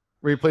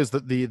 Where he plays the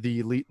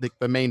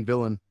main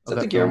villain. Is that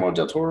the Guillermo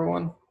del Toro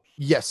one?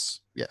 Yes.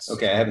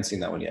 Okay, I haven't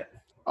seen that one yet.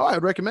 Oh, I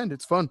would recommend.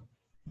 It's fun.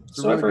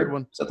 It's a really good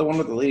one. Is that the one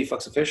with the lady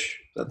fucks a fish?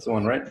 That's the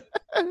one, right?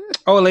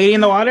 Oh, Lady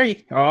in the Water?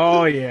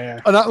 Oh,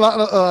 yeah.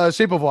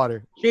 Shape of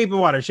Water. Shape of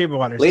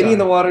Water. Lady in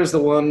the Water is the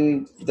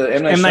one, the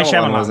M. Night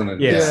Shyamalan, wasn't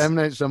it? Yes. Yeah, M.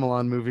 Night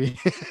Shyamalan movie.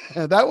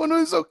 That one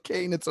was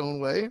okay in its own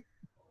way.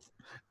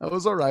 That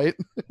was all right.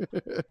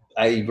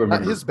 I remember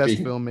not his best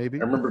film, maybe.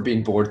 I remember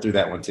being bored through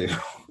that one, too.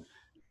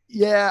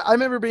 Yeah, I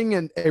remember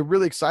being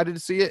really excited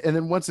to see it, and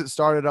then once it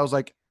started, I was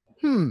like,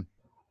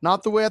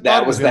 not the way I thought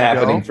that was the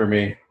happening for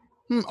me.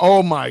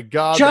 Oh my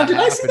God. John, did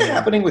I see The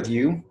Happening with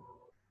you?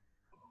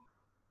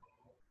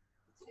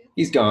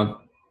 He's gone.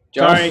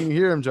 John, sorry. You can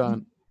hear him,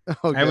 John.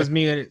 Okay. I was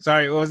muted.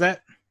 Sorry, what was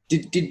that?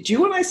 Did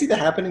you and I see The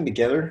Happening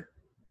together?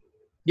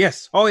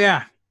 Yes. Oh,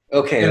 yeah.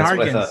 Okay, that's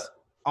Harkins. What I thought.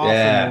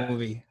 Awesome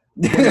movie.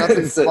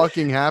 Nothing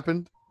fucking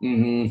happened.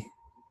 Mm-hmm.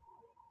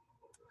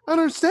 I don't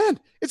understand.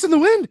 It's in the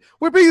wind.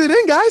 We're bringing it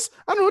in, guys.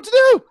 I don't know what to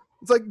do.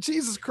 It's like,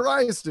 Jesus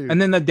Christ, dude. And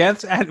then the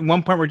deaths at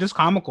one point were just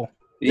comical.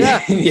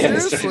 Yeah,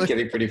 it started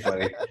getting pretty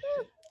funny.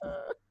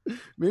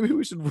 Maybe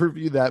we should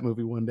review that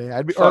movie one day.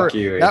 Fuck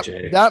you,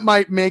 AJ. That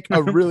might make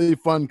a really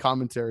fun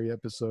commentary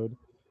episode.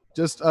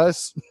 Just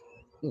us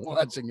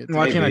watching it.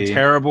 Watching a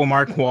terrible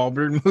Mark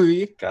Wahlberg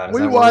movie. God,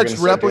 we watch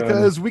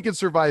replicas. We can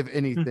survive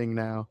anything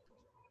now.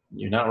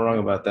 You're not wrong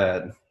about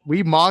that.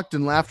 We mocked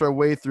and laughed our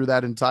way through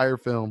that entire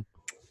film.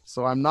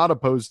 So I'm not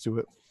opposed to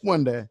it.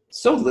 One day.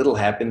 So little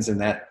happens in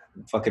that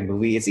fucking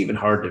movie. It's even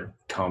hard to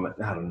comment.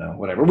 I don't know.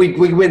 Whatever. We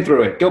went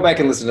through it. Go back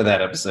and listen to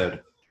that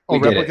episode.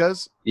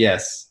 Replicas?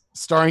 Yes.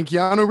 Starring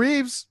Keanu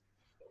Reeves.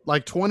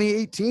 Like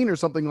 2018 or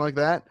something like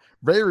that.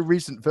 Very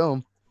recent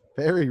film.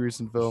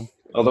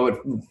 Although it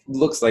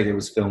looks like it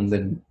was filmed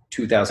in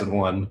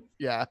 2001.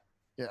 Yeah.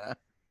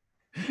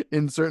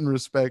 In certain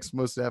respects,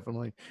 most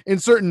definitely. In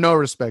certain no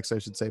respects, I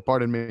should say.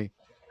 Pardon me.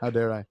 How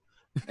dare I?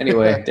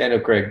 Anyway, Daniel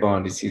Craig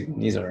Bond,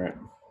 he's all right.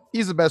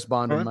 He's the best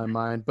Bond in my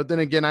mind. But then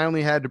again, I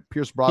only had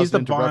Pierce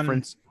Brosnan to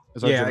reference.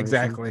 Yeah,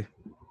 exactly.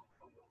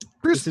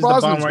 Pierce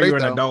Brosnan's great, you're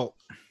an adult.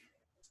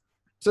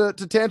 To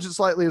tangent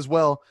slightly as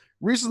well,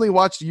 recently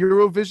watched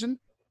Eurovision,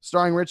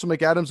 starring Rachel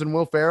McAdams and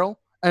Will Ferrell,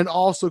 and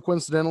also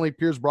coincidentally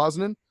Pierce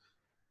Brosnan.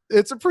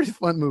 It's a pretty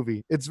fun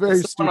movie. It's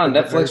very stupid. On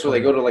Netflix where they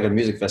go to like a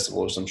music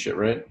festival or some shit,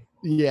 right?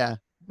 Yeah.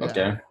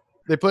 Okay.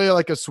 They play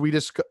like a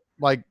Swedish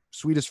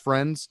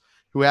friends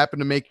who happen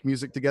to make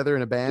music together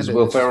in a band. Does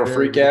Will Ferrell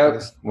freak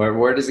out?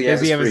 Where does he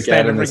have his freak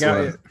out in this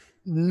one?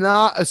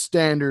 Not a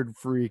standard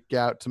freak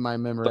out to my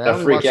memory. But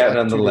a freak out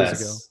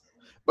nonetheless.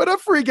 But a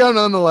freak out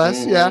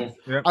nonetheless, yeah.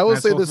 Yep, I will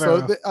say this,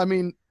 though. I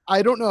mean,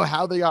 I don't know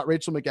how they got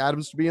Rachel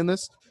McAdams to be in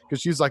this,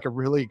 because she's like a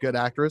really good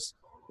actress.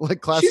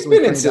 Like classically she's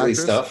been in silly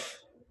stuff.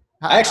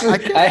 I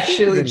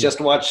actually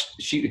just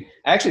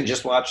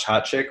watched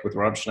Hot Chick with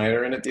Rob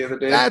Schneider in it the other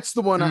day. That's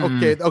the one.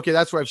 Okay,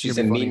 that's where she's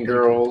in Mean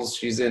Girls.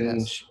 She's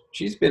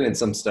been in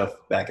some stuff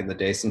back in the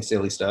day, some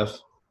silly stuff.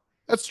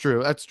 That's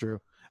true.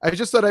 I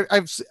just thought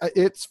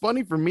it's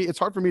funny for me. It's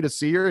hard for me to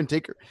see her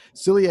and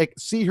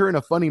see her in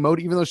a funny mode,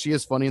 even though she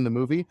is funny in the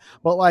movie.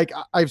 But like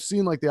I've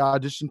seen like the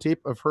audition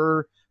tape of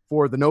her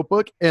for The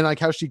Notebook, and like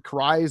how she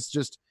cries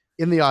just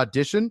in the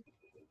audition,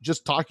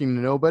 just talking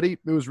to nobody.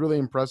 It was really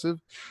impressive.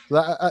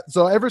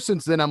 So ever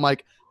since then, I'm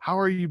like, how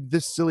are you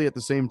this silly at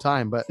the same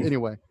time? But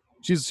anyway,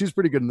 she's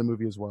pretty good in the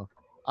movie as well.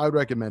 I would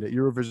recommend it.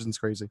 Eurovision's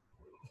crazy.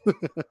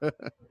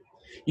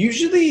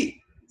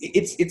 Usually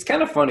it's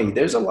kind of funny.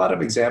 There's a lot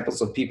of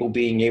examples of people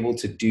being able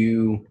to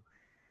do,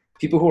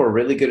 people who are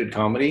really good at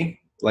comedy,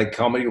 like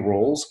comedy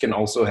roles, can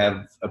also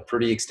have a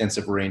pretty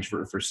extensive range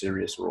for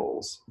serious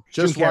roles.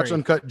 Just watch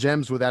Uncut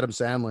Gems with Adam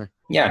Sandler.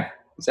 Yeah.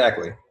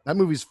 exactly. That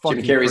movie's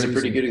fucking Jim Carrey's crazy. a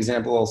pretty good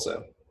example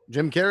also.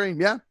 Jim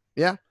Carrey,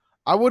 yeah.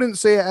 I wouldn't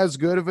say as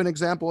good of an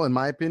example in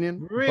my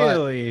opinion.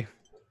 Really?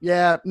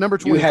 Yeah, number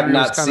 23 You have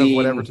not is kind seen, of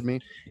whatever to me.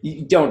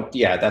 You don't.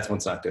 Yeah, that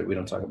one's not good. We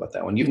don't talk about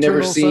that one. You've Eternal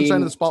never seen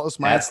Sunshine of the Spotless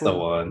Mind. That's the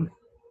one.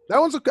 That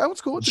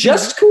one's cool. It's a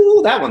Just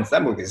cool. That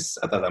movie's.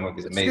 I thought that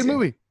movie's amazing. It's a good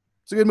movie.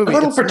 It's a good movie. A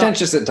little It's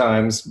pretentious at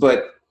times,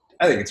 but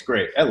I think it's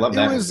great. I love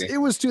that movie. It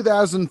was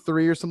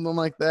 2003 or something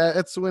like that.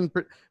 It's when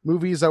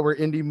movies that were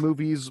indie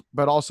movies,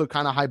 but also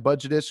kind of high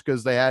budgetish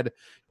because they had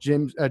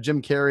Jim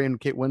Carrey and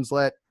Kate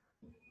Winslet.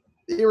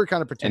 They were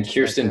kind of pretentious.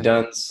 And Kirsten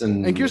Dunst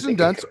and Kirsten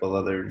Dunst. A couple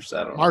others.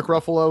 I don't know. Mark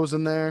Ruffalo's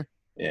in there.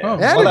 Yeah. Oh.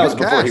 Well, that was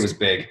before he was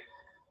big.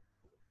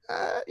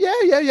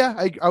 Yeah.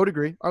 I would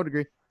agree.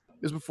 It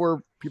was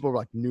before people were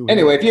like new.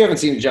 Anyway, if you haven't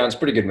seen it, John, it's a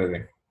pretty good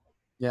movie.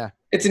 Yeah.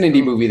 It's an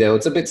indie movie though.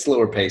 It's a bit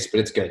slower paced, but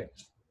it's good.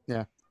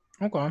 Yeah.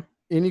 Okay.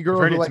 Any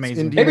girl who likes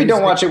indie maybe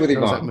don't music watch it with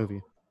your knows mom. that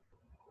movie.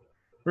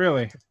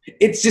 Really?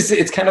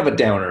 It's kind of a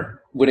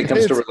downer when it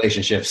comes to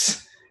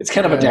relationships. It's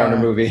kind of a downer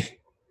movie.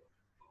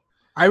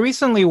 I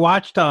recently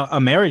watched a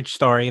Marriage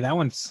Story. That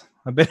one's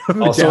a bit of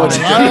a Also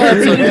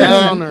downer. A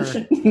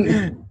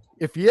downer.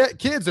 If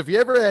you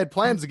ever had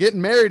plans of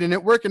getting married and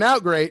it working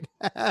out great,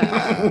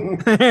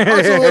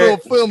 there's a little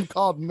film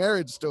called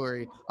Marriage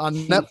Story on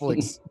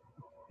Netflix.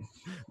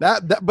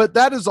 But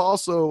that is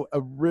also a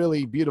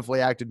really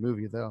beautifully acted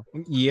movie, though.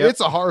 Yeah,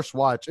 it's a harsh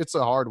watch. It's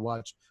a hard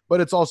watch,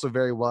 but it's also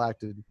very well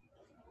acted.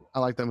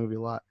 I like that movie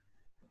a lot.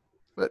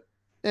 But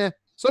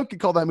some could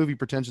call that movie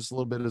pretentious a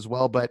little bit as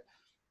well. But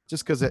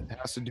just because it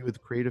has to do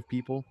with creative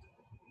people,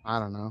 I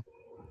don't know.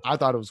 I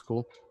thought it was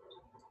cool.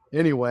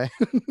 Anyway,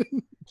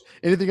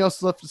 anything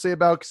else left to say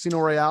about Casino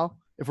Royale?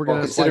 If we're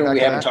going to considering we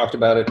haven't talked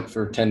about it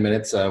for 10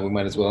 minutes, we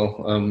might as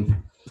well.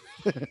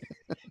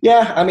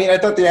 Yeah, I mean, I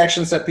thought the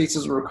action set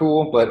pieces were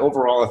cool, but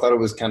overall, I thought it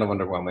was kind of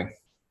underwhelming.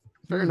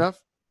 Fair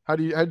enough. How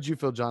did you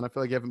feel, John? I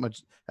feel like you haven't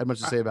had much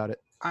to say about it.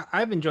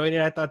 I've enjoyed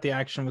it. I thought the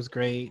action was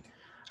great.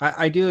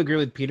 I do agree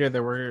with Peter.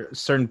 There were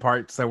certain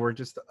parts that were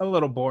just a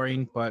little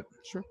boring, but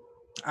sure.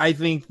 I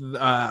think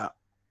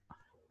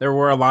there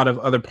were a lot of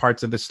other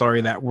parts of the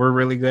story that were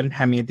really good and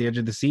had me at the edge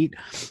of the seat.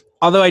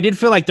 Although I did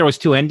feel like there was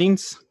two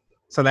endings,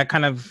 so that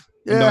kind of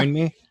annoyed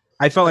me.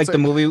 I felt like the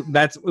movie,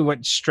 that's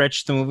what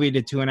stretched the movie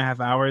to 2.5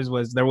 hours,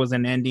 was there was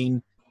an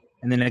ending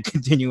and then a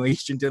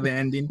continuation to the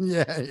ending.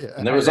 Yeah.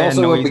 And there was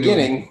also a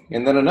beginning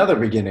and then another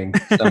beginning,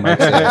 some might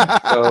say.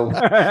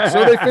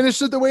 So they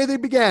finished it the way they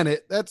began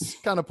it. That's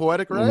kind of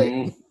poetic,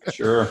 right?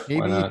 Sure.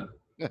 Maybe. Why not?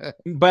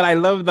 But I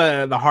love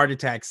the heart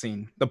attack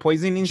scene, the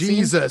poisoning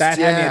scene. That had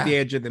me at the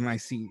edge of my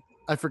seat.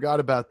 I forgot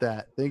about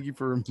that. Thank you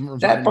for reminding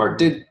that part.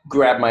 Did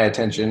grab my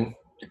attention.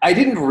 I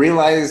didn't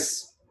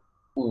realize.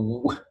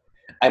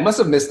 I must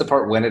have missed the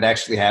part when it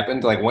actually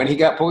happened, like when he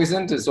got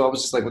poisoned. So I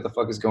was just like, "What the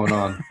fuck is going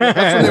on?"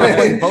 That's when they were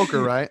playing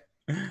poker, right?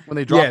 When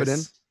they drop it in.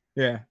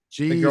 Yeah.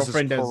 Jesus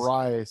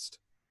Christ.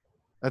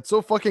 That's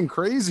so fucking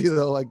crazy,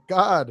 though. Like,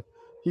 God,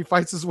 he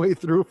fights his way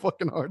through a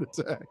fucking heart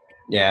attack.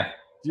 Yeah,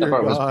 that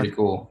part was pretty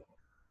cool.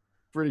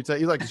 Pretty tight.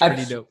 He's like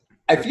pretty dope.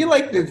 I feel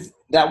like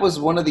that was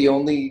one of the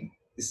only,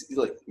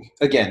 like,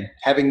 again,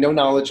 having no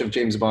knowledge of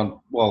James Bond.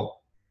 Well,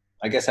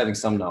 I guess having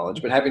some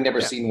knowledge, but having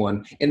never seen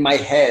one, in my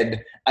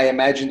head, I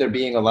imagine there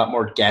being a lot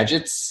more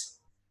gadgets.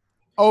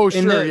 Oh,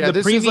 sure.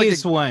 The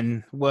previous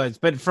one was,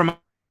 but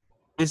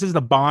this is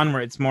the Bond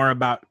where it's more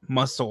about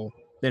muscle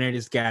than it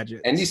is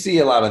gadgets. And you see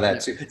a lot of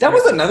that too. That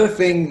was another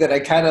thing that I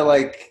kind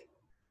of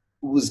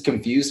was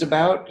confused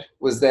about,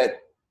 was that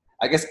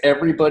I guess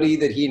everybody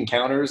that he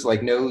encounters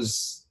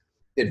knows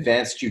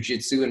advanced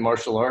jiu-jitsu and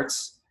martial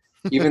arts.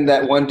 Even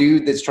that one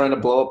dude that's trying to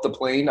blow up the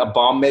plane, a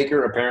bomb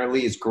maker,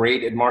 apparently is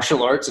great at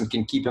martial arts and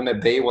can keep him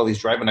at bay while he's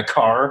driving a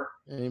car.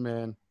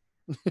 Amen.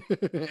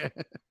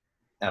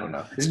 I don't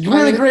know. It's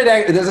really great.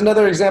 There's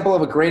another example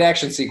of a great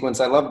action sequence.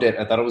 I loved it.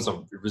 I thought it was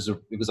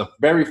a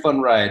very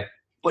fun ride.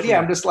 But yeah,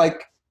 I'm just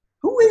like,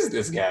 who is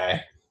this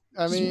guy?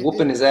 I mean, just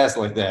whooping his ass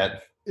like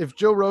that. If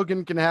Joe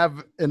Rogan can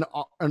have an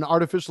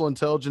artificial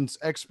intelligence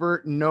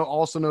expert and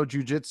also know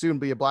jujitsu and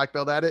be a black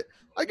belt at it,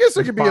 I guess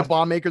there could be a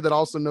bomb maker that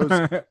also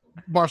knows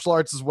martial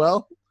arts as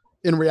well.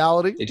 In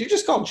reality, did you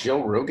just call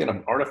Joe Rogan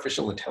an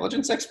artificial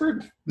intelligence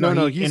expert?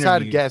 No, he's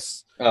had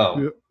guests.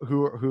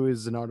 Who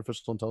is an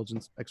artificial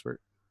intelligence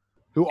expert?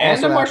 Who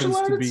also happens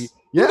to be?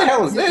 Yeah, who the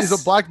hell is this?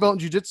 He's a black belt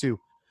in jujitsu.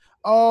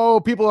 Oh,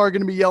 people are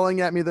going to be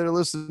yelling at me that are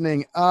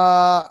listening.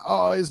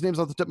 His name's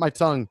off the tip of my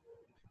tongue.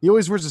 He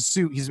always wears a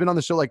suit. He's been on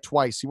the show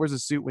twice. He wears a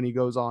suit when he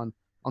goes on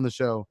the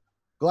show.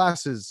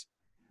 Glasses.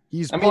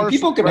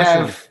 People can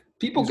have.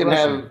 People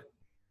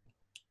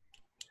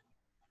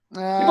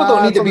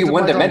don't need to be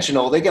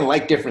one-dimensional. They can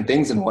like different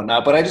things and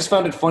whatnot. But I just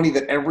found it funny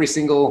that every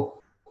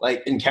single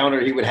encounter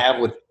he would have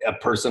with a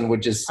person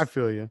would just. I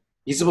feel you.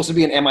 He's supposed to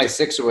be an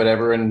MI6 or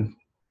whatever, and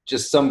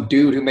just some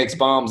dude who makes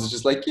bombs is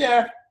just like,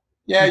 yeah,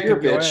 you're a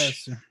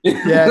bitch.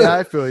 Yeah,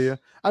 I feel you.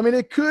 I mean,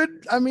 it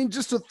could, I mean,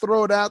 just to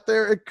throw it out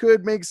there, it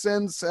could make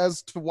sense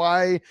as to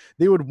why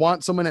they would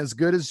want someone as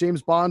good as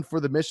James Bond for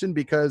the mission,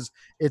 because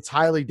it's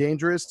highly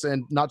dangerous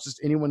and not just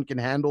anyone can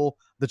handle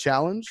the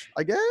challenge.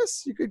 I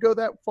guess you could go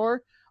that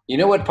far. You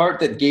know what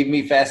part that gave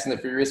me Fast and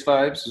the Furious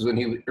vibes was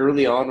when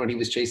early on when he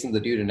was chasing the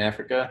dude in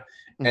Africa,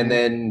 and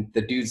then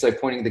the dude's like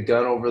pointing the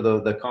gun over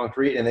the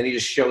concrete, and then he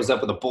just shows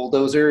up with a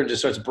bulldozer and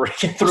just starts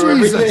breaking through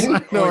everything.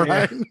 I know,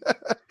 right?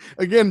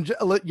 Again,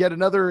 yet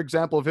another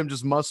example of him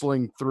just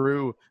muscling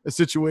through a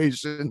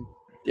situation.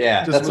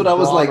 Yeah, that's what I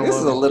was like. This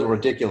is a little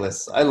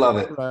ridiculous. I love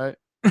it. Right.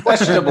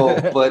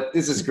 Questionable, but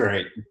this is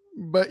great.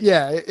 But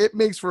yeah, it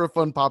makes for a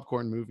fun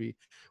popcorn movie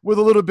with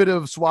a little bit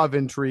of suave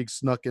intrigue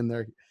snuck in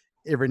there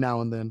every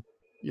now and then.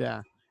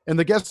 Yeah. And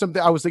the guest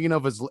something I was thinking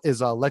of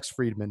is Lex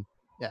Friedman.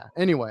 Yeah.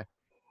 Anyway.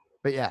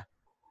 But yeah,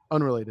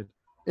 unrelated.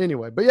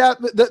 Anyway, but yeah,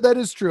 that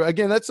is true.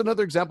 Again, that's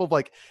another example of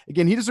like,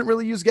 again, he doesn't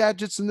really use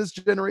gadgets in this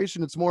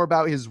generation. It's more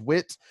about his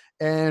wit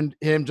and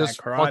him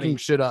just fucking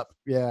shit up.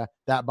 Yeah,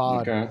 that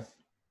bod. Okay.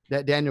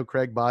 That Daniel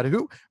Craig bod,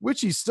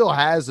 which he still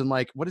has in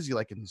like, what is he,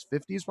 like in his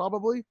 50s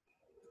probably?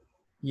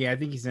 Yeah, I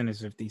think he's in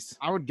his 50s.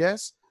 I would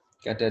guess.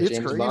 Got that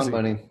James Bond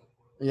money.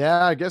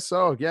 Yeah, I guess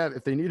so. Yeah,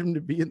 if they need him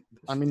to be,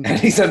 I mean. And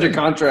he's under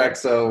contract,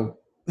 so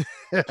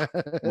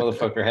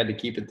motherfucker had to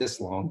keep it this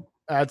long.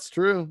 That's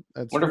true.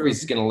 Wonder if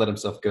he's gonna let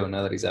himself go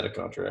now that he's out of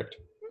contract.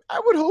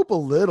 I would hope a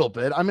little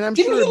bit. I mean, I'm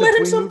Didn't sure. Didn't he let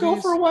himself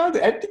go for a while?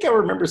 I think I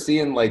remember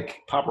seeing like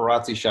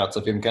paparazzi shots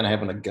of him kind of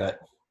having a gut.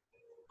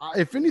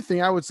 If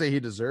anything, I would say he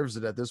deserves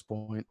it at this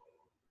point.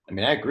 I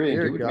mean, I agree.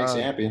 Dude, it makes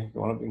you happy. You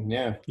want to be,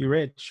 yeah. You're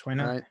rich. Why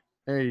not? Right.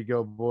 There you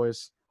go,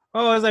 boys.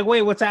 Oh, I was like,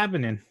 wait, what's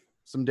happening?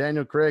 Some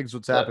Daniel Craig's.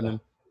 What's happening?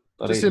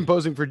 Just him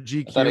posing for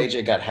GQ. I thought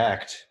AJ got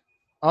hacked.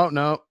 Oh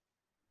no.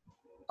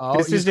 Oh,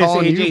 this is just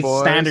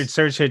AJ's standard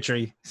search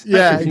history.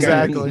 Yeah,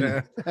 exactly.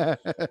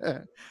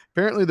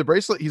 Apparently, the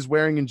bracelet he's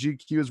wearing in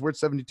GQ is worth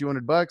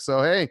 $7,200.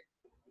 So hey, if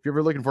you're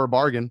ever looking for a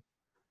bargain,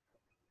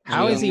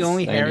 how is he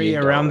only hairy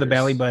around the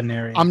belly button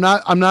area? I'm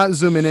not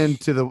zooming in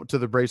to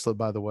the bracelet,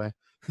 by the way.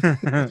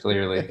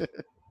 Clearly,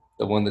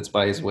 the one that's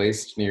by his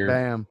waist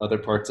near other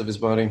parts of his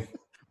body.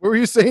 What were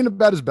you saying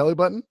about his belly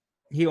button?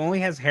 He only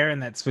has hair in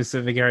that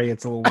specific area.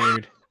 It's a little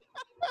weird.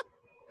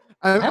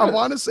 I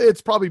want to say it's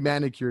probably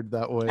manicured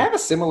that way. I have a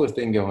similar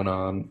thing going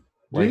on.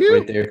 Like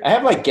right there. I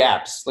have like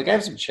gaps. Like I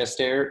have some chest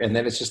hair, and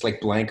then it's just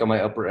like blank on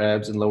my upper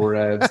abs and lower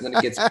abs, and then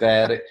it gets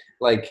bad.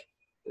 Like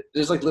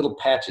there's like little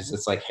patches.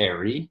 It's like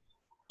hairy,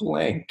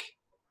 blank,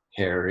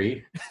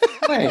 hairy,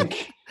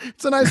 blank.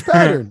 It's a nice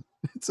pattern.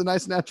 It's a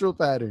nice natural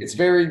pattern. It's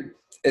very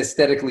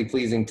aesthetically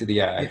pleasing to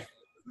the eye.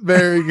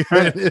 Very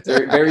good. It's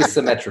very, very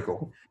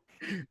symmetrical.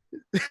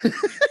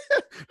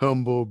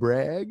 Humble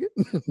brag.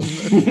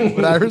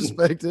 But I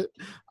respect it.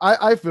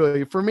 I feel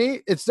you. For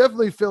me, it's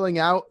definitely filling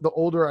out the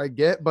older I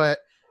get, but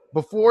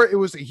before it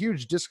was a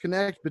huge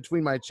disconnect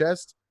between my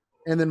chest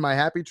and then my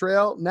happy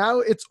trail. Now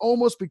it's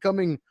almost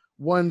becoming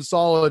one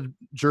solid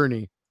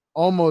journey.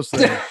 Almost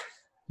there.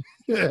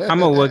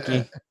 I'm a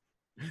Wookiee.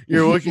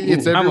 You're a Wookiee.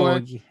 It's everywhere. I'm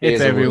a Wookiee.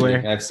 It's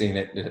everywhere. I've seen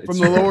it. It's from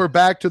the lower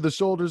back to the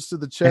shoulders to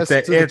the chest.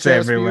 It's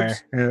everywhere.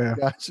 Yeah.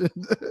 Gotcha.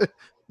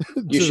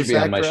 You should be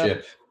on my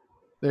ship.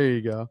 There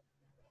you go.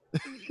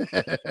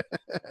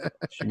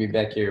 Should be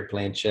back here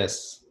playing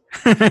chess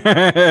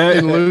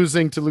and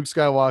losing to Luke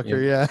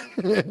Skywalker,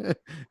 yeah.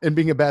 And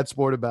being a bad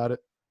sport about it.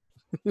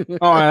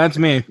 Oh, that's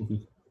me.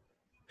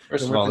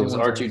 First of all, it was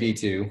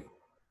R2D2.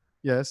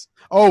 Yes.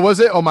 Oh, was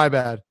it? Oh, my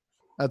bad.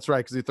 That's right,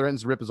 because he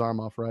threatens to rip his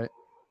arm off, right?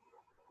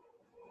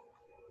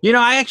 You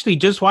know, I actually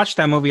just watched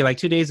that movie like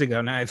 2 days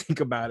ago. Now I think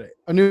about it.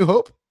 A New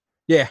Hope?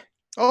 Yeah.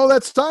 Oh,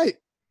 that's tight.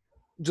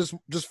 Just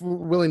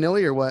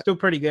willy-nilly or what? Still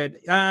pretty good.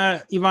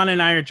 Yvonne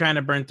and I are trying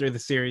to burn through the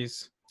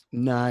series.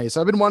 Nice.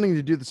 I've been wanting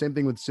to do the same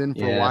thing with Sin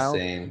for a while.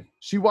 Same.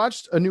 She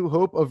watched A New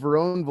Hope of her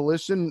own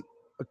volition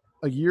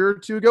a year or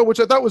two ago,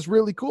 which I thought was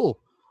really cool.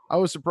 I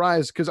was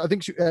surprised because I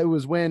think it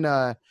was when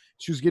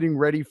she was getting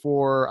ready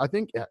for, I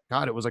think,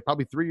 God, it was like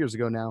probably 3 years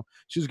ago now.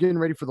 She was getting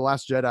ready for The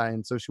Last Jedi,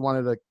 and so she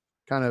wanted to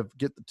kind of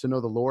get to know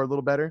the lore a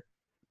little better.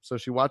 So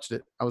she watched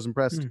it. I was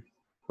impressed.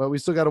 But we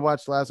still got to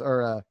watch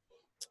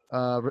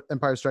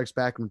Empire Strikes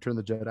Back and Return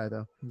of the Jedi,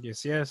 though.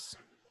 Yes.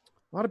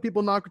 A lot of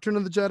people knock Return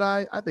of the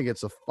Jedi. I think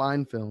it's a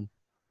fine film.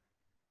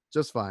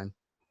 Just fine.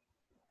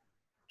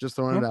 Just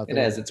throwing it out there.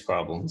 It has its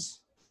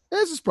problems. It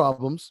has its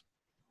problems.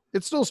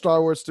 It's still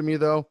Star Wars to me,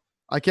 though.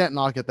 I can't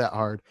knock it that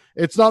hard.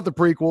 It's not the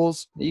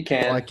prequels. You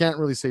can. So I can't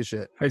really say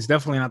shit. It's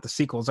definitely not the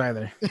sequels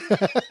either.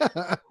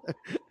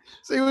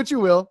 Say what you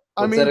will.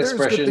 I mean, there's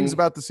good things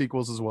about the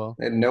sequels as well.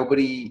 And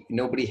nobody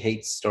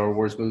hates Star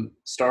Wars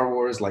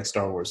like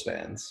Star Wars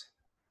fans.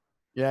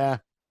 Yeah.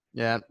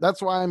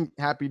 That's why I'm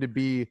happy to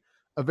be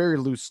a very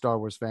loose Star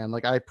Wars fan.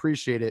 Like, I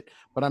appreciate it,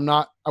 but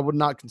I would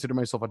not consider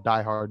myself a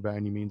diehard by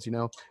any means, you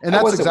know? And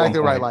that's exactly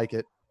where I like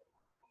it.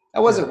 I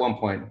was at one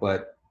point,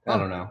 but I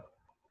don't know.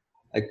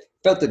 I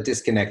felt a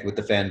disconnect with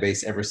the fan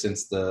base ever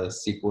since the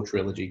sequel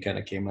trilogy kind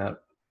of came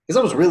out. Because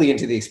I was really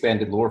into the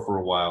expanded lore for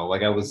a while.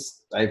 Like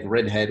I've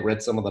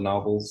read some of the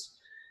novels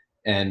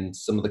and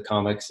some of the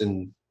comics,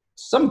 and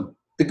some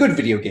the good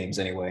video games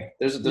anyway.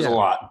 There's a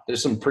lot.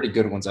 There's some pretty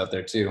good ones out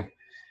there too.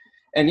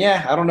 And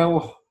yeah, I don't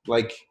know,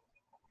 like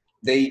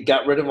they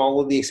got rid of all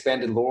of the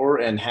expanded lore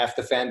and half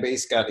the fan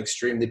base got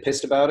extremely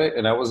pissed about it.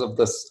 And I was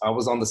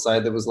on the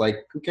side that was like,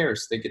 who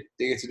cares? They get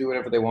to do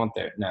whatever they want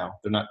there now.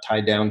 They're not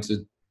tied down to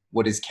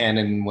what is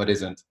canon and what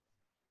isn't.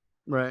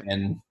 Right.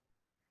 And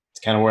it's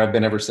kind of where I've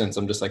been ever since.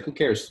 I'm just like, who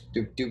cares?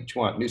 Do what you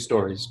want. New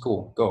stories.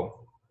 Cool. Go.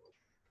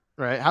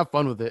 Right. Have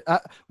fun with it.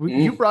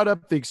 You brought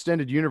up the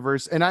extended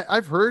universe, and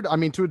I've heard, I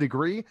mean, to a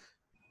degree,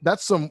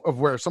 that's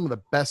where some of the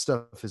best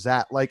stuff is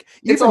at. Like,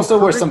 it's also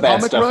where some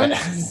bad stuff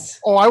is.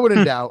 Oh, I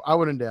wouldn't doubt.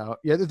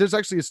 Yeah, there's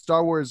actually a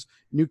Star Wars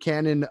new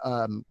canon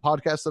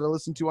podcast that I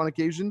listen to on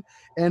occasion,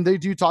 and they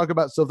do talk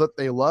about stuff that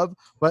they love.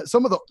 But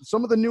some of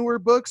the newer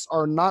books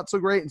are not so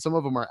great, and some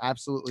of them are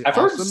absolutely. I've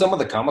heard some of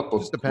the comic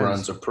book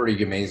runs are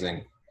pretty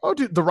amazing. Oh,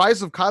 dude, The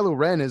Rise of Kylo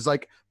Ren is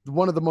like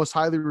one of the most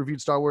highly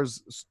reviewed Star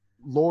Wars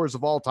lores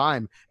of all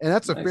time, and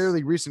that's a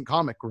fairly recent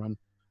comic run.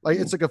 Like,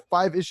 it's like a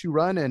 5-issue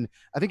run, and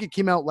I think it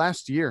came out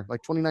last year,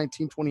 like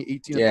 2019,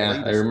 2018.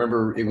 Yeah, I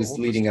remember it was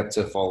leading up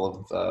to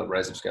Fall of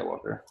Rise of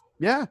Skywalker.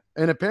 Yeah,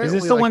 and apparently,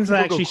 is this the ones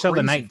that actually show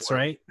the knights,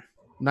 right?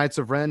 Knights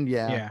of Ren,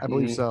 yeah, I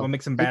believe so. What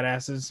makes them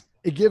badasses?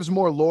 It gives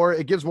more lore.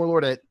 It gives more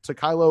lore to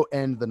Kylo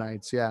and the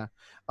knights. Yeah,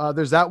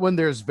 there's that one.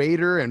 There's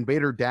Vader and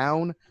Vader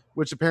Down,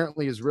 which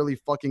apparently is really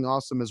fucking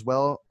awesome as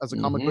well as a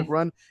comic book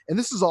run. And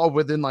this is all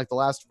within like the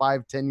last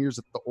 5-10 years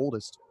at the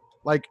oldest,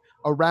 like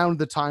around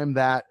the time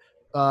that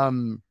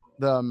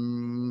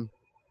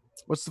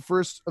what's the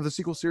first of the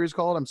sequel series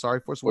called? I'm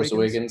sorry, Force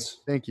Awakens.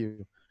 Thank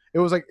you. It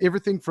was like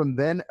everything from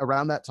then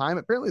around that time.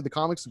 Apparently the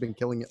comics have been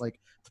killing it. Like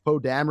the Poe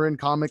Dameron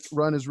comic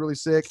run is really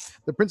sick.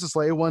 The Princess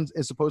Leia one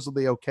is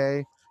supposedly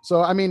okay.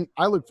 So, I mean,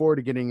 I look forward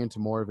to getting into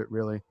more of it,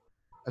 really,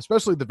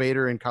 especially the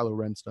Vader and Kylo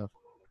Ren stuff.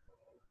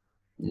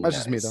 That's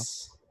just me, though.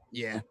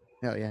 Yeah.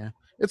 Hell yeah.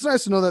 It's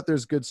nice to know that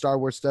there's good Star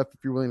Wars stuff if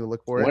you're willing to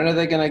look for it. When are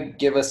they going to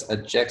give us a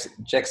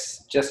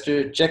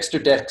Jexter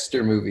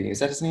Dexter movie? Is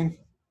that his name?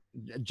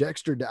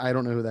 Jexter, I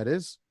don't know who that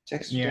is.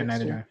 Jexter yeah, Dexter?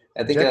 neither do I.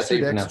 I think that's how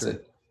you pronounce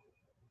it.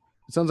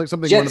 It sounds like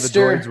something one of the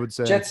droids would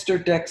say. Jexter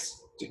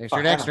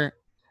Dexter.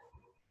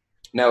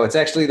 No, it's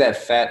actually that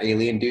fat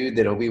alien dude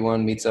that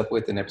Obi-Wan meets up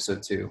with in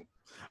episode 2.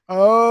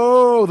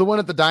 Oh, the one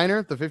at the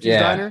diner, the 50s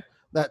diner?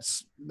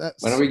 That's.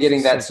 When are we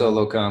getting that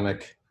solo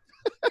comic?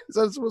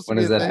 When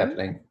is that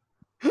happening?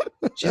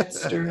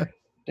 Jexter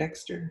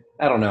Dexter?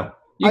 I don't know.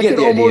 You get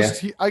the idea.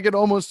 I could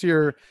almost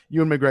hear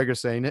Ewan McGregor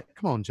saying it.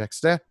 Come on,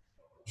 Jexter.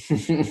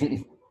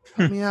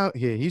 Help me out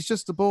here. He's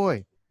just a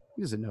boy.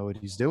 He doesn't know what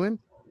he's doing.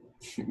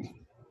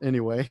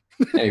 Anyway,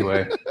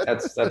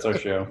 that's our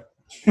show.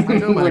 I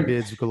know my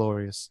beard's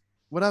glorious.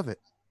 What of it?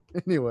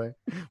 Anyway,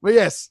 but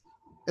yes,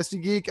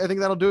 SD Geek. I think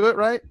that'll do it,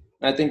 right?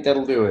 I think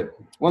that'll do it.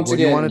 Once what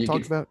again, do you want to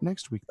talk about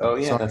next week? Oh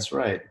yeah, sorry. That's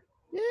right.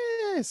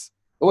 Yes.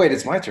 Oh wait,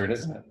 it's my turn,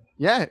 isn't it?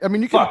 Yeah, I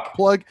mean you can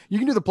plug. You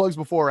can do the plugs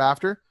before or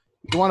after.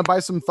 You want to buy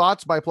some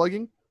thoughts by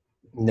plugging?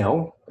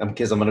 No,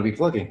 because I'm going to be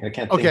plugging. I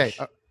can't. Okay.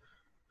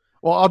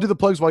 Well, I'll do the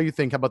plugs while you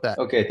think. How about that?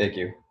 Okay, thank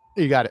you.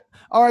 You got it.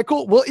 All right,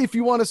 cool. Well, if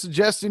you want to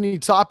suggest any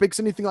topics,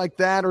 anything like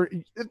that, or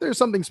if there's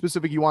something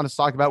specific you want us to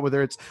talk about,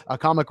 whether it's a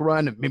comic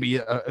run, maybe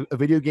a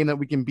video game that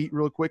we can beat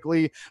real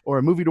quickly, or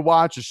a movie to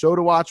watch, a show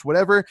to watch,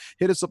 whatever,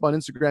 hit us up on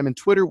Instagram and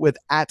Twitter with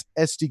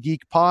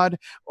 @SDGeekPod.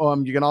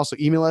 You can also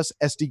email us,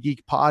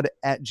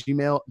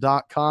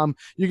 sdgeekpod@gmail.com.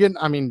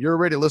 You're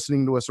already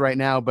listening to us right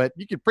now, but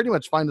you can pretty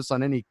much find us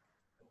on any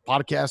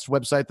podcast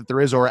website that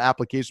there is, or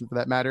application for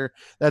that matter.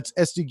 That's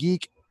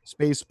SDGeek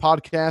space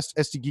podcast.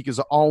 SD Geek is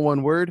all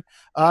one word.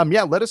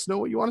 Let us know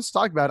what you want us to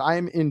talk about. I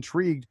am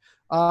intrigued.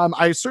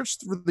 I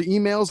searched through the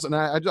emails, and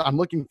I'm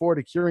looking forward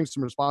to hearing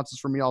some responses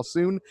from y'all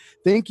soon.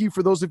 Thank you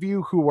for those of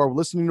you who are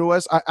listening to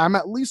us. I'm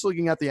at least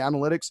looking at the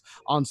analytics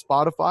on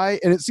Spotify,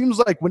 and it seems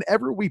like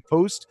whenever we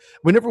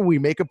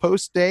make a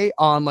post day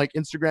on like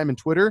Instagram and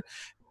Twitter,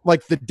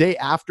 like the day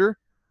after,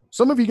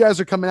 some of you guys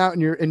are coming out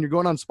and you're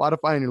going on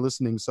Spotify and you're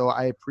listening. So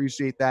I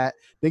appreciate that.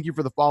 Thank you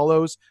for the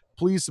follows.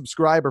 Please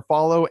subscribe or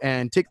follow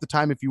and take the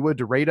time, if you would,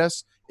 to rate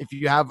us. If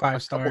you have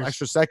 5 stars. Couple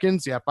extra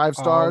seconds, 5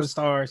 stars. All the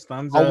stars,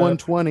 thumbs all up.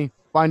 120.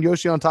 Find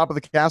Yoshi on top of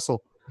the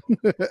castle.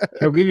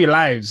 He'll give you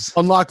lives.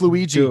 Unlock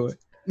Luigi. Do it.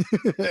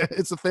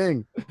 It's a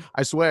thing,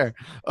 I swear.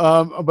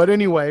 But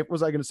anyway, what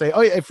was I going to say? Oh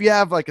yeah, if you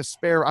have like a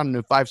spare,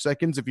 5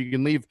 seconds, if you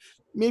can leave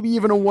maybe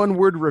even a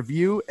 1-word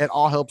review, it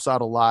all helps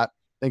out a lot.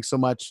 Thanks so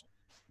much.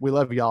 We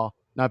love y'all.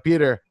 Now,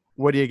 Peter,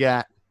 what do you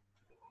got?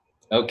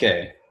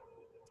 Okay.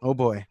 Oh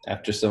boy.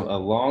 After a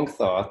long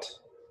thought,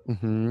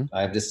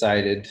 I've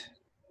decided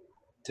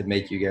to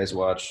make you guys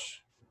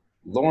watch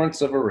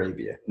Lawrence of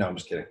Arabia. No, I'm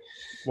just kidding.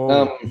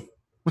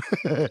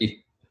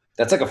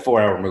 That's like a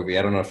 4-hour movie.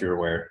 I don't know if you're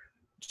aware.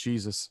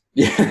 Jesus.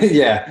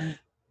 Yeah.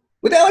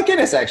 With Alec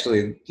Guinness,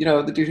 actually. You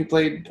know, the dude who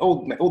played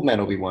Old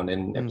Man Obi-Wan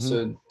in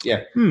episode.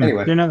 Yeah.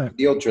 Anyway,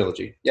 the old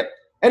trilogy. Yep.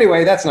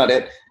 Anyway, that's not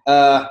it.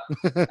 I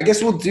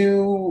guess we'll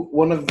do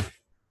one of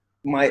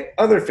my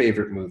other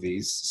favorite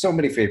movies. So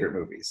many favorite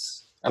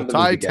movies. I'm the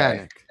Titanic,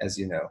 movie guy, as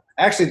you know.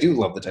 I actually do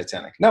love the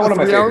Titanic. Not one of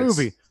my favorites.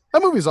 Movie.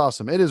 That movie's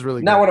awesome. It is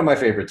really Not good. one of my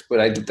favorites, but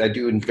I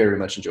do very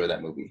much enjoy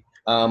that movie.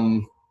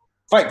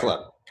 Fight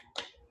Club.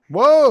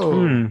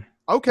 Whoa.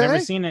 Okay. Never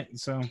seen it,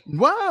 so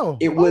wow.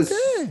 It was.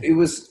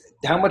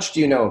 How much do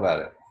you know about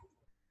it?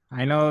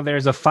 I know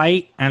there's a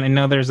fight and I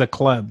know there's a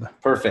club.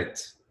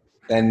 Perfect.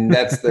 And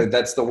that's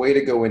the way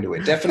to go into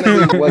it.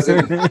 Definitely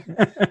wasn't.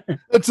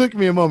 It took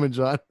me a moment,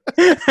 John.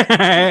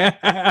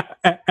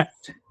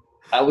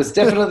 I was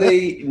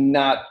definitely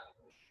not.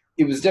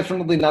 It was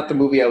definitely not the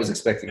movie I was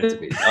expecting it to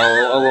be.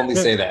 I'll only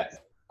say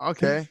that.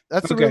 Okay,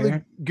 that's a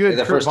really good.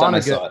 The first time I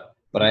saw it,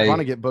 but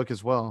Vonnegut book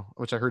as well,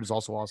 which I heard is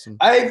also awesome.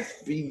 I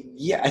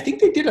think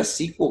they did a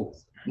sequel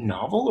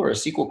novel or a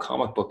sequel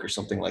comic book or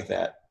something like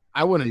that.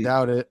 I wouldn't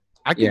doubt it.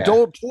 I could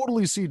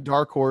totally see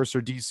Dark Horse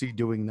or DC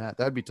doing that.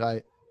 That'd be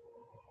tight.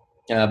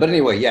 But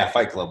anyway, yeah,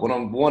 Fight Club.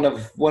 One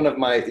of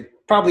my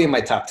probably in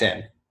my top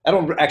 10. I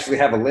don't actually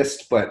have a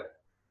list, but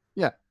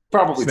yeah,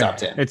 probably top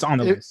 10. It's on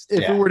the list.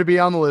 If it were to be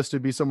on the list,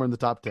 it'd be somewhere in the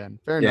top 10.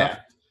 Fair enough.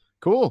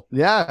 Cool.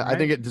 Yeah, right. I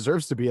think it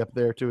deserves to be up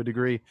there to a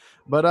degree.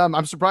 But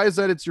I'm surprised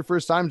that it's your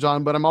first time,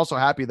 John. But I'm also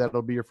happy that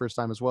it'll be your first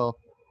time as well.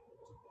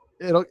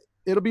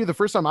 It'll be the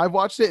first time I've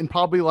watched it in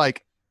probably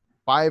like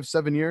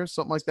 5-7 years,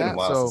 something like that. It's been a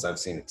while since I've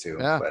seen it too.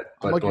 Yeah,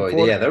 but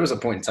boy, there was a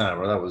point in time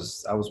where I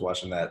was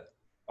watching that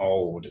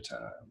all the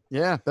time.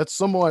 Yeah, that's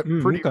somewhat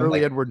pretty early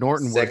like Edward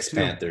Norton. Sex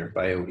Panther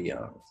by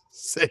Odeon.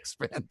 Sex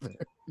Panther,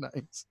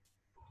 nice.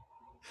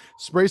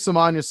 Spray some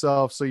on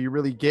yourself so you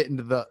really get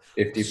into the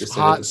 50%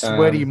 hot,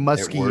 sweaty,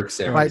 musky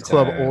Fight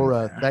Club time.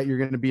 aura that you're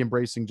going to be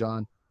embracing,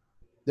 John.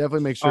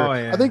 Definitely make sure. Oh,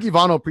 yeah. I think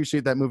Yvonne will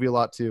appreciate that movie a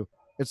lot too.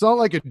 It's not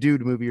like a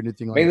dude movie or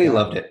anything like Mainly that.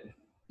 loved it.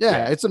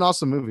 Yeah, it's an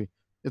awesome movie.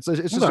 It's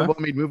just a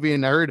well-made movie,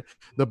 and I heard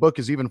the book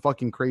is even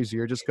fucking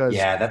crazier just because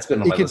that's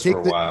been on my list for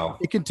a while.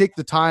 It can take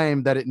the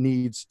time that it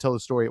needs to tell the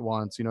story it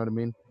wants. You know what I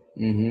mean?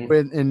 Mm-hmm.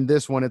 But in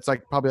this one, it's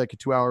like probably like a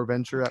 2-hour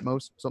venture at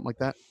most, something like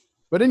that.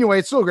 But anyway,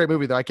 it's still a great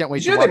movie though. I can't wait.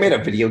 Did you know they made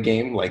a video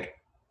game like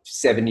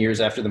 7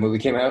 years after the movie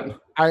came out?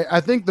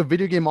 I think the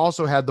video game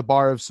also had the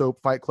bar of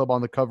soap Fight Club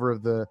on the cover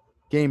of the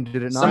game.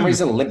 Did it not? For some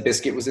reason, Limp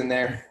Bizkit was in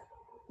there.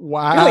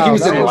 Wow, I feel like he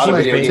was in a lot of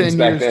video games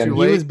back then. He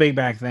was big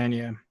back then,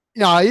 yeah.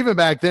 No, even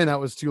back then, that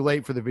was too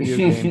late for the video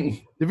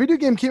game. The video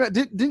game came out.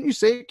 Didn't you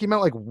say it came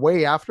out like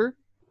way after?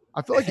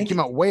 I feel like it came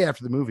out way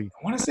after the movie.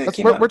 I want to say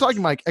we're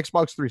talking like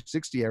Xbox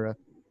 360 era.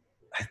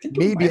 I think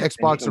maybe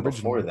Xbox original.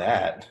 Before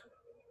that.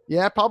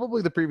 Yeah,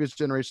 probably the previous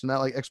generation. That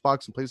like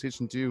Xbox and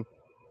PlayStation 2.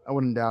 I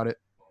wouldn't doubt it.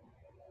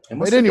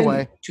 But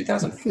anyway,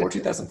 2004,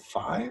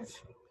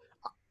 2005.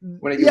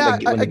 When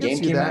the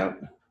game came out.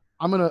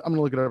 I'm gonna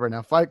look it up right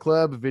now. Fight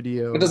Club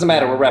video. It doesn't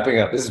matter. We're wrapping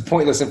up. This is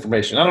pointless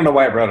information. I don't know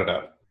why I brought it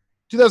up.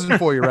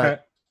 2004. You're right.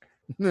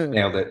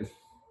 Nailed it.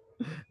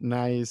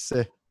 Nice.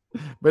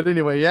 But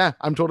anyway, yeah,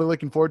 I'm totally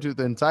looking forward to it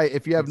then. Ty,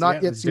 if you have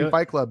not yet seen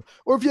Fight Club,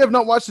 or if you have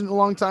not watched it in a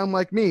long time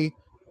like me,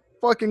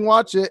 fucking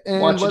watch it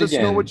and let us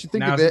know what you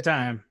think of it. Now's the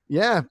time.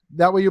 Yeah,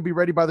 that way you'll be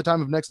ready by the time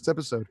of next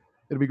episode.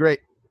 It'll be great.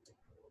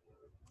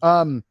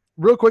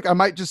 Real quick, I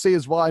might just say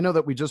as well, I know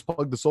that we just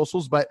plugged the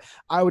socials, but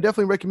I would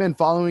definitely recommend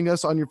following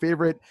us on your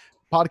favorite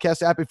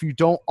podcast app if you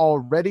don't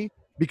already,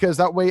 because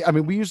that way, I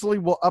mean, we usually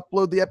will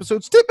upload the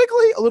episodes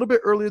typically a little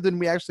bit earlier than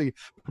we actually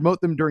promote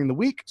them during the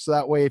week. So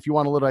that way, if you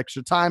want a little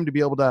extra time to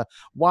be able to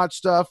watch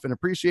stuff and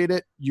appreciate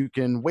it, you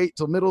can wait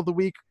till middle of the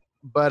week.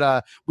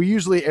 But we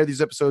usually air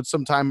these episodes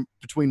sometime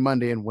between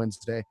Monday and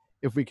Wednesday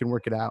if we can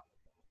work it out.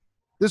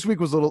 This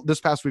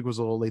past week was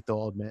a little late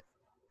though, I'll admit.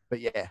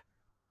 But yeah.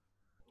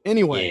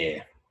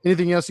 Anyway,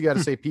 anything else you got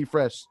to say? P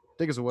Fresh,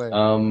 take us away.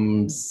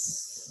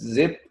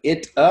 Zip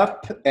it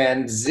up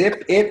and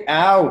zip it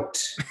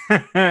out.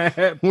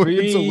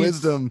 Words of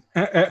wisdom.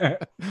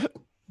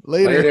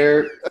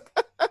 Later.